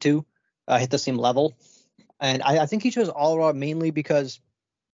would like to hit the same level. And I think he chose Ottawa mainly because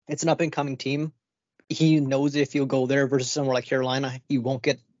it's an up and coming team. He knows if he'll go there versus somewhere like Carolina, he won't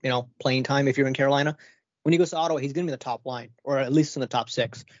get, playing time if you're in Carolina. When he goes to Ottawa, he's going to be in the top line, or at least in the top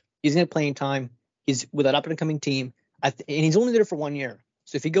 6. He's going to get playing time. He's with an up and coming team. And he's only there for 1 year.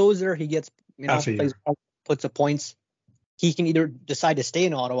 So if he goes there, he gets, plays, puts up points. He can either decide to stay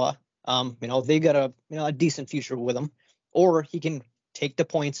in Ottawa, if they got a decent future with him, or he can take the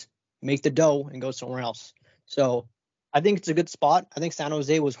points, make the dough, and go somewhere else. So I think it's a good spot. I think San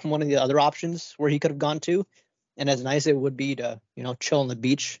Jose was one of the other options where he could have gone to. And as nice as it would be to, chill on the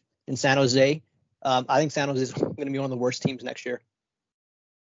beach in San Jose, I think San Jose is going to be one of the worst teams next year.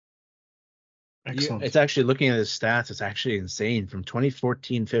 Excellent. It's actually, looking at his stats, it's actually insane. From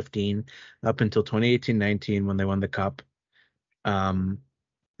 2014-15 up until 2018-19 when they won the cup,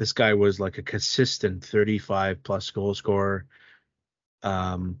 this guy was like a consistent 35+ goal scorer.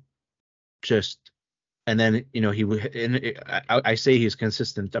 And then, I say he's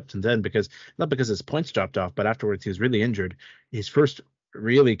consistent up to then because not because his points dropped off, but afterwards he was really injured. His first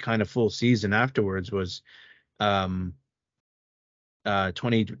really kind of full season afterwards was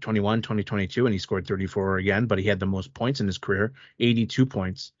 2021, 2022, and he scored 34 again, but he had the most points in his career, 82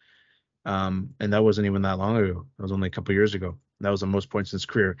 points. And that wasn't even that long ago. That was only a couple years ago. That was the most points in his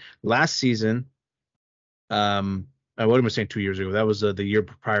career. Last season, what am I saying? 2 years ago. That was the year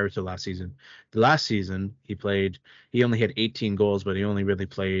prior to last season. The last season he only had 18 goals, but he only really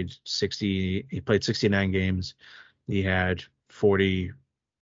played 60. He played 69 games. He had 40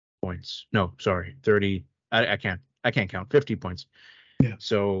 points. No, sorry, 30. I can't count. 50 points. Yeah.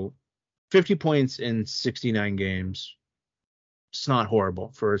 So 50 points in 69 games. It's not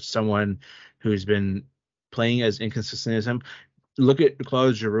horrible for someone who's been playing as inconsistent as him. Look at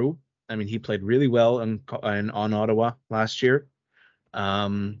Claude Giroux. I mean, he played really well on Ottawa last year.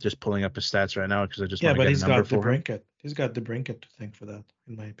 Just pulling up his stats right now because I just Yeah, want to but get a he's number got for him. DeBrincat. He's got DeBrincat to thank for that,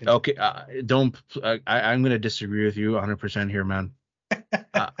 in my opinion. Okay, I'm going to disagree with you 100% here, man.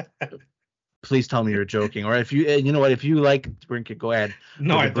 Please tell me you're joking. Or if you know what, if you like DeBrincat, go ahead.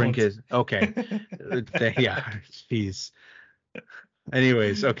 No, I don't. DeBrincat, okay. Yeah, jeez.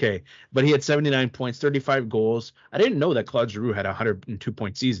 Anyways, okay. But he had 79 points, 35 goals. I didn't know that Claude Giroux had a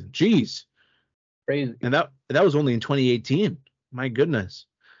 102-point season. Jeez. Crazy. And that was only in 2018. My goodness.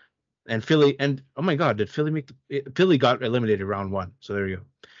 And Philly, and oh my God, did Philly Philly got eliminated round 1. So there you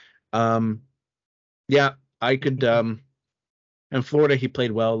go. Yeah, I could. In Florida, he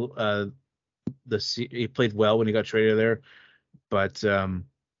played well. He played well when he got traded there, but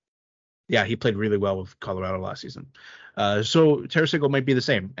yeah, he played really well with Colorado last season. So Tarasenko might be the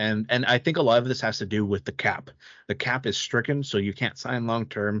same, and I think a lot of this has to do with the cap. The cap is stricken, so you can't sign long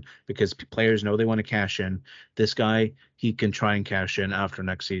term because players know they want to cash in. This guy, he can try and cash in after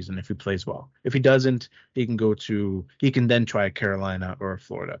next season if he plays well. If he doesn't, he can then try Carolina or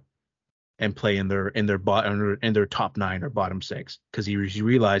Florida and play in their top 9 or bottom 6 because he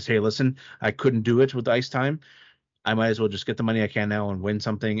realized, hey, listen, I couldn't do it with ice time. I might as well just get the money I can now and win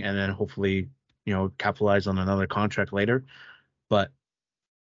something, and then hopefully, capitalize on another contract later. But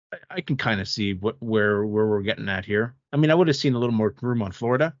I can kind of see where we're getting at here. I mean, I would have seen a little more room on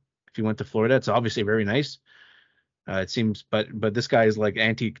Florida if he went to Florida. It's obviously very nice. It seems, but this guy is like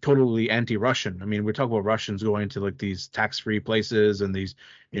totally anti-Russian. I mean, we're talking about Russians going to like these tax-free places and these,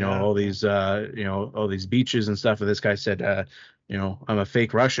 all these beaches and stuff. And this guy said, I'm a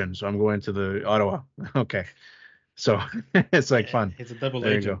fake Russian, so I'm going to the Ottawa. Okay. So it's like fun. He's a double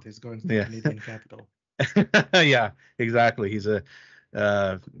There you agent. go. He's going to the Canadian capital. Yeah, exactly. He's the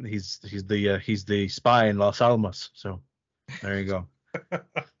spy in Los Alamos. So there you go.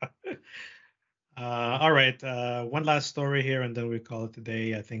 All right. One last story here, and then we call it a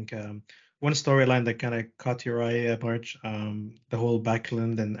day. I think one storyline that kind of caught your eye, March, the whole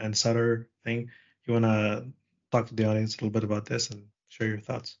Backlund and Sutter thing. You want to talk to the audience a little bit about this and share your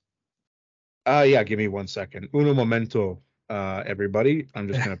thoughts? Yeah, give me 1 second. Uno momento, everybody. I'm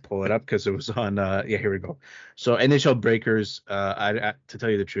just gonna pull it up because it was on. Yeah, here we go. So NHL Breakers. I to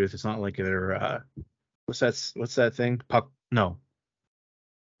tell you the truth, it's not like they're. What's that thing? Puck? No.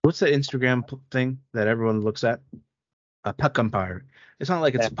 What's that Instagram thing that everyone looks at? A Puck Empire. It's not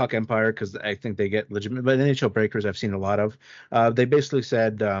like it's a Puck Empire because I think they get legitimate. But NHL Breakers, I've seen a lot of. They basically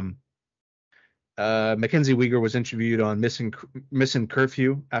said. Mackenzie Weegar was interviewed on missing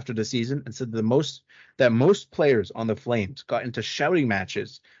curfew after the season and said that most players on the Flames got into shouting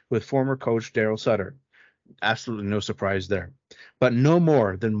matches with former coach Daryl Sutter. Absolutely no surprise there, but no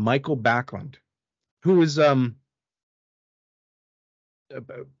more than Michael Backlund, who is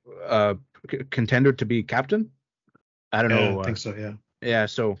contender to be captain. I don't know. I think so. Yeah. Yeah.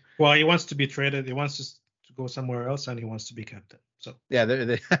 So. Well, he wants to be traded. He wants to go somewhere else, and he wants to be captain. So. Yeah.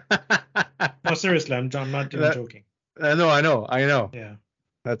 No, seriously, I'm not even joking. No, I know. Yeah.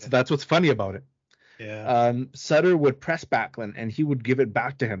 That's what's funny about it. Yeah. Sutter would press Backlund, and he would give it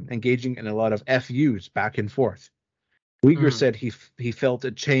back to him, engaging in a lot of FUs back and forth. Weegar said he felt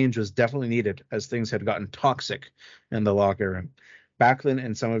a change was definitely needed as things had gotten toxic in the locker room. Backlund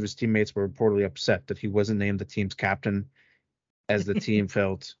and some of his teammates were reportedly upset that he wasn't named the team's captain, as the team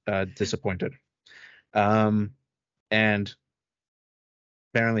felt disappointed. And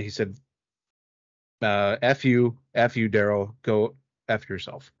apparently he said, F you, Daryl, go F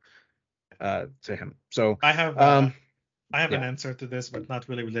yourself, to him. So I have an answer to this, but not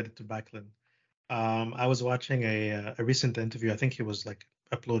really related to Backlund. I was watching a recent interview. I think it was like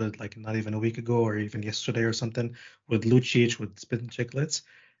uploaded like not even a week ago or even yesterday or something with Lucic with Spit and Chicklets.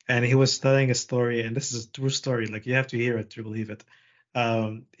 And he was telling a story, and this is a true story. Like you have to hear it to believe it.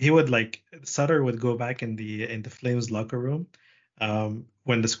 He would Sutter would go back in the Flames locker room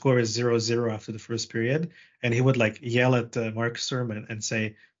when the score is 0-0 after the first period, and he would yell at Mark Sturman and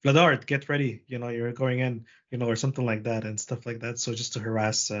say, Vladar, get ready, you're going in, or something like that and stuff like that. So just to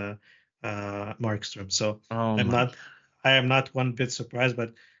harass Markstrom. So I am not one bit surprised,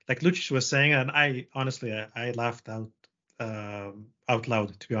 but like Lucic was saying, and I honestly I laughed out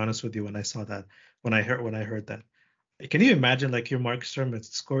loud, to be honest with you, when I saw that, when I heard that. Can you imagine you're Markstrom, the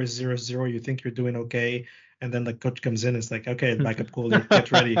score is 0-0, you think you're doing okay, and then the coach comes in, it's like, okay, backup goalie,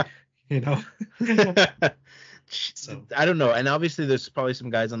 get ready, So I don't know. And obviously, there's probably some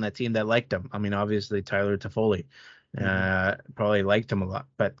guys on that team that liked him. I mean, obviously, Tyler Toffoli probably liked him a lot.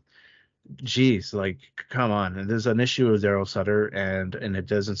 But, geez, like, come on. And there's an issue with Daryl Sutter, and it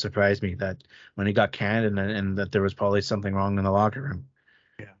doesn't surprise me that when he got canned and that there was probably something wrong in the locker room.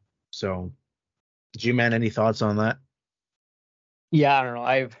 yeah. So, G-Man, any thoughts on that? Yeah, I don't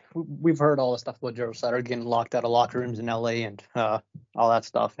know. We've heard all the stuff about Daryl Sutter getting locked out of locker rooms in LA and all that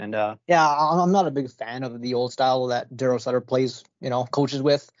stuff. And yeah, I'm not a big fan of the old style that Daryl Sutter plays, coaches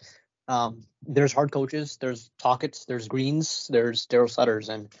with. There's hard coaches, there's Tockett's, there's Greens, there's Daryl Sutters,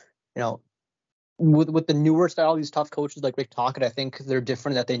 and with the newer style, these tough coaches like Rick Tocchet, I think they're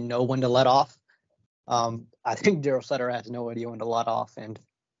different, that they know when to let off. I think Daryl Sutter has no idea when to let off, and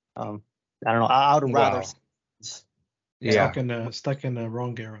I don't know. I would rather. Wow. Yeah. Stuck in the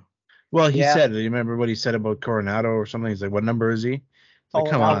wrong era. Well, he said, you remember what he said about Coronado or something? He's like, what number is he? Like,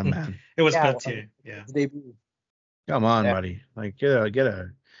 come on, man. It was Pelletier. Yeah. Come on, buddy. Like, get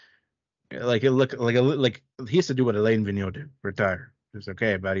a like, it look like he used to do what Alain Vigneault did, retire. It's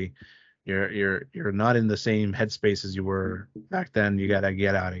okay, buddy. You're not in the same headspace as you were back then. You gotta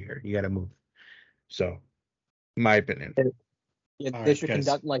get out of here. You gotta move. So, my opinion. Yeah, they should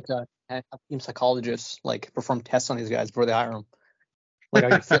conduct have team psychologists perform tests on these guys before they hire them. Like,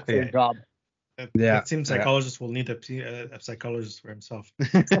 are you fit for your job? That team psychologist will need a psychologist for himself.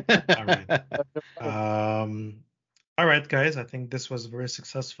 All right. All right, guys. I think this was very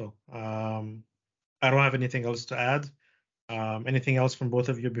successful. I don't have anything else to add. Anything else from both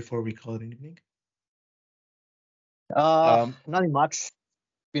of you before we call it an evening? Nothing much.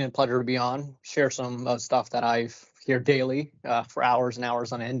 Been a pleasure to be on. Share some stuff that I hear daily for hours and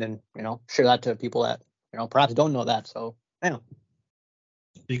hours on end, and share that to people that perhaps don't know that. So yeah.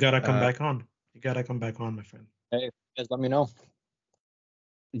 You gotta come back on. My friend. Hey, guys, let me know.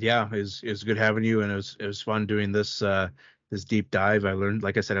 Yeah, it's good having you, and it was fun doing this this deep dive. I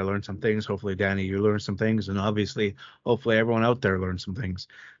learned some things. Hopefully, Danny, you learned some things, and obviously, hopefully, everyone out there learned some things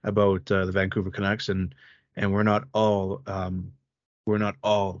about the Vancouver Canucks, and we're not all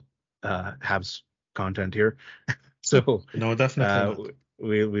Habs content here. So no, definitely not.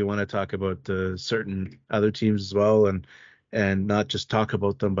 We want to talk about certain other teams as well, and not just talk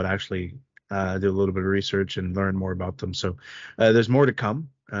about them, but actually do a little bit of research and learn more about them. So there's more to come.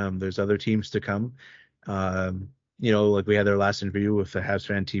 There's other teams to come. Like we had our last interview with the Habs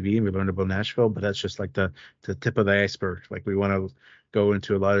Fan TV, and we learned about Nashville, but that's just like the tip of the iceberg. Like, we want to go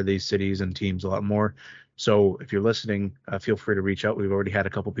into a lot of these cities and teams a lot more. So if you're listening, feel free to reach out. We've already had a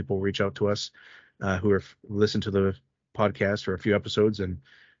couple people reach out to us who have listened to the podcast for a few episodes and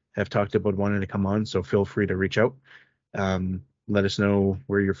have talked about wanting to come on. So feel free to reach out. Let us know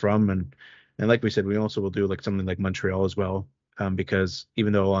where you're from, and like we said, we also will do like something like Montreal as well, because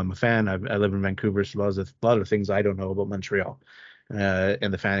even though I'm a fan, I live in Vancouver, so a lot of things I don't know about Montreal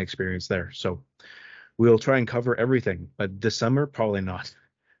and the fan experience there. So we'll try and cover everything, but this summer probably not.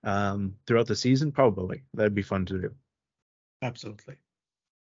 Throughout the season, probably. That'd be fun to do. Absolutely.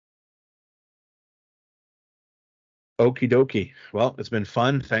 Okie dokie. Well, it's been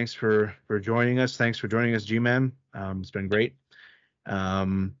fun. Thanks for joining us. Thanks for joining us, G-Man. It's been great.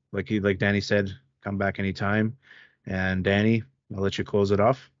 Like Danny said, come back anytime. And Danny, I'll let you close it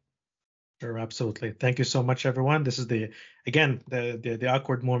off. Sure, absolutely. Thank you so much, everyone. This is the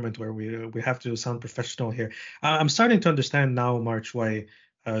awkward moment where we have to sound professional here. I'm starting to understand now, March, why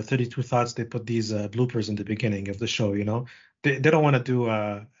 32 Thoughts, they put these bloopers in the beginning of the show. They don't want to do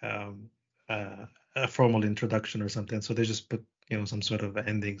a formal introduction or something, so they just put some sort of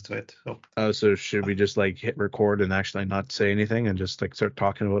ending to it. So should we just like hit record and actually not say anything and just like start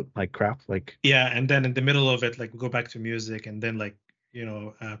talking about like crap? Like, yeah, and then in the middle of it, like, we go back to music, and then like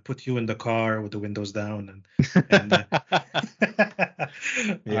put you in the car with the windows down, and yeah,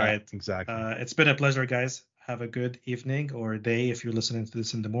 all right, exactly. It's been a pleasure, guys. Have a good evening or day if you're listening to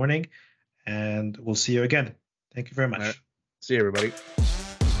this in the morning, and we'll see you again. Thank you very much. All right. See you, everybody.